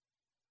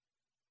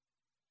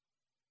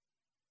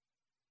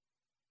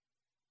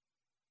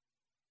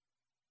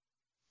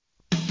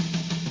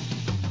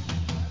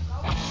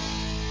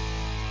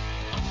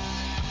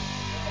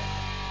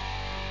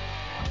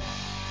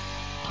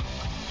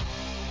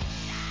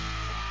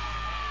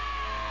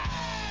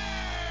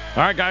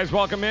 All right, guys,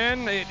 welcome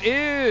in. It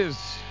is,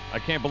 I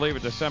can't believe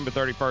it, December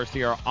 31st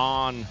here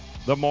on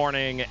the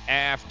morning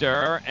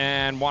after,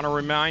 and want to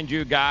remind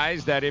you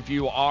guys that if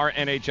you are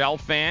NHL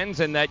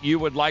fans and that you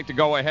would like to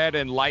go ahead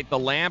and light the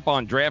lamp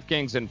on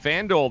DraftKings and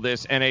FanDuel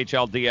this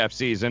NHL DF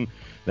season,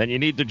 then you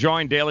need to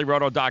join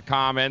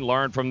dailyroto.com and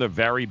learn from the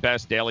very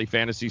best daily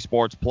fantasy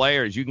sports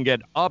players. You can get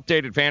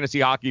updated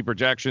fantasy hockey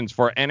projections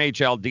for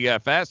NHL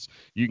DFS.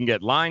 You can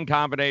get line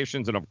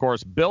combinations and, of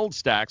course, build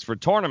stacks for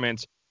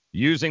tournaments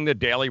using the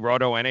Daily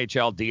Roto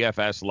NHL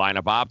DFS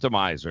lineup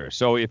optimizer.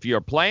 So if you're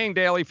playing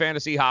daily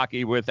fantasy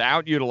hockey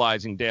without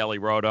utilizing Daily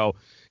Roto,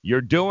 you're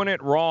doing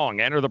it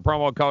wrong. Enter the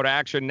promo code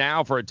ACTION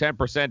now for a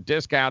 10%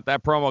 discount.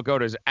 That promo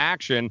code is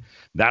ACTION.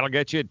 That'll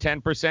get you a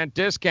 10%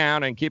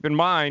 discount. And keep in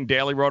mind,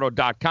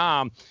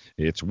 dailyroto.com,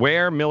 it's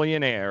where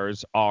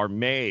millionaires are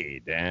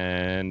made.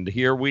 And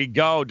here we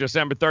go.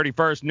 December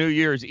 31st, New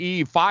Year's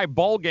Eve. 5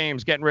 bowl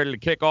games getting ready to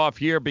kick off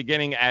here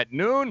beginning at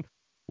noon.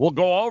 We'll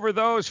go over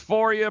those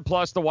for you,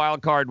 plus the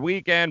wild card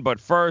weekend. But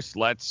first,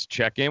 let's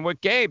check in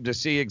with Gabe to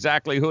see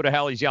exactly who the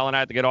hell he's yelling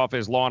at to get off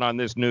his lawn on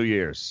this New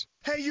Year's.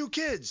 Hey, you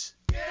kids.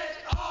 Get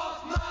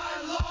off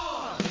my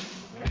lawn.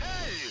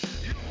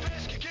 Hey, you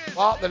pesky kids.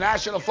 Well, the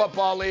National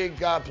Football League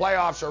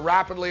playoffs are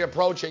rapidly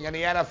approaching, and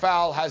the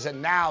NFL has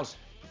announced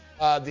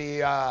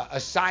the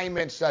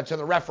assignments to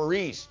the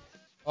referees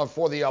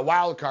for the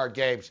wild card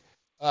games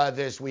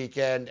this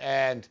weekend.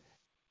 And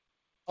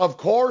of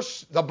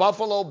course, the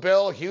Buffalo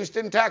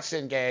Bill-Houston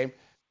Texan game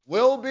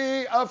will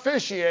be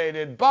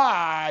officiated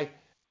by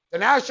the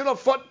National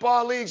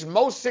Football League's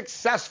most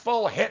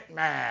successful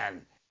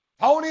hitman,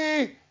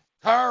 Tony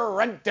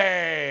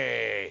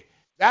Corrente.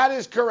 That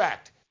is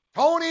correct.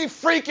 Tony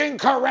freaking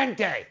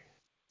Corrente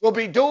will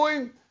be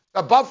doing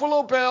the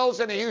Buffalo Bills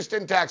and the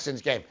Houston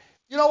Texans game.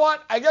 You know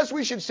what? I guess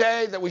we should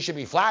say that we should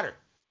be flattered.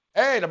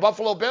 Hey, the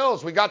Buffalo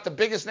Bills, we got the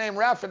biggest name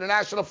ref in the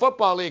National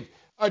Football League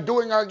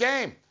doing our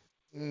game.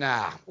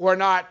 Nah, we're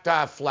not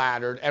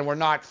flattered, and we're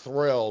not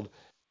thrilled.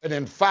 And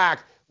in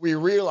fact, we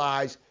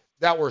realize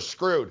that we're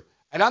screwed.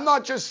 And I'm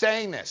not just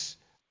saying this.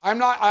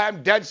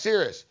 I'm dead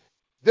serious.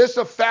 This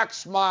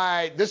affects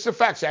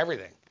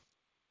everything.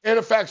 It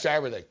affects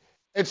everything.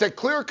 It's a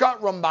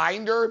clear-cut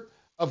reminder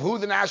of who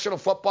the National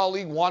Football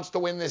League wants to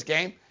win this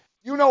game.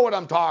 You know what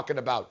I'm talking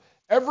about.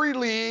 Every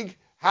league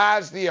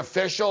has the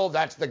official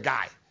that's the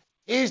guy.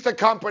 He's the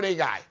company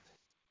guy.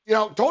 You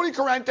know, Tony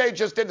Corrente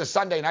just did the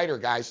Sunday Nighter,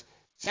 guys.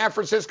 San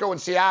Francisco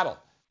and Seattle.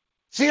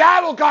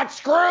 Seattle got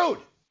screwed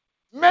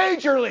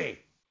majorly.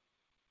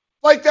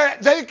 Like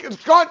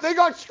they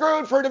got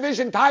screwed for a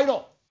division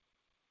title.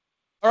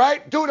 All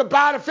right, due to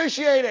bad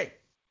officiating.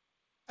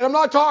 And I'm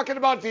not talking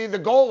about the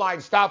goal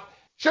line stuff.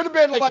 Should have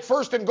been like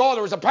first and goal.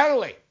 There was a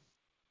penalty.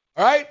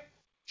 All right,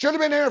 should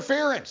have been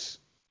interference.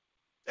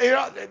 You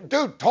know,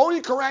 dude, Tony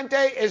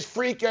Corrente is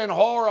freaking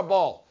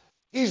horrible.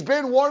 He's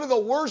been one of the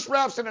worst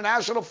refs in the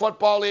National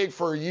Football League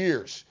for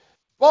years.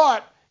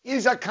 But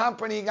he's a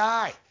company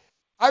guy.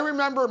 I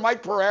remember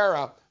Mike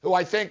Pereira, who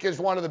I think is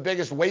one of the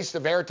biggest wastes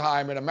of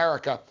airtime in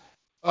America.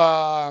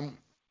 I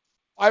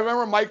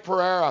remember Mike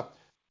Pereira,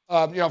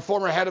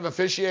 former head of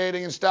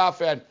officiating and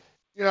stuff, and,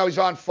 he's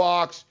on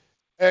Fox.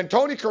 And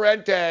Tony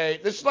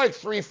Corrente, this is like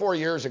 3-4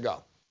 years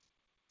ago.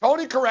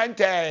 Tony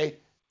Corrente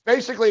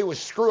basically was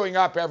screwing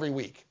up every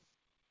week.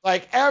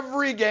 Like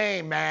every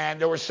game, man,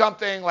 there was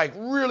something like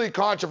really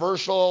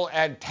controversial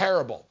and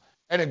terrible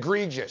and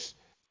egregious.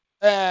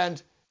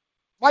 And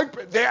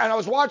I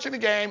was watching the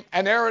game,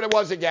 and there it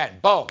was again.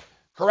 Boom.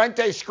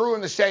 Corrente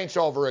screwing the Saints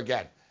over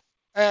again.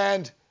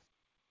 And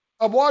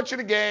I'm watching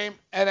the game,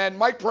 and then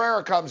Mike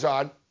Pereira comes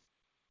on.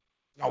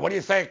 What do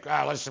you think?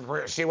 Let's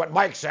see what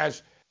Mike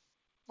says.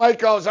 Mike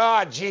goes,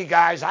 gee,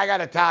 guys, I got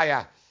to tell you,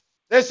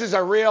 this is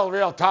a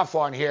real tough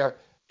one here.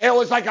 It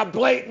was like a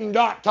blatant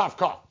not tough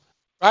call,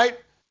 right?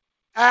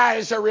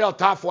 It's a real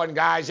tough one,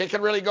 guys. It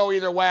can really go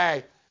either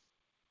way.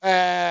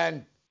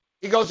 And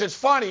he goes, it's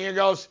funny. He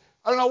goes,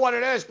 I don't know what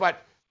it is,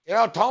 but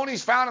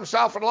Tony's found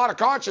himself in a lot of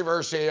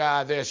controversy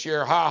this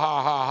year. Ha,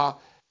 ha, ha, ha.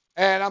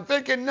 And I'm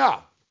thinking, no,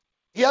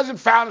 he hasn't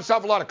found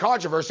himself a lot of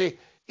controversy.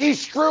 He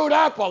screwed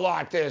up a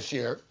lot this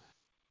year.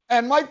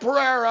 And Mike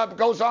Pereira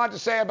goes on to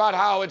say about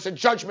how it's a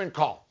judgment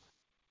call.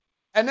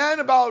 And then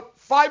about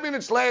 5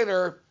 minutes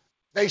later,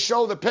 they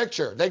show the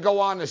picture. They go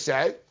on to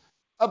say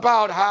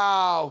about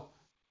how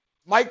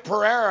Mike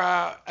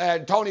Pereira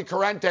and Tony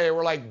Corrente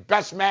were like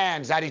best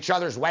mans at each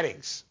other's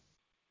weddings.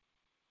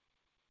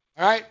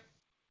 All right?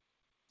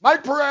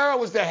 Mike Pereira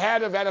was the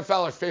head of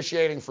NFL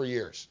officiating for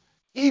years.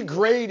 He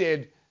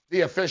graded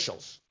the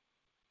officials.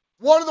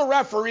 One of the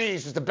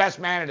referees was the best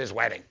man at his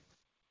wedding.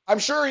 I'm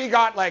sure he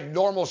got like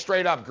normal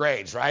straight up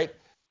grades, right?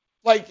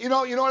 Like, you know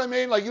what I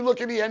mean? Like you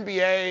look at the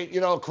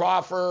NBA,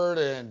 Crawford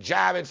and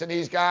Javits and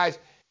these guys.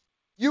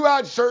 You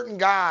had certain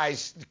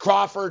guys,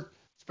 Crawford,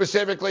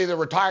 specifically the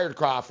retired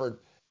Crawford,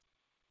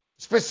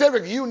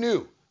 specifically you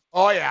knew,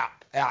 yeah,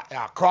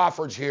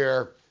 Crawford's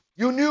here.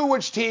 You knew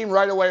which team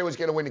right away was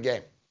going to win the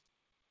game.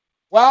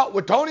 Well,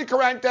 with Tony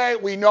Corrente,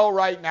 we know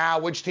right now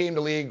which team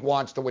the league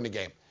wants to win the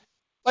game.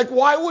 Like,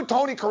 why would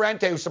Tony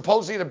Corrente, who's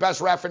supposedly the best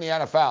ref in the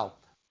NFL,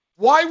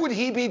 why would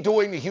he be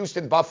doing the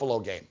Houston-Buffalo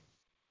game?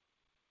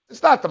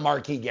 It's not the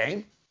marquee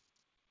game.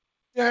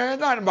 Yeah,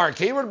 not a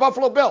marquee. We're the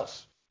Buffalo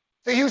Bills.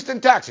 The Houston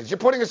Texans. You're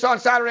putting us on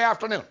Saturday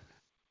afternoon.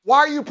 Why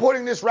are you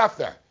putting this ref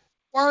there?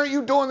 Why aren't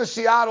you doing the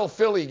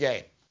Seattle-Philly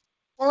game?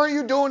 Why aren't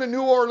you doing the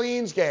New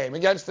Orleans game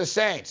against the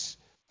Saints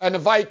and the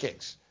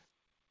Vikings?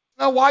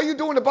 Now, why are you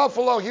doing the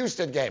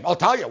Buffalo-Houston game? I'll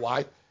tell you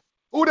why.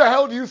 Who the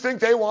hell do you think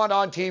they want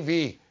on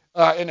TV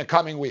in the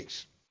coming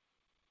weeks?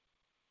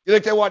 You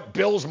think they want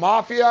Bills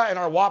Mafia and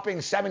our whopping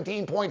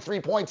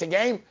 17.3 points a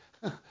game?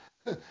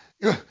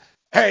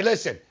 Hey,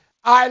 listen,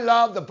 I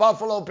love the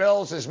Buffalo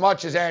Bills as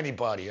much as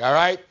anybody, all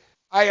right?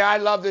 I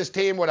love this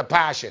team with a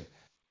passion.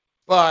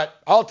 But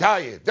I'll tell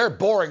you, they're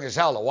boring as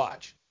hell to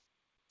watch,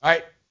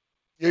 right?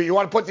 You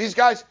want to put these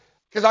guys?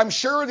 Because I'm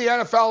sure the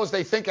NFL, as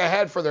they think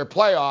ahead for their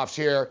playoffs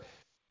here,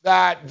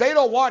 that they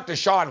don't want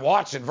Deshaun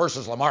Watson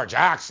versus Lamar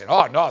Jackson.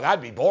 Oh, no,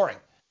 that'd be boring.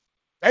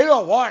 They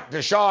don't want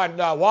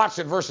Deshaun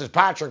Watson versus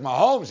Patrick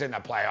Mahomes in the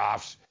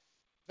playoffs.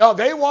 No,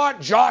 they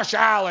want Josh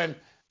Allen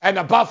and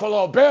the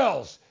Buffalo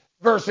Bills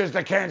versus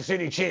the Kansas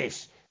City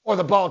Chiefs or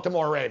the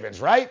Baltimore Ravens,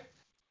 right?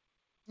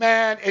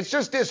 Man, it's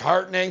just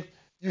disheartening.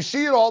 You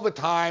see it all the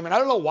time, and I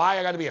don't know why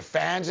I got to be a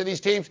fan of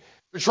these teams.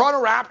 The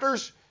Toronto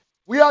Raptors,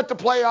 we had to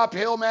play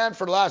uphill, man,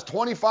 for the last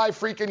 25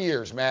 freaking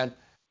years, man,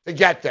 to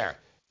get there.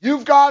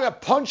 You've got to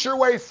punch your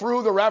way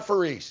through the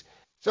referees.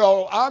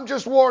 So I'm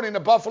just warning the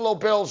Buffalo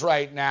Bills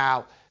right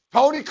now.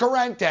 Tony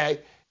Corrente,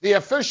 the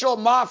official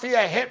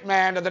mafia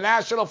hitman of the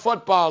National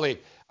Football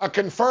League, a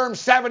confirmed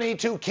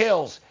 72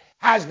 kills,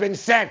 has been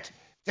sent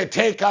to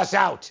take us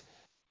out.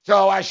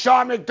 So as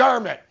Sean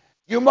McDermott,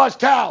 you must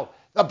tell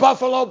the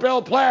Buffalo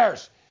Bill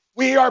players,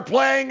 we are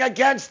playing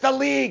against the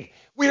league.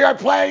 We are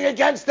playing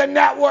against the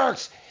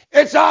networks.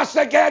 It's us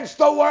against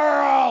the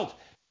world.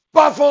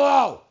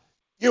 Buffalo,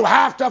 you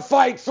have to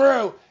fight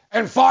through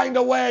and find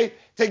a way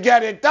to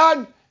get it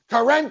done.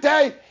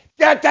 Corrente,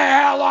 get the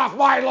hell off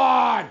my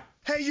lawn.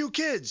 Hey, you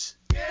kids.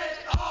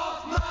 Get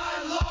off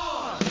my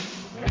lawn.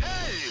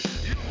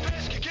 Hey, you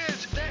pesky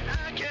kids that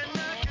I cannot get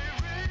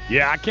rid.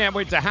 Yeah, I can't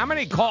wait to. How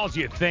many calls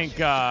you think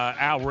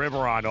Al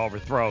Riveron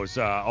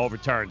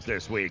overturns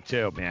this week,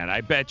 too, man?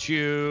 I bet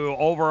you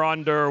over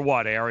under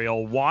what,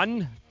 Ariel?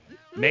 1?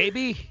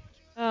 Maybe?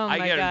 Oh, my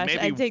gosh.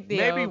 I'd take the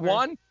maybe over.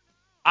 1?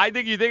 I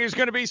think you think there's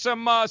going to be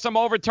some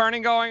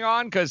overturning going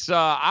on? Because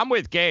I'm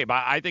with Gabe.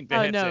 I think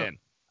the hit's in.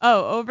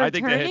 Oh,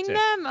 overturning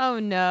them? Oh,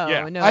 no.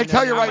 Yeah. No, I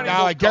tell you no. right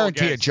now, I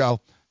guarantee it, Joe.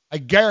 I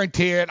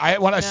guarantee it.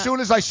 As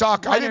soon as I saw,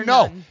 I didn't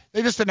know. None.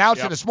 They just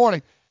announced it this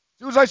morning. As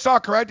soon as I saw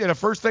Corrente, the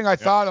first thing I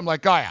thought, I'm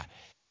like, oh, yeah.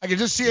 I can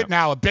just see it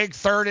now. A big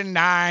 3rd and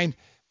 9.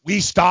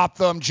 We stopped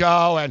them,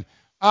 Joe. And,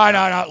 oh,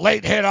 no,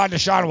 late hit on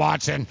Deshaun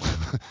Watson.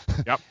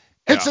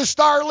 It's a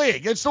star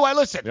league. It's the way,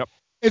 listen,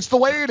 it's the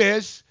way it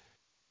is.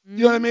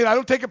 You know what I mean? I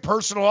don't take it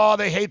personal. Oh,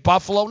 they hate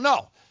Buffalo.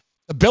 No.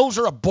 The Bills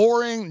are a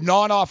boring,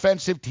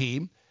 non-offensive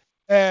team.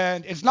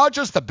 And it's not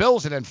just the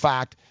Bills. And, in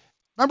fact,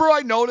 remember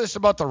I noticed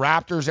about the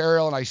Raptors,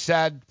 Ariel, and I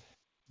said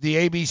the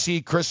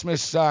ABC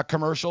Christmas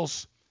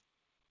commercials?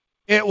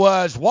 It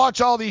was watch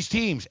all these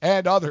teams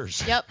and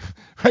others. Yep.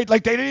 Right?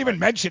 Like, they didn't even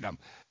mention them.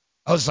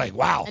 I was like,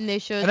 wow. And they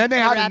showed then the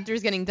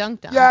Raptors getting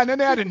dunked on. Yeah, and then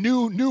they had a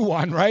new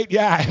one, right?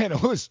 Yeah, and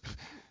it was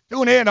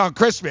tune in on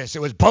Christmas.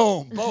 It was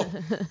boom, boom.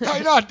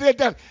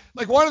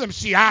 Like one of them,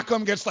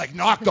 Siakam gets like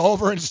knocked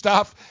over and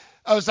stuff.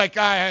 I was like,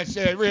 it's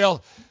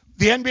real.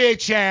 The NBA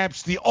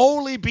champs, the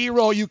only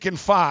B-roll you can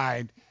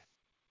find.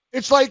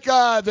 It's like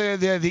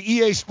the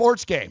EA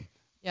Sports game.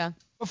 Yeah.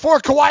 Before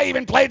Kawhi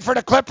even played for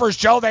the Clippers,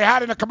 Joe, they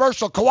had in a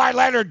commercial Kawhi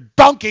Leonard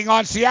dunking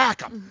on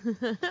Siakam.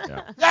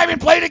 They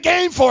haven't played a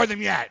game for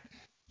them yet.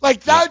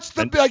 Like that's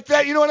like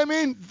that. You know what I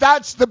mean?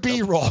 That's the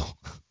B-roll.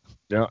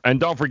 Yeah, and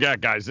don't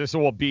forget, guys, this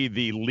will be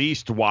the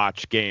least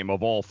watched game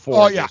of all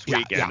 4 this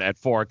weekend at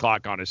 4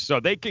 o'clock on us. So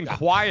they can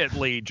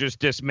quietly just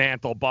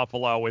dismantle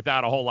Buffalo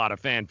without a whole lot of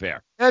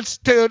fanfare.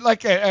 Dude,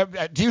 like,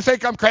 do you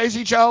think I'm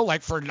crazy, Joe?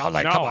 Like, no,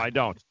 I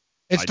don't.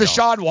 It's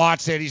Deshaun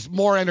Watson. He's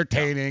more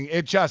entertaining.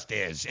 It just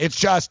is. It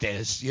just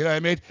is. You know what I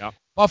mean? Yep.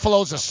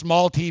 Buffalo's a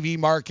small TV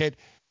market.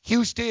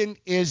 Houston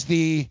is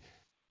the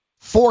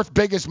 4th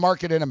biggest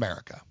market in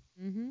America.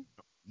 Mm-hmm.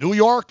 New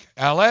York,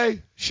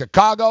 L.A.,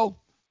 Chicago,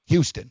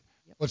 Houston.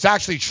 Well, it's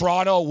actually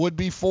Toronto would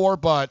be 4,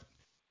 but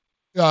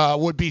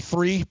would be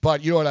 3,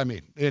 but you know what I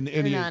mean. In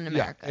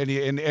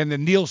the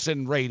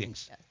Nielsen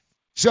ratings. Yes.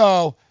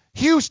 So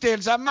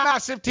Houston's a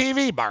massive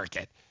TV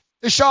market.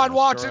 Deshaun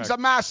Watson's a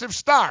massive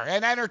star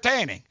and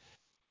entertaining.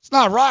 It's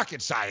not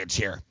rocket science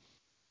here.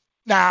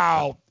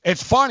 Now,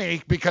 it's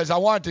funny because I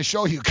wanted to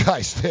show you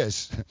guys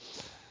this.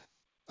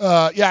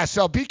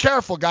 So be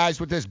careful, guys,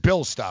 with this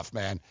Bill stuff,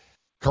 man.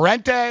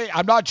 Corrente,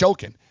 I'm not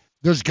joking.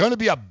 There's going to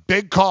be a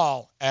big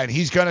call, and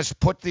he's going to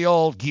put the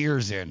old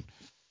gears in.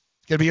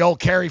 It's going to be old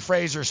Kerry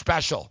Fraser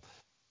special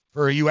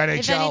for you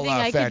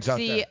NHL fans out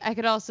there. I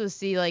could also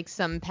see, like,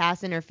 some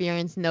pass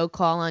interference, no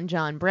call on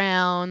John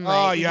Brown.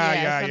 Like,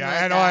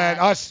 And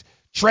us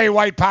Trey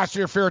White pass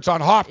interference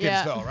on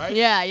Hopkins, though, right?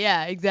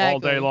 Yeah, exactly. All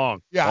day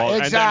long. Yeah,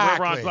 exactly. And then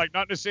Ron's like,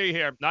 nothing to see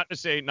here. Nothing to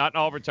see. Nothing to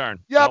overturn.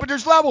 Yeah, but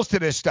there's levels to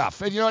this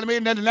stuff. And you know what I mean?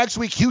 And then the next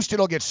week, Houston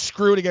will get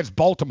screwed against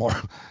Baltimore.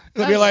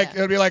 It'll be like,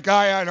 oh,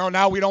 yeah, I know,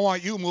 now we don't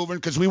want you moving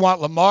because we want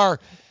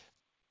Lamar.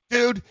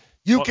 Dude,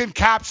 you can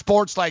cap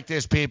sports like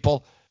this,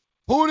 people.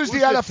 Who does the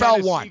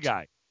NFL want?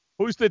 Guy?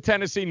 Who's the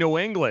Tennessee New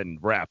England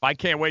ref? I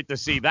can't wait to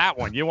see that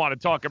one. You want to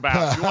talk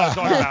about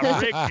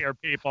rigged here,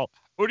 people.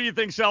 Who do you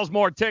think sells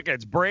more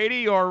tickets,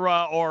 Brady or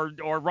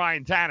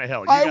Ryan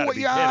Tannehill?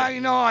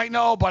 I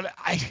know, but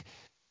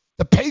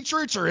the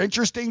Patriots are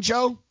interesting,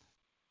 Joe.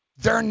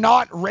 They're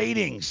not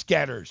ratings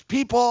getters.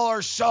 People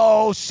are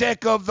so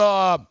sick of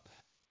the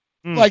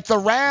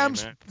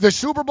Rams. The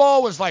Super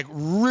Bowl was like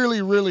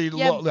really, really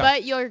low. Yeah,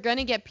 but you're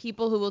gonna get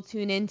people who will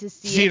tune in to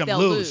see if them they'll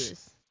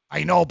lose.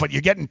 I know, but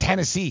you're getting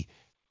Tennessee.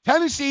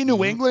 Tennessee,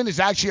 New England is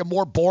actually a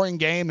more boring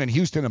game than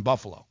Houston and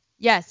Buffalo.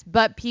 Yes,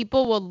 but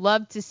people will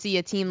love to see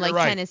a team like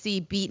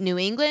Tennessee beat New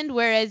England,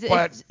 whereas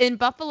if in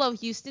Buffalo,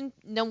 Houston,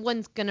 no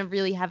one's going to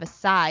really have a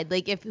side.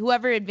 Like, if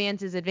whoever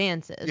advances,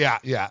 advances.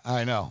 Yeah,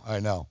 I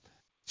know.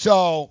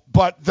 So,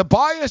 but the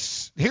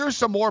bias, here's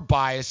some more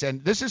bias,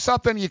 and this is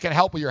something you can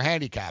help with your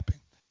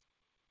handicapping.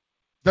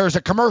 There's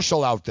a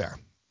commercial out there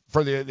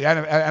for the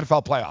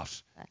NFL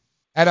playoffs.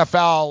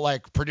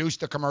 NFL,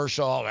 produced the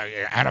commercial,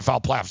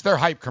 NFL playoffs. They're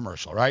hype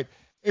commercial, right?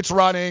 It's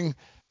running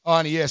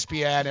on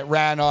ESPN. It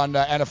ran on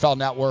NFL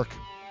Network.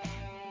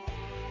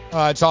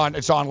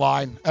 It's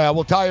online.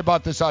 We'll tell you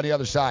about this on the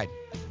other side.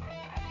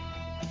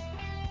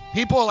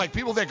 People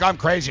think I'm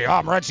crazy.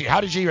 Oh, Morency, how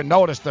did you even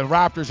notice the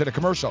Raptors in a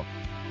commercial?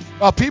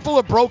 People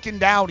have broken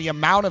down the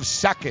amount of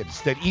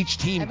seconds that each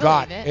team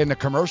got in the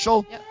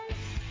commercial. Yep.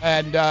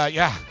 And,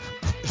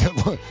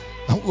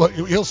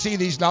 you'll see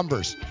these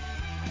numbers.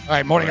 All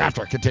right, Morning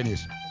After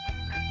continues.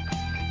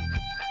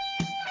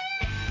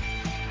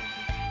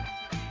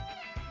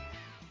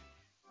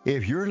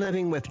 If you're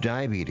living with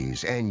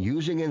diabetes and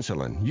using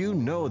insulin, you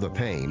know the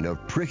pain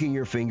of pricking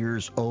your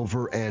fingers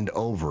over and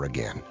over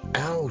again.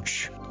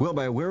 Ouch! Well,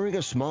 by wearing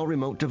a small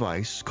remote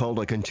device called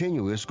a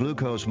continuous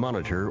glucose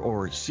monitor,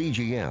 or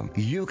CGM,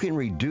 you can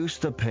reduce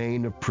the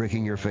pain of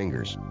pricking your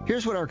fingers.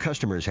 Here's what our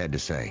customers had to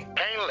say.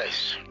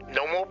 Painless.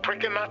 No more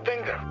pricking my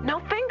finger. No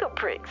finger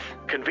pricks.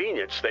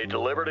 Convenience. They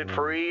delivered it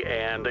free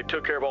and they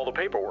took care of all the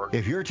paperwork.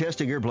 If you're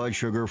testing your blood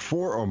sugar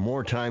 4 or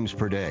more times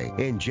per day,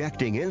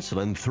 injecting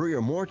insulin 3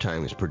 or more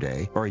times per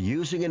day, or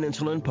using an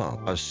insulin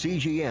pump, a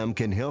CGM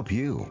can help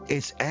you.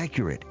 It's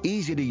accurate,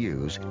 easy to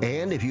use,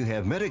 and if you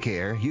have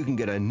Medicare, you can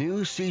get a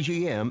new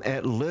CGM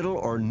at little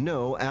or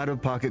no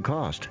out-of-pocket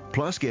cost.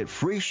 Plus, get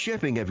free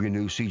shipping of your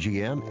new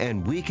CGM,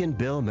 and we can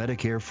bill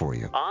Medicare for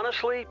you.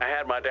 Honestly, I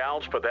had my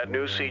doubts, but that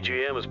new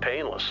CGM is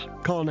painless.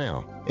 Call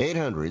now.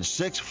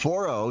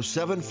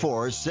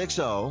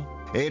 800-640-7460.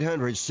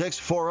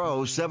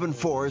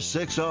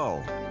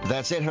 800-640-7460.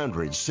 That's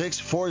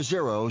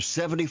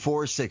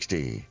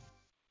 800-640-7460.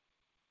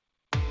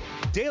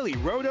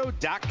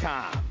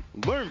 DailyRoto.com.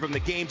 Learn from the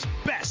game's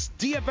best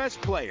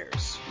DFS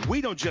players. We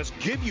don't just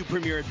give you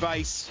premier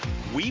advice,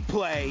 we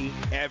play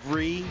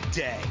every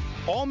day.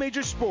 All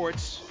major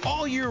sports,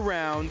 all year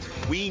round,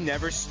 we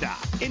never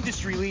stop.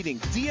 Industry-leading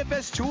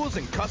DFS tools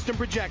and custom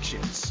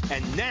projections.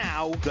 And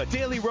now, the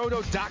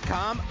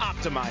DailyRoto.com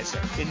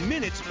Optimizer. In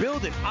minutes,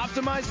 build and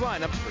optimize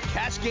lineups for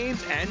cash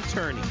games and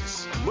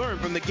tourneys. Learn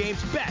from the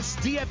game's best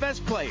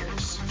DFS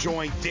players.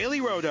 Join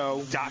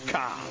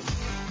DailyRoto.com.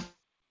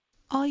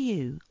 Are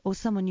you, or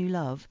someone you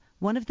love,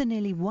 one of the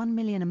nearly 1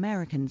 million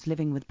Americans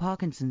living with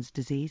Parkinson's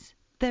disease?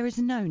 There is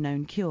no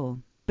known cure,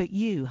 but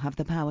you have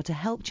the power to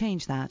help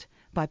change that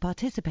by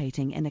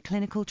participating in a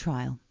clinical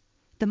trial.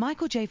 The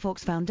Michael J.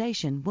 Fox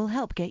Foundation will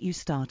help get you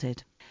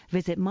started.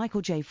 Visit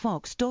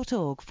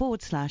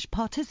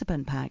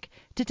michaeljfox.org/participant pack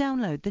to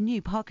download the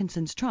new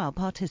Parkinson's Trial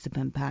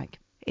Participant Pack.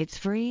 It's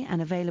free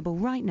and available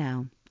right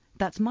now.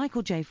 That's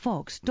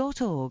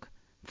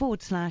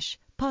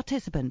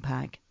michaeljfox.org/participant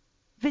pack.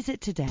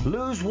 Visit today.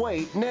 Lose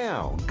weight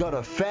now. Go to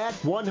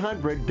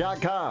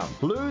fat100.com.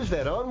 Lose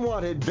that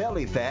unwanted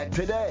belly fat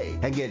today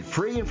and get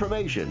free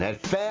information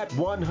at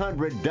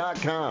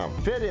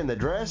fat100.com. Fit in the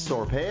dress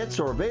or pants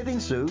or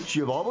bathing suits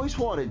you've always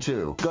wanted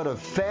to. Go to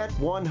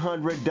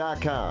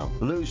fat100.com.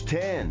 Lose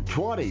 10,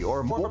 20,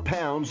 or more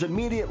pounds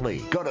immediately.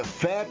 Go to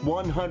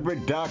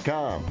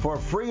fat100.com. For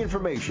free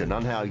information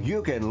on how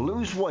you can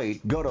lose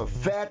weight, go to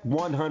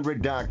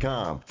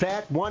fat100.com.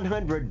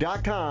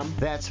 Fat100.com.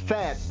 That's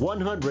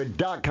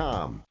fat100.com.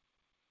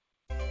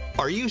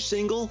 Are you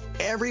single?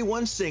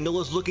 Everyone single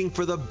is looking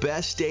for the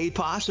best date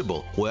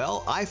possible.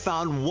 Well, I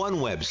found one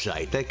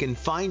website that can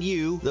find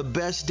you the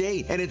best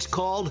date, and it's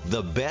called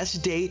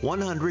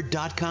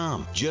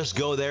thebestdate100.com. Just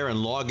go there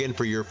and log in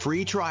for your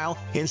free trial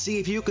and see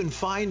if you can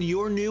find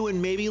your new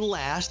and maybe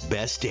last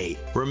best date.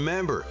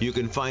 Remember, you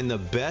can find the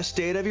best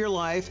date of your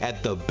life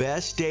at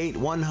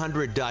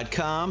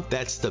thebestdate100.com.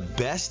 That's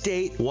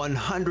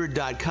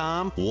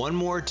thebestdate100.com. One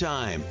more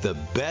time,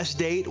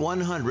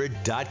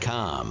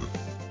 thebestdate100.com.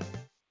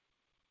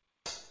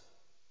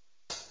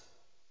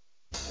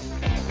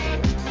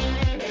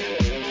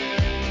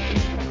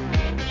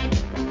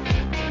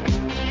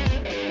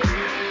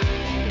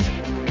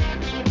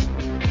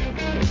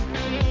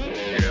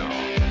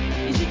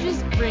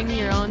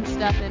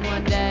 stuff in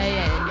one day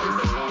and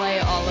just play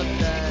all of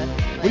the.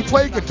 We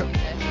played guitar.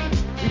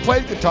 We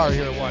played guitar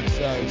here once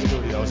in the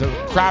studio. It was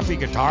a crappy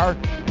guitar.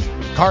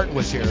 Carton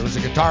was here. It was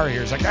a guitar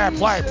here. It's like,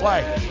 play.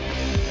 Like,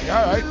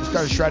 all right, we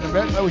started shredding a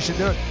bit. Oh, we should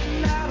do it.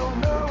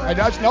 I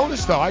just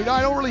noticed though, I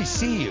don't really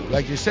see you.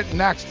 Like you're sitting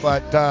next,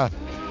 but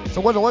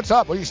so what's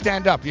up? What do you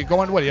stand up? You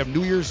going? What? You have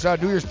New Year's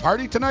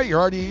party tonight?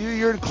 You're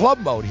in club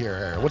mode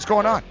here. What's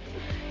going on?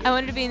 I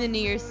wanted to be in the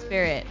New Year's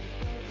spirit.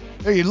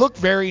 Hey, you look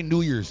very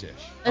New Year's-ish.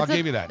 I'll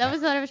give you that. That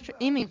was what I was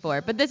aiming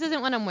for. But this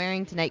isn't what I'm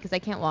wearing tonight because I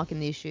can't walk in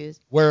these shoes.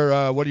 What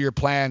are your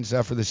plans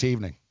for this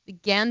evening? The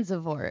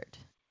Gansevoort.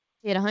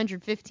 Paid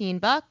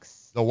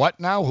 $115. The what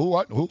now? Who?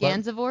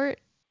 Gansevoort.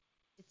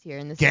 It's here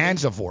in the city.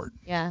 Gansevoort.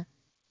 Yeah.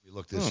 You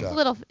look this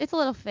up. It's a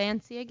little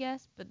fancy, I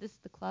guess, but this is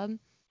the club.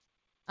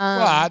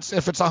 Well,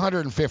 if it's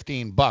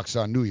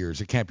 $115 on New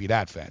Year's, it can't be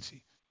that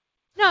fancy.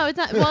 No, it's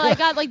not. Well, I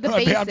got like the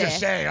basic. I'm just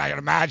saying, I can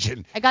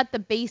imagine. I got the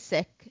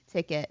basic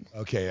ticket.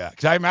 Okay, yeah.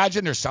 Because I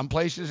imagine there's some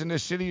places in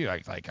this city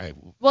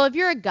Well, if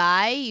you're a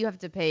guy, you have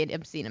to pay an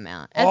obscene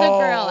amount. As a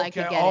girl, I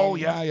could get in. Oh,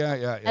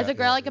 yeah. As a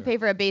girl, I could pay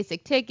for a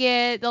basic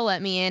ticket. They'll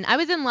let me in. I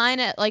was in line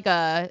at like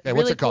a really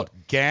what's it called?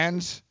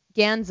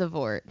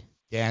 Gansevoort.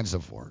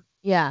 Gansevoort.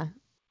 Yeah,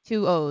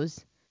 2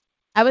 O's.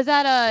 I was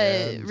at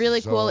a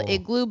really cool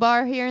igloo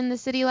bar here in the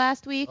city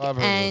last week,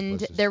 and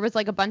there was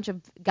like a bunch of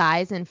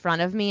guys in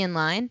front of me in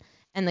line,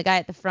 and the guy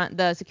at the front,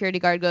 the security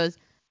guard goes,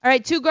 "All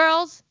right, 2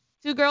 girls,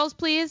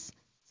 please."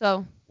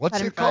 So what's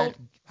it called?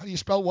 How do you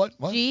spell what?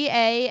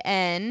 Gansevoort.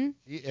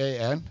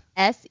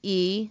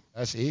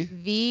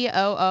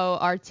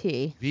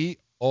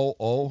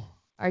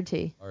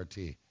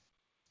 VOORT.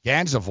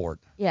 Gansevoort.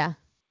 Yeah.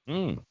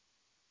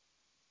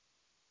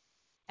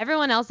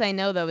 Everyone else I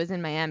know though is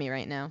in Miami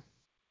right now.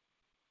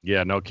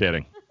 Yeah, no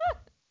kidding.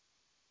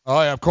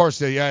 Oh yeah, of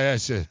course.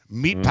 It's a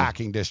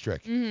meatpacking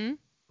district. Mm-hmm.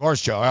 Of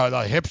course, Joe.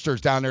 The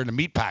hipsters down there in the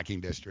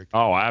meatpacking district.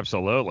 Oh,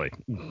 absolutely.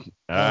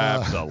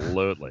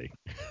 Absolutely.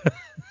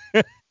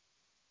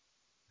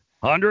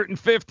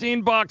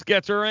 $115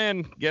 gets her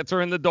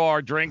in the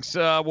door. Drinks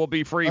will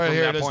be free from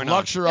that point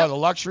on. The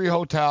luxury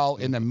hotel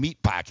in the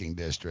meatpacking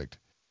district.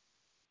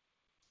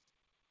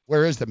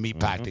 Where is the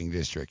meatpacking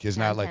district? Isn't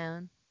that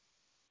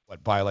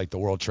like by like the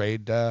World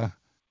Trade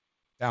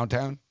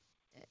downtown?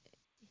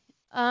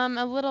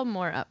 A little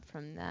more up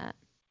from that.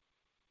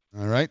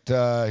 All right,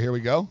 here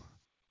we go.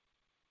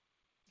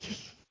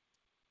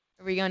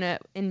 Are we going to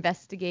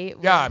investigate?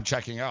 Yeah, I'm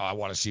checking out. I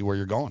want to see where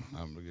you're going.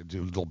 I'm going to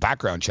do a little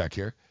background check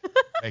here.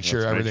 Make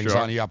sure everything's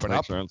on the up and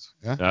up.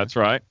 Yeah? That's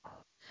right.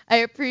 I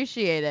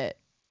appreciate it.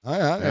 Oh,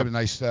 yeah. They have a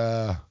nice...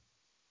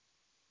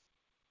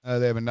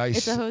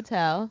 It's a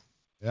hotel.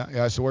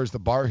 Yeah. So where's the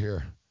bar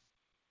here?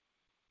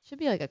 Should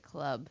be like a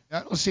club.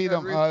 I don't see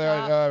them.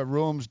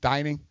 Rooms,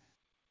 dining.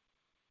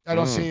 I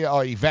don't see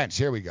events.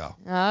 Here we go.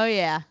 Oh,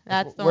 yeah.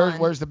 That's the one.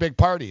 Where's the big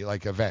party,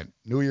 like, event?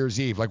 New Year's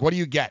Eve. Like, what do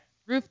you get?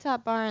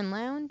 Rooftop bar and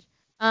lounge.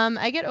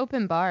 I get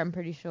open bar, I'm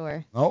pretty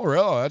sure. Oh,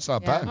 really? That's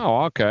not bad.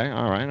 Oh, okay.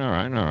 All right.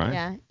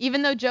 Yeah.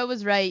 Even though Joe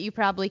was right, you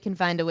probably can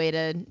find a way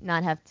to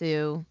not have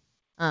to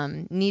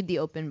need the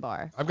open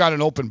bar. I've got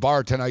an open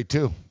bar tonight,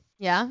 too.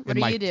 Yeah? What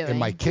are you doing? In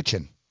my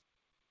kitchen.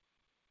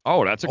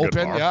 Oh, that's a good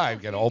bar. Yeah, I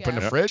can open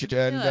the fridge.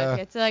 And,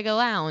 it's like a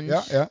lounge.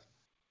 Yeah.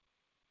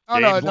 Oh,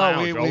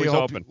 no.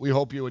 We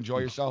hope you enjoy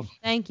yourself.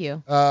 Thank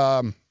you.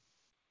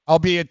 I'll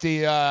be at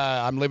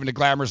I'm living a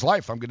glamorous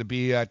life. I'm going to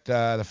be at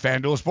the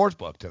FanDuel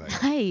Sportsbook tonight.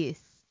 Nice.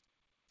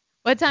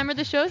 What time are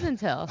the shows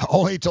until?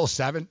 Only till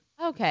 7.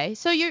 Okay.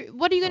 So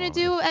what are you going to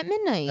do at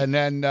midnight? And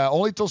then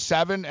only till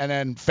 7, and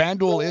then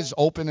FanDuel is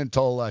open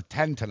until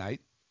 10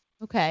 tonight.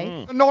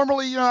 Okay.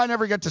 Normally, I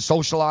never get to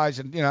socialize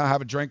and,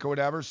 have a drink or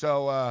whatever.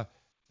 So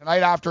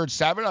tonight after it's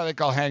 7, I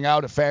think I'll hang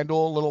out at FanDuel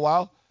a little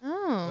while.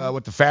 Oh.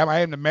 With the family. I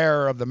am the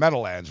mayor of the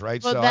Meadowlands,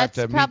 right? Well, so that's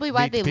I have to probably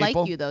why meet they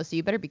people. like you, though, so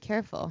you better be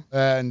careful.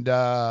 And,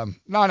 no,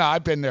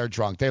 I've been there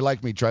drunk. They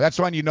like me drunk. That's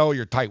when you know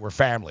you're tight. We're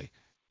family.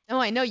 Oh,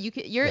 I know.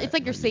 It's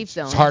like your safe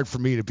zone. It's hard for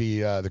me to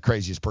be the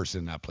craziest person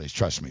in that place.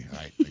 Trust me.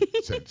 Right?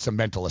 It's a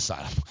mental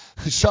asylum.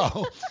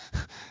 So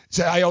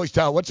I always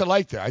tell, what's it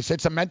like there? I said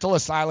it's a mental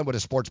asylum with a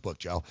sports book,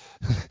 Joe.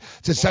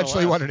 It's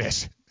essentially what it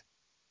is.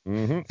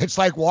 Mm-hmm. It's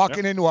like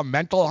walking into a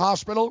mental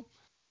hospital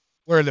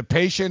where the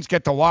patients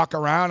get to walk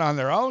around on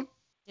their own.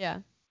 Yeah.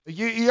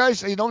 You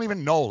guys, you don't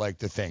even know, like,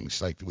 the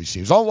things, like, we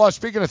see. Oh, well,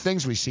 speaking of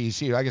things we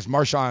see, I guess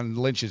Marshawn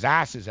Lynch's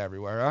ass is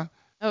everywhere, huh?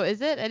 Oh,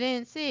 is it? I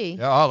didn't see.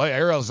 Yeah,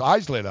 Ariel's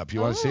eyes lit up.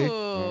 You want to see?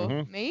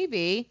 Oh,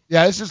 maybe.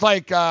 Yeah, this is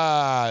like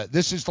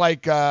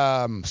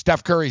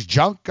Steph Curry's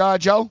junk,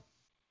 Joe.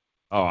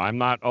 Oh, I'm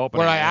not opening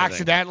Where I anything.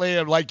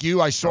 accidentally, like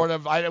you,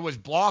 it was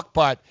blocked,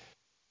 but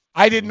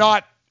I didn't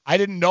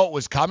know it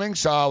was coming,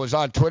 so I was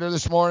on Twitter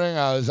this morning.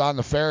 I was on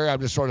the ferry. I'm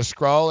just sort of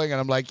scrolling, and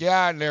I'm like,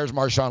 yeah, and there's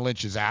Marshawn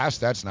Lynch's ass.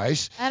 That's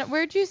nice.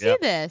 Where'd you see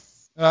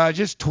this?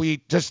 Just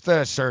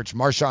search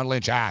Marshawn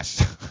Lynch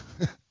ass.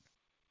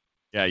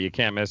 Yeah, you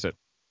can't miss it.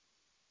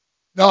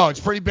 No, it's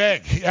pretty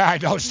big. Yeah, I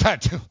noticed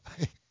that too.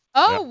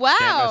 Oh,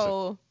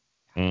 wow.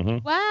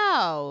 Mm-hmm.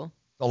 Wow.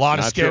 A lot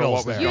of Not sure Skittles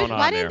what was there. going on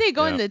Why didn't there. they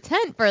go in the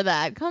tent for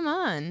that? Come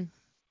on.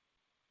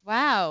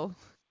 Wow.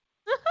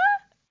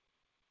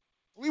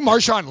 We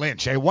Marshawn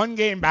Lynch, one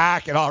game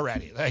back and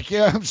already. Like, you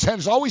know what I'm saying?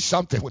 There's always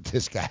something with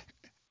this guy.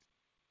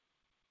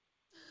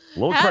 A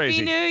little Happy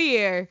crazy. New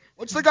Year.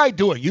 What's the guy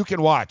doing? You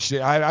can watch.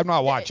 I'm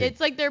not watching. It's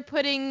like they're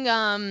putting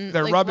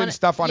They're like rubbing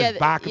stuff on his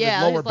back and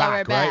his lower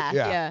back, right?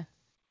 Yeah.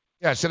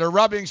 Yeah, so they're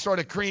rubbing sort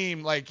of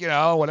cream, like, you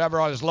know, whatever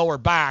on his lower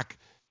back,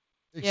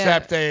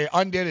 except they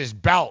undid his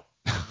belt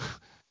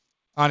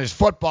on his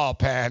football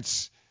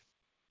pants.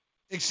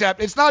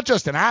 Except it's not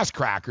just an ass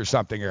crack or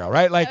something,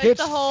 right? Like, No, it's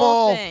the whole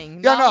full.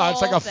 thing. Yeah, The no,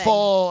 it's like whole a thing.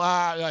 full,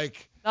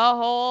 like, The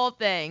whole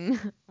thing.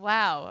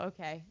 Wow.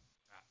 Okay.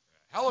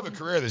 hell of a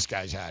career this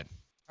guy's had.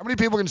 How many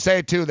people can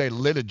say, too, they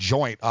lit a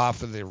joint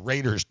off of the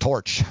Raiders'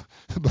 torch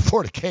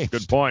before the game?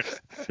 Good point.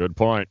 Good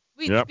point.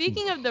 Wait, Yep.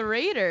 speaking of the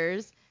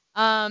Raiders,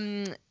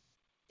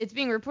 it's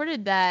being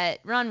reported that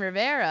Ron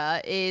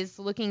Rivera is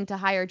looking to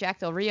hire Jack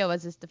Del Rio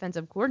as his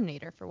defensive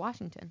coordinator for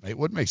Washington. It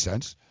would make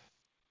sense.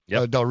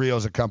 Yep. Del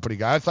Rio's a company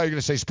guy. I thought you were going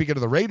to say, speaking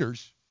of the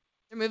Raiders.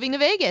 They're moving to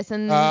Vegas,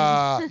 and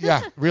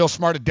Yeah, real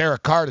smart of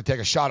Derek Carr to take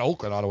a shot at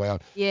Oakland all the way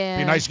out. yeah,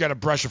 Be nice to get a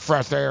breath of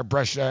fresh air,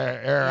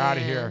 out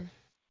of here.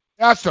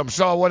 Asked him,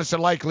 so what is it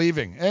like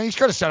leaving? And he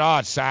could have said,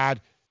 it's sad.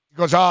 He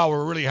goes,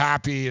 we're really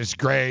happy. It's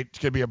great. It's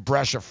going to be a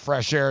breath of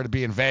fresh air to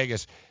be in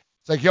Vegas.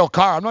 It's like, yo,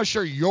 Carr, I'm not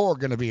sure you're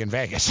going to be in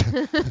Vegas.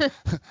 The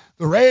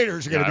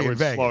Raiders are going to be in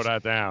Vegas. Slow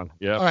that down.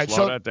 Yeah, All right,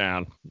 slow so that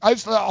down. I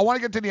want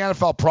to get to the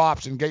NFL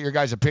props and get your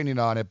guys' opinion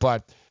on it,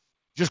 but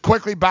just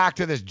quickly back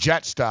to this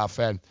Jet stuff.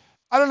 And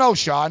I don't know,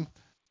 Sean.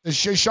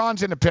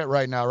 Sean's in the pit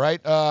right now,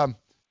 right? I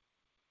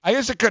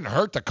guess it couldn't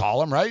hurt to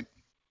call him, right?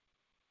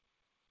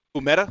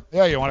 Umeta?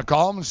 Yeah, you want to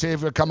call him and see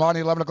if he'll come on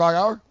the 11 o'clock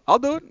hour? I'll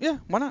do it. Yeah,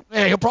 why not?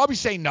 Yeah, he'll probably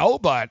say no,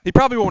 but... He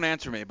probably won't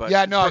answer me, but...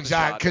 Yeah, no, it's worth a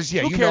exactly. shot. Because,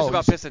 yeah, Who you cares know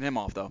about he's- pissing him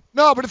off, though?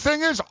 No, but the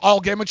thing is, I'll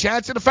give him a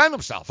chance to defend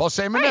himself. I'll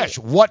say, Manish,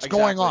 what's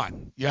going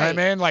on? You know what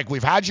I mean? Like,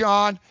 we've had you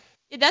on.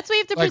 Yeah, that's what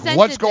you have to Like, present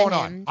what's it to going him.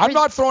 on? I've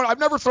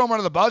never thrown him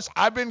under the bus.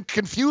 I've been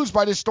confused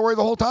by this story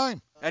the whole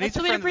time. And That's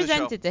the way to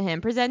present it to him.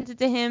 Present it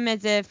to him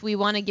as if we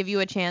want to give you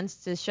a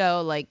chance to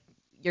show, like,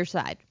 your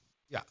side.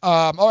 Yeah.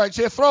 All right,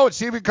 so throw it.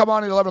 See if he can come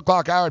on at 11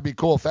 o'clock hour. It'd be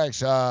cool. Thanks.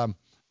 So,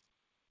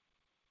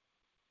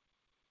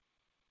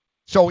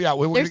 yeah.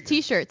 There's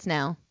T-shirts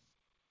now.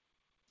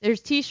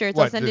 There's T-shirts.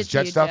 What, I'll send there's it to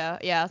Jet you, stuff? Joe.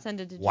 Yeah, I'll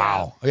send it to Joe.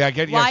 Wow. Yeah,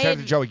 send it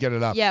to Joey. Get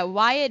it up. Yeah,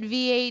 Wyatt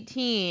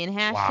V18,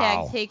 hashtag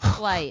Wow. take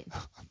flight.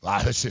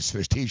 Wow,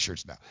 there's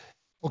T-shirts now.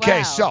 Okay,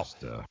 Wow.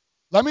 so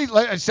let me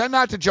send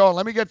that to Joe. And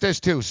let me get this,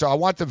 too. So I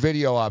want the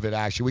video of it,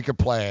 actually. We could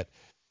play it.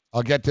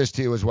 I'll get this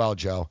to you as well,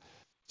 Joe.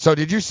 So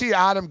did you see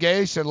Adam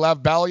Gase and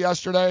Lev Bell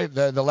yesterday,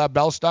 the Lev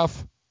Bell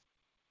stuff?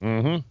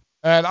 Mm-hmm.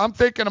 And I'm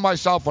thinking to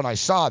myself when I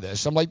saw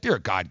this, I'm like, dear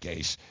God,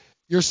 Gase,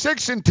 you're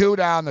 6-2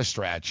 down the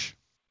stretch.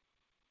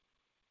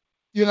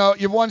 You know,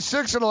 you've won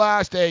 6 of the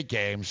last 8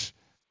 games.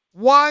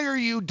 Why are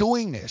you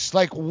doing this?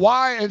 Like,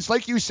 why? It's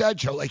like you said,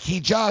 Joe, like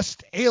he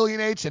just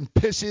alienates and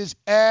pisses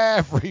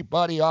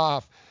everybody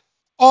off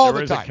all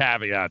the time. There is a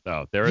caveat,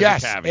 though. There is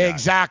Yes, a caveat.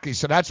 exactly.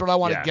 So that's what I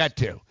want to get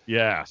to.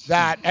 Yes.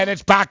 And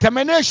it's back to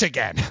Manish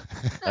again.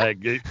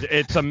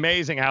 It's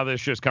amazing how this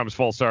just comes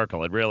full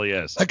circle. It really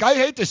is. Like, I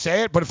hate to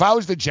say it, but if I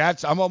was the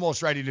Jets, I'm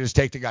almost ready to just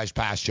take the guy's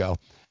pass, Joe.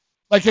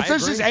 Like, if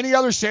this is any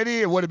other city,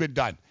 it would have been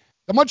done.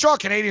 The Montreal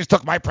Canadiens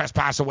took my press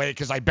pass away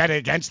because I bet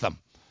against them.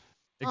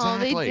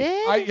 Exactly. Oh,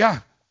 they did?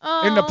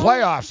 In the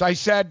playoffs. I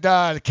said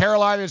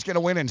Carolina is going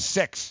to win in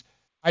 6.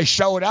 I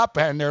showed up,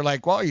 and they're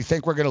like, well, you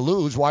think we're going to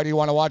lose. Why do you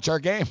want to watch our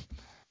game?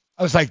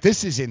 I was like,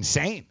 this is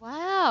insane.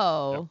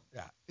 Wow.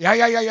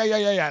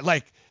 Yeah.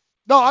 Like,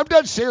 no, I'm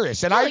dead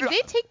serious. And Yeah,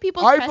 they take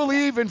people's I press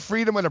believe in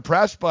freedom of the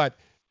press, but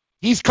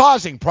he's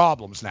causing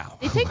problems now.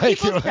 They take Like,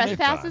 people's you know what I press mean?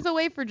 passes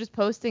away for just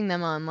posting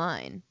them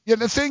online. Yeah,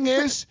 the thing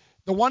is,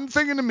 the one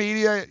thing in the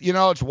media, you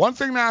know, it's one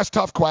thing to ask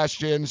tough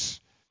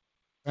questions.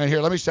 And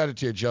here, let me send it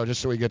to you, Joe,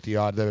 just so we get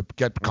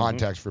get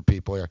context for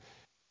people here.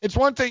 It's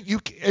one thing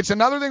it's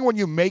another thing when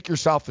you make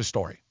yourself the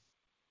story,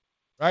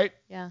 right?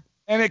 Yeah.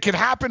 And it can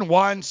happen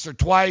once or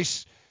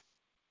twice,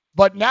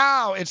 but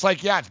now it's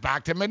like, it's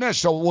back to Manish.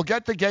 So we'll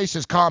get to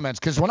Gase's comments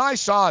because when I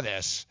saw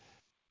this,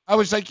 I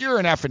was like, you're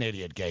an effing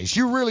idiot, Gase.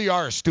 You really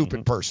are a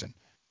stupid person.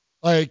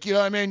 Like, you know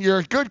what I mean? You're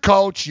a good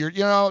coach.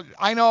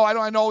 I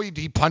know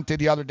he punted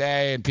the other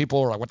day and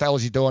people were like, what the hell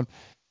is he doing?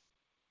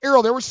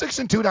 Arrow, they were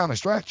 6-2 down the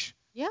stretch.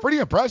 Yeah. Pretty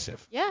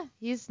impressive. Yeah,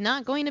 he's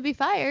not going to be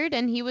fired,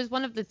 and he was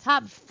one of the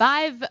top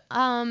 5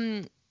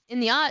 in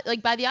the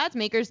by the odds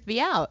makers to be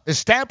out.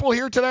 Is Stample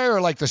here today, or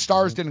like the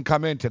Stars didn't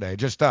come in today?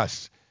 Just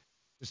us.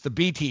 Just the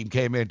B team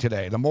came in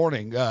today. The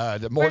morning.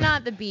 We're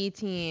not the B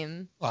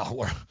team.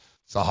 Well,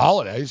 it's the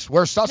holidays.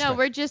 Where's Sussman? No,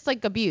 we're just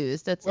like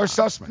abused. Where's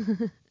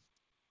Sussman?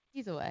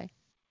 He's away.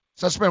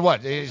 Sussman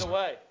what? He's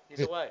away.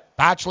 He's away.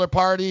 Bachelor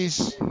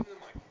parties,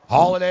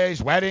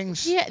 holidays,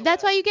 weddings. Yeah,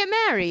 that's why you get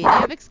married. You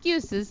have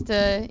excuses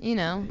to,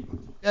 Yeah,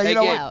 take you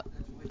know it what? out.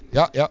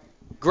 Yeah.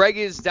 Greg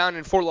is down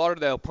in Fort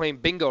Lauderdale playing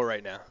bingo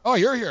right now. Oh,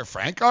 you're here,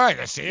 Frank. All right,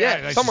 I see.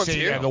 Yeah, Nice someone's to see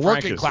here. you. The Frank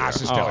working is class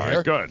here. is still All right,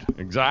 here. good.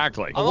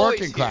 Exactly. The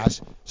working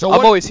class. So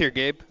I'm always here,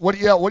 Gabe. What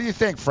do you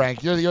think,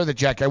 Frank? You're the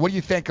Jet guy. What do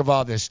you think of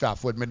all this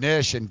stuff with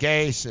Manish and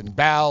Gase and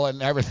Bell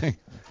and everything?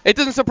 It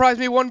doesn't surprise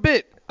me one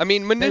bit. I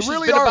mean, Manish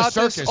really has been are about a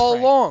circus, this all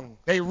Frank. along.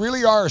 They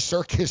really are a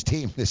circus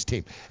team, this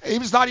team.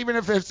 It's not even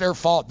if it's their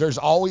fault. There's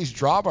always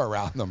drama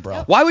around them,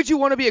 bro. Why would you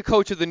want to be a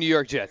coach of the New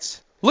York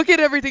Jets? Look at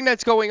everything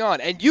that's going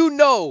on. And you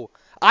know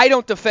I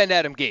don't defend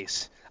Adam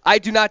Gase. I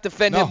do not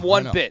defend him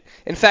one bit.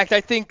 In fact,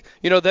 I think,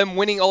 them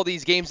winning all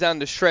these games down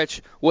the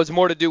stretch was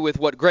more to do with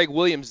what Greg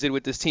Williams did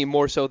with this team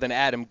more so than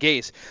Adam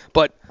Gase.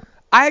 But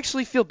I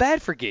actually feel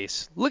bad for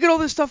Gase. Look at all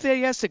this stuff that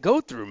he has to go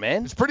through,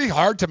 man. It's pretty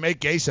hard to make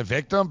Gase a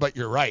victim, but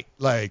you're right.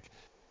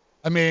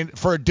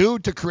 For a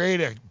dude to create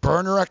a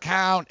burner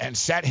account and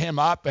set him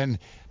up, and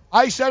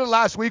I said it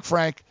last week,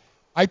 Frank.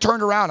 I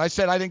turned around. I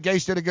said I think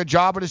Gase did a good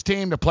job with his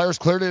team. The players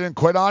clearly didn't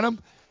quit on him.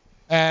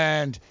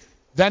 And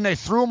then they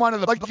threw him under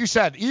the, like you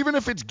said, even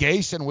if it's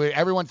Gase and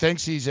everyone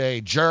thinks he's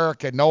a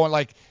jerk and no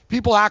one,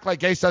 people act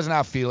like Gase doesn't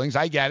have feelings.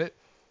 I get it.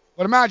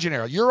 But imagine,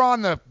 Errol, you're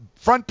on the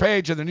front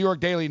page of the New York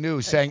Daily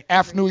News saying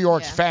F New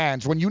York's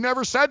fans when you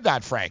never said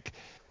that, Frank.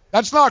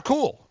 That's not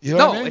cool. You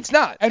know what I mean? It's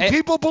not. And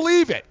people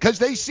believe it because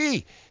they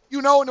see,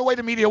 in the way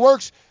the media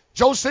works,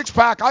 Joe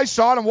Sixpack, I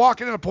saw him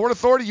walking in the Port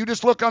Authority. You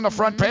just look on the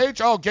front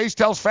page. Oh, Gase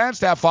tells fan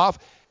staff off.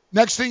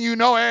 Next thing you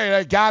know, hey,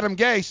 I got him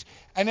Gase.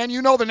 And then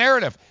the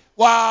narrative.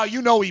 Well,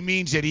 he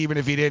means it even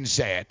if he didn't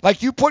say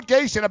it. You put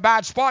Gase in a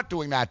bad spot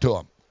doing that to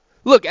him.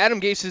 Look, Adam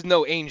Gase is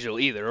no angel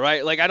either,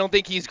 right? I don't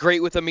think he's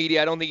great with the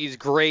media. I don't think he's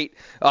great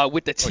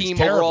with the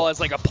team overall as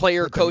a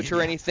player coach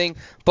or anything.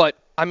 But,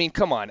 I mean,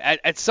 come on.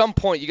 At some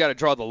point, you got to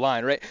draw the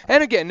line, right?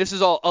 And again, this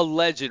is all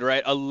alleged,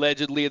 right?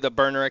 Allegedly the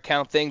burner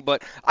account thing.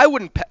 But I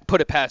wouldn't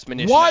put it past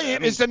Manish.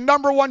 Wyatt is the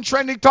number one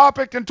trending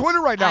topic on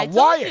Twitter right now.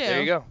 Wyatt. There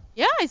you go.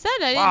 Yeah, I said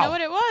I didn't know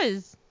what it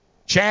was.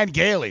 Chan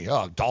Gailey.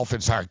 Oh,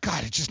 Dolphins hired.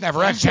 God, it just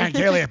never ends. Chan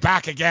Gailey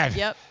back again.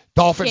 Yep.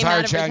 Dolphins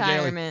hired Chan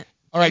Gailey.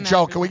 All right,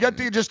 Joe, can we get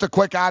to just a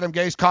quick Adam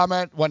Gase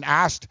comment when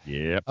asked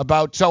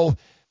about, so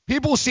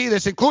people see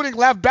this, including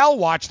Lev Bell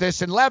watched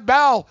this, and Lev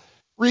Bell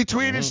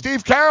retweeted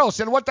Steve Carroll,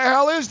 said, what the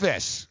hell is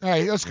this? All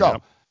right, let's go.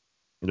 Yep.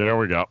 There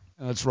we go.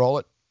 Let's roll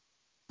it.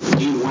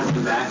 Do you want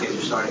him back as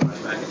your starting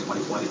running back in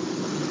 2020?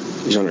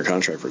 He's under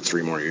contract for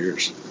 3 more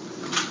years.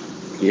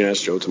 You can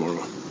ask Joe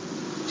tomorrow.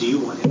 Do you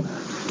want him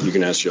back? You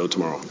can ask Joe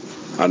tomorrow.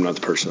 I'm not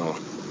the personnel.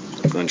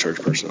 I'm not in charge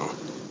of personnel.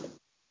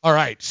 All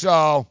right,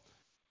 so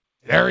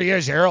there he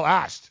is. Errol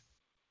asked,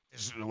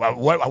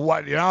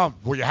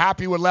 were you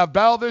happy with Lev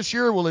Bell this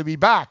year? Will he be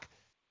back?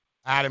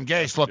 Adam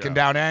Gase looking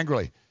down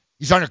angrily.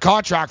 He's under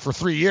contract for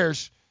 3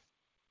 years.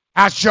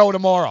 Ask Joe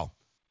tomorrow.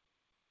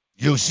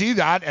 You see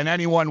that, and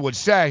anyone would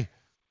say,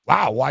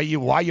 wow, why you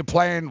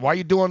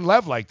doing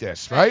Lev like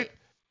this, right?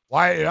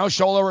 Why,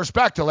 show a little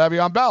respect to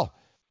Le'Veon Bell.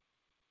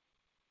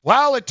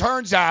 Well, it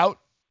turns out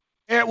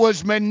it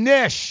was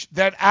Manish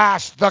that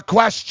asked the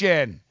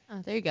question.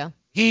 Oh, there you go.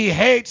 He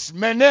hates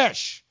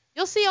Manish.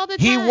 You'll see all the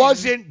time. He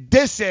wasn't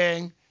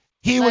dissing.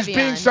 He was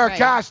being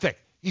sarcastic.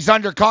 Right. He's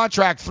under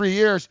contract 3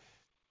 years.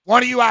 Why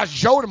don't you ask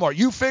Joe tomorrow?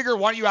 You figure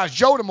why don't you ask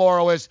Joe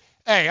tomorrow is,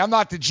 hey, I'm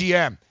not the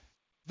GM.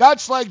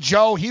 That's like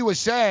Joe, he was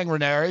saying,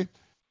 Ranieri,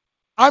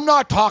 I'm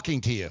not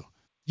talking to you.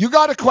 You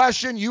got a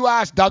question, you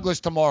ask Douglas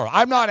tomorrow.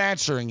 I'm not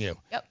answering you.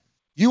 Yep.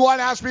 You want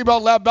to ask me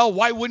about Lev Bell?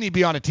 Why wouldn't he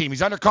be on a team?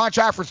 He's under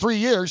contract for 3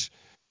 years,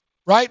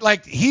 right?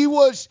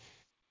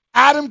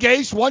 Adam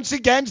Gase, once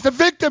again, is the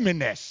victim in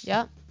this.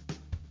 Yep.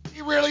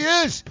 He really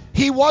is.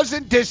 He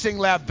wasn't dissing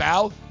Lev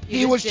Bell.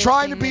 He was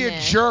trying to be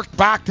a jerk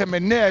back to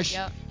Manish,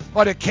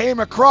 but it came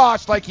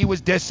across like he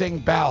was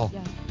dissing Bell.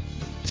 Yeah.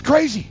 It's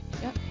crazy.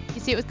 Yep.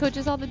 You see it with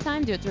coaches all the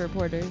time, do it to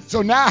reporters.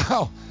 So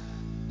now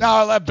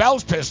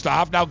Bell's pissed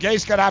off. Now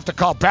Gase going to have to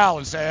call Bell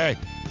and say, hey,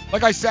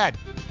 like I said,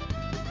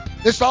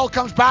 this all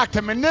comes back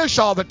to Manish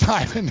all the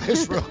time in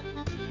this room.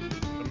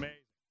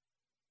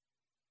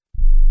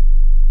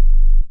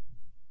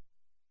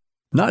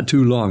 Not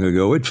too long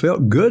ago, it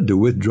felt good to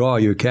withdraw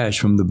your cash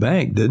from the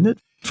bank, didn't it?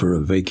 For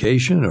a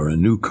vacation or a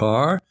new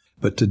car.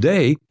 But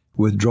today,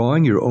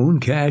 withdrawing your own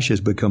cash has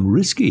become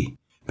risky.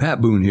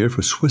 Pat Boone here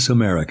for Swiss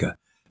America.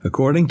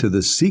 According to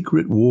The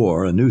Secret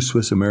War, a new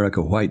Swiss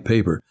America white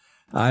paper,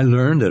 I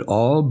learned that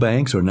all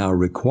banks are now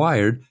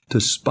required to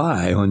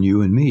spy on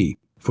you and me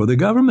for the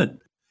government,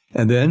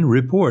 and then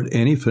report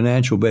any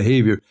financial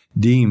behavior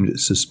deemed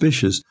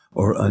suspicious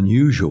or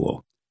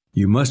unusual.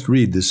 You must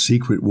read The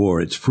Secret War.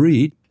 It's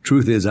free.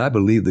 Truth is, I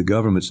believe the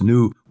government's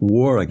new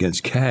war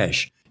against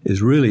cash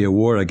is really a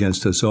war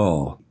against us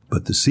all.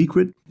 But the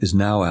secret is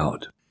now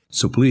out.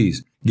 So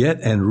please,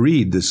 get and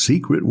read The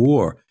Secret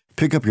War.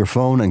 Pick up your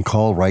phone and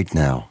call right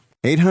now.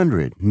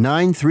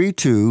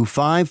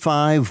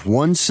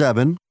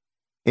 800-932-5517.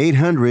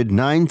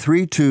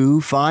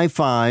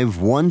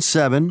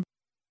 800-932-5517.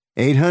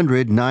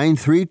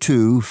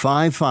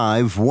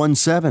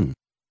 800-932-5517.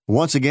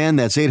 Once again,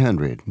 that's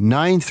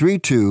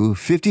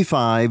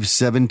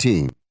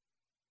 800-932-5517.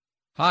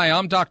 Hi,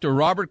 I'm Dr.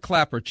 Robert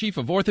Clapper, Chief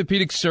of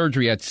Orthopedic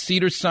Surgery at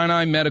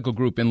Cedars-Sinai Medical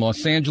Group in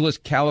Los Angeles,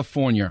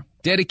 California.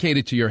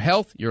 dedicated to your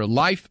health, your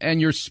life,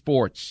 and your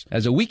sports.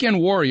 As a weekend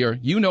warrior,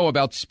 you know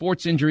about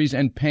sports injuries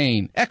and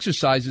pain.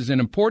 Exercise is an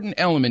important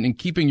element in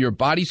keeping your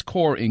body's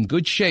core in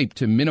good shape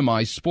to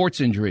minimize sports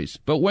injuries.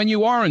 But when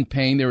you are in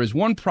pain, there is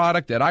one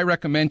product that I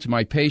recommend to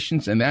my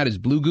patients, and that is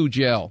Blue Goo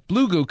Gel.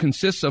 Blue Goo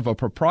consists of a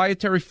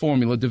proprietary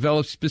formula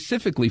developed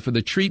specifically for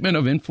the treatment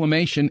of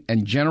inflammation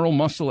and general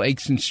muscle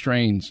aches and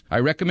strains. I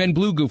recommend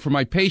Blue Goo for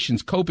my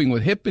patients coping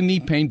with hip and knee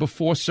pain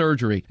before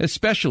surgery,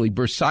 especially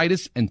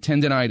bursitis and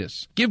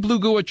tendinitis. Give Blue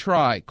Goo a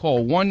try.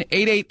 Call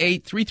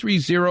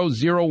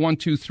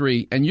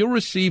 1-888-330-0123 and you'll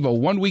receive a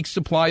 1-week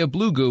supply of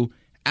Blue Goo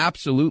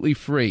absolutely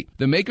free.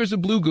 The makers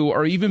of Blue Goo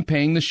are even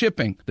paying the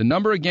shipping. The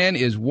number again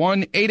is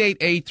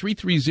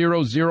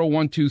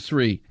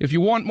 1-888-330-0123. If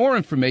you want more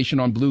information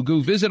on Blue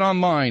Goo, visit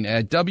online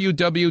at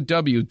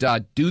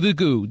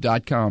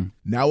www.dothegoo.com.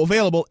 Now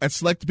available at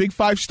select Big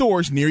 5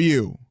 stores near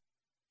you.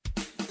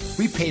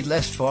 We paid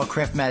less for our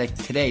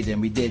Craftmatic today than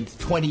we did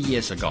 20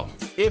 years ago.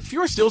 If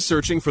you're still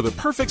searching for the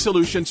perfect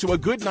solution to a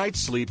good night's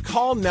sleep,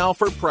 call now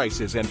for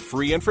prices and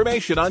free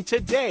information on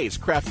today's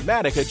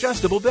Craftmatic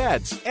adjustable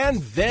beds. And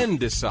then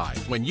decide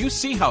when you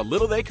see how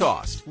little they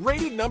cost.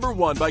 Rated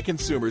 #1 by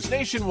consumers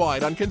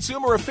nationwide on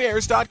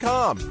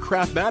ConsumerAffairs.com.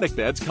 Craftmatic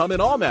beds come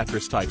in all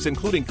mattress types,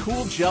 including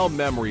cool gel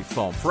memory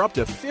foam for up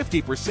to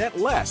 50%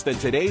 less than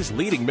today's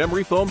leading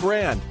memory foam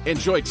brand.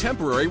 Enjoy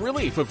temporary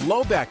relief of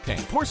low back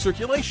pain, poor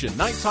circulation,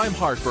 nighttime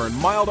heartburn,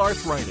 mild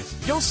arthritis.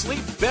 You'll sleep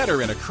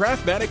better in a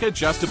Craftmatic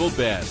adjustable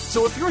bed.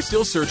 So if you're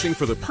still searching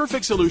for the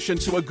perfect solution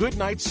to a good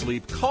night's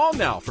sleep, call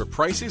now for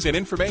prices and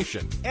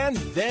information. And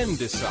then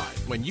decide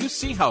when you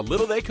see how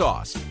little they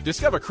cost.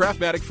 Discover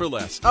Craftmatic for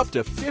less, up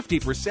to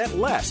 50%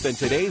 less than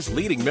today's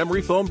leading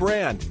memory foam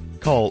brand.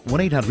 Call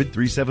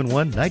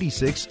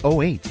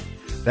 1-800-371-9608.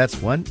 That's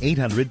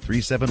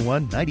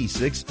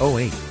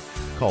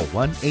 1-800-371-9608. Call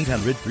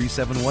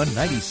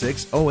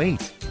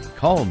 1-800-371-9608.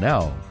 Call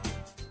now.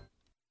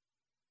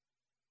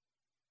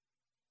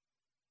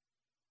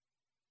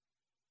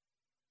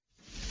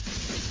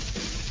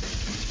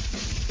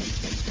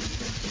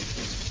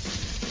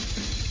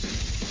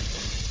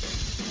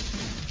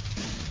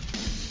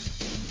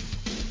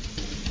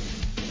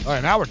 All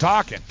right, now we're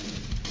talking.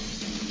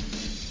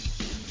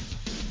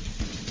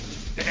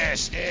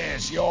 This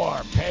is your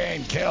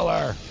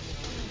painkiller.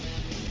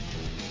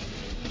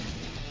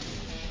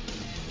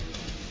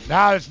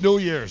 Now it's New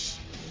Year's.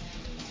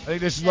 I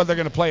think this is what they're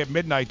going to play at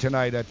midnight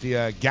tonight at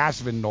the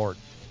Gasvin Nord.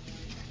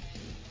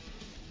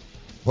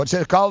 What's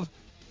it called?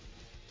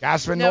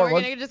 Gasvin No, Nord?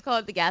 we're going to just call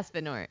it the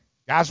Gasvinort.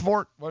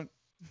 Gasvort? What?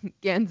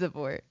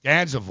 Ganzavort.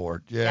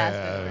 Ganzavort, yeah.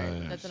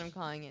 Gasvinort. That's what I'm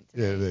calling it.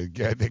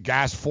 Yeah, the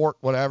gas fort,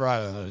 whatever. I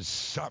don't know,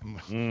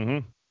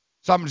 something.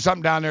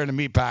 Something down there in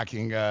the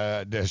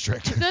meatpacking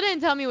district. You still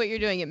didn't tell me what you're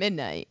doing at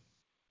midnight.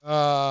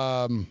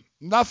 Nothing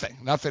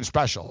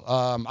special.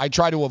 I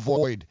try to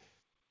avoid.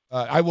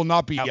 I will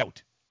not be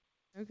out.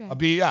 Okay. I'll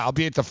be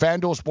at the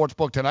FanDuel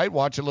Sportsbook tonight,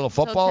 watch a little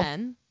football. Till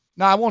 10?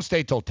 No, I won't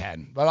stay till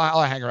 10, but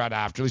I'll hang around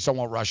after. At least I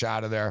won't rush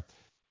out of there.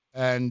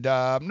 And no,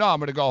 I'm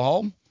going to go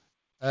home.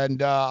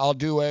 And I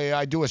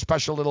do a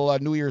special little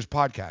New Year's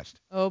podcast.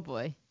 Oh,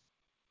 boy.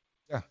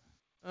 Yeah.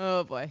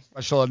 Oh, boy.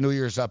 Special New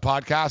Year's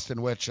podcast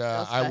in which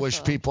I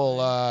wish people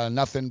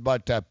nothing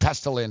but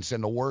pestilence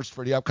and the worst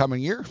for the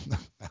upcoming year.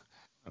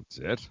 That's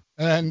it.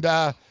 And,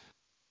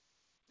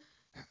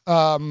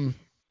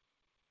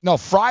 no,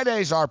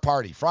 Friday's our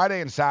party.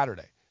 Friday and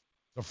Saturday.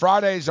 So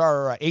Friday's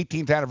our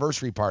 18th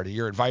anniversary party.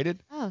 You're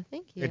invited. Oh,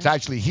 thank you. It's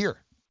actually here.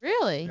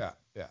 Really? Yeah.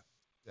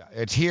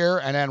 It's here,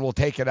 and then we'll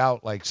take it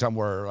out like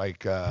somewhere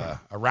like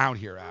around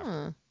here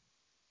after.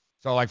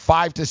 So like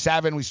 5 to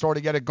 7, we sort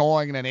of get it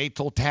going, and then 8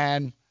 till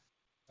 10,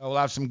 we'll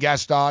have some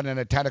guests on, and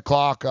at 10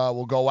 o'clock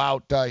we'll go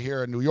out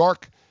here in New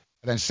York,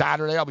 and then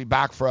Saturday I'll be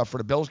back for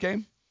the Bills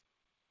game.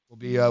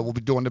 We'll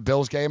be doing the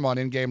Bills game on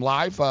In-Game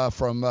Live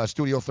from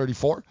Studio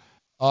 34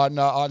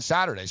 on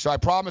Saturday. So I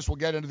promise we'll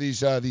get into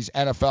these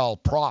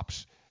NFL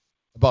props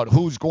about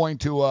who's going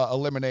to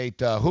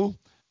eliminate who.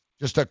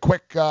 Just a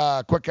quick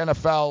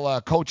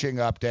NFL coaching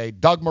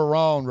update. Doug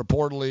Marrone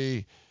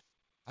reportedly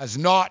has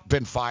not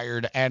been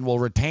fired and will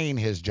retain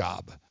his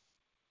job,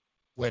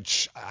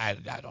 which I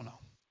don't know.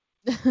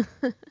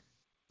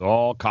 It's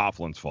all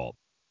Coughlin's fault.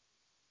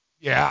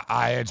 Yeah,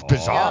 it's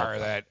bizarre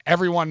that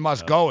everyone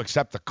must go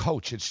except the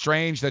coach. It's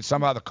strange that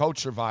somehow the coach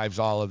survives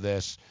all of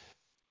this.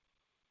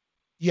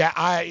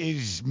 Yeah,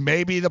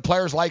 maybe the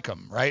players like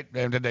him, right?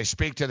 And did they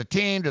speak to the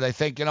team? Do they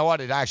think, you know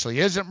what, it actually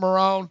isn't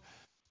Marrone?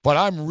 But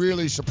I'm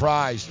really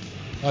surprised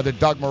that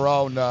Doug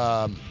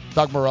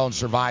Marrone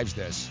survives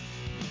this.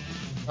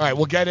 All right,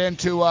 we'll get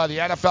into the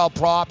NFL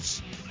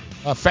props.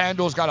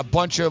 FanDuel's got a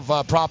bunch of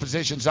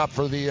propositions up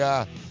for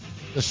the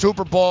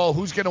Super Bowl.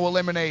 Who's going to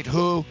eliminate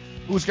who?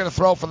 Who's going to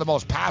throw for the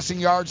most passing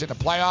yards in the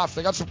playoffs?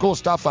 They got some cool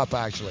stuff up,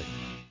 actually.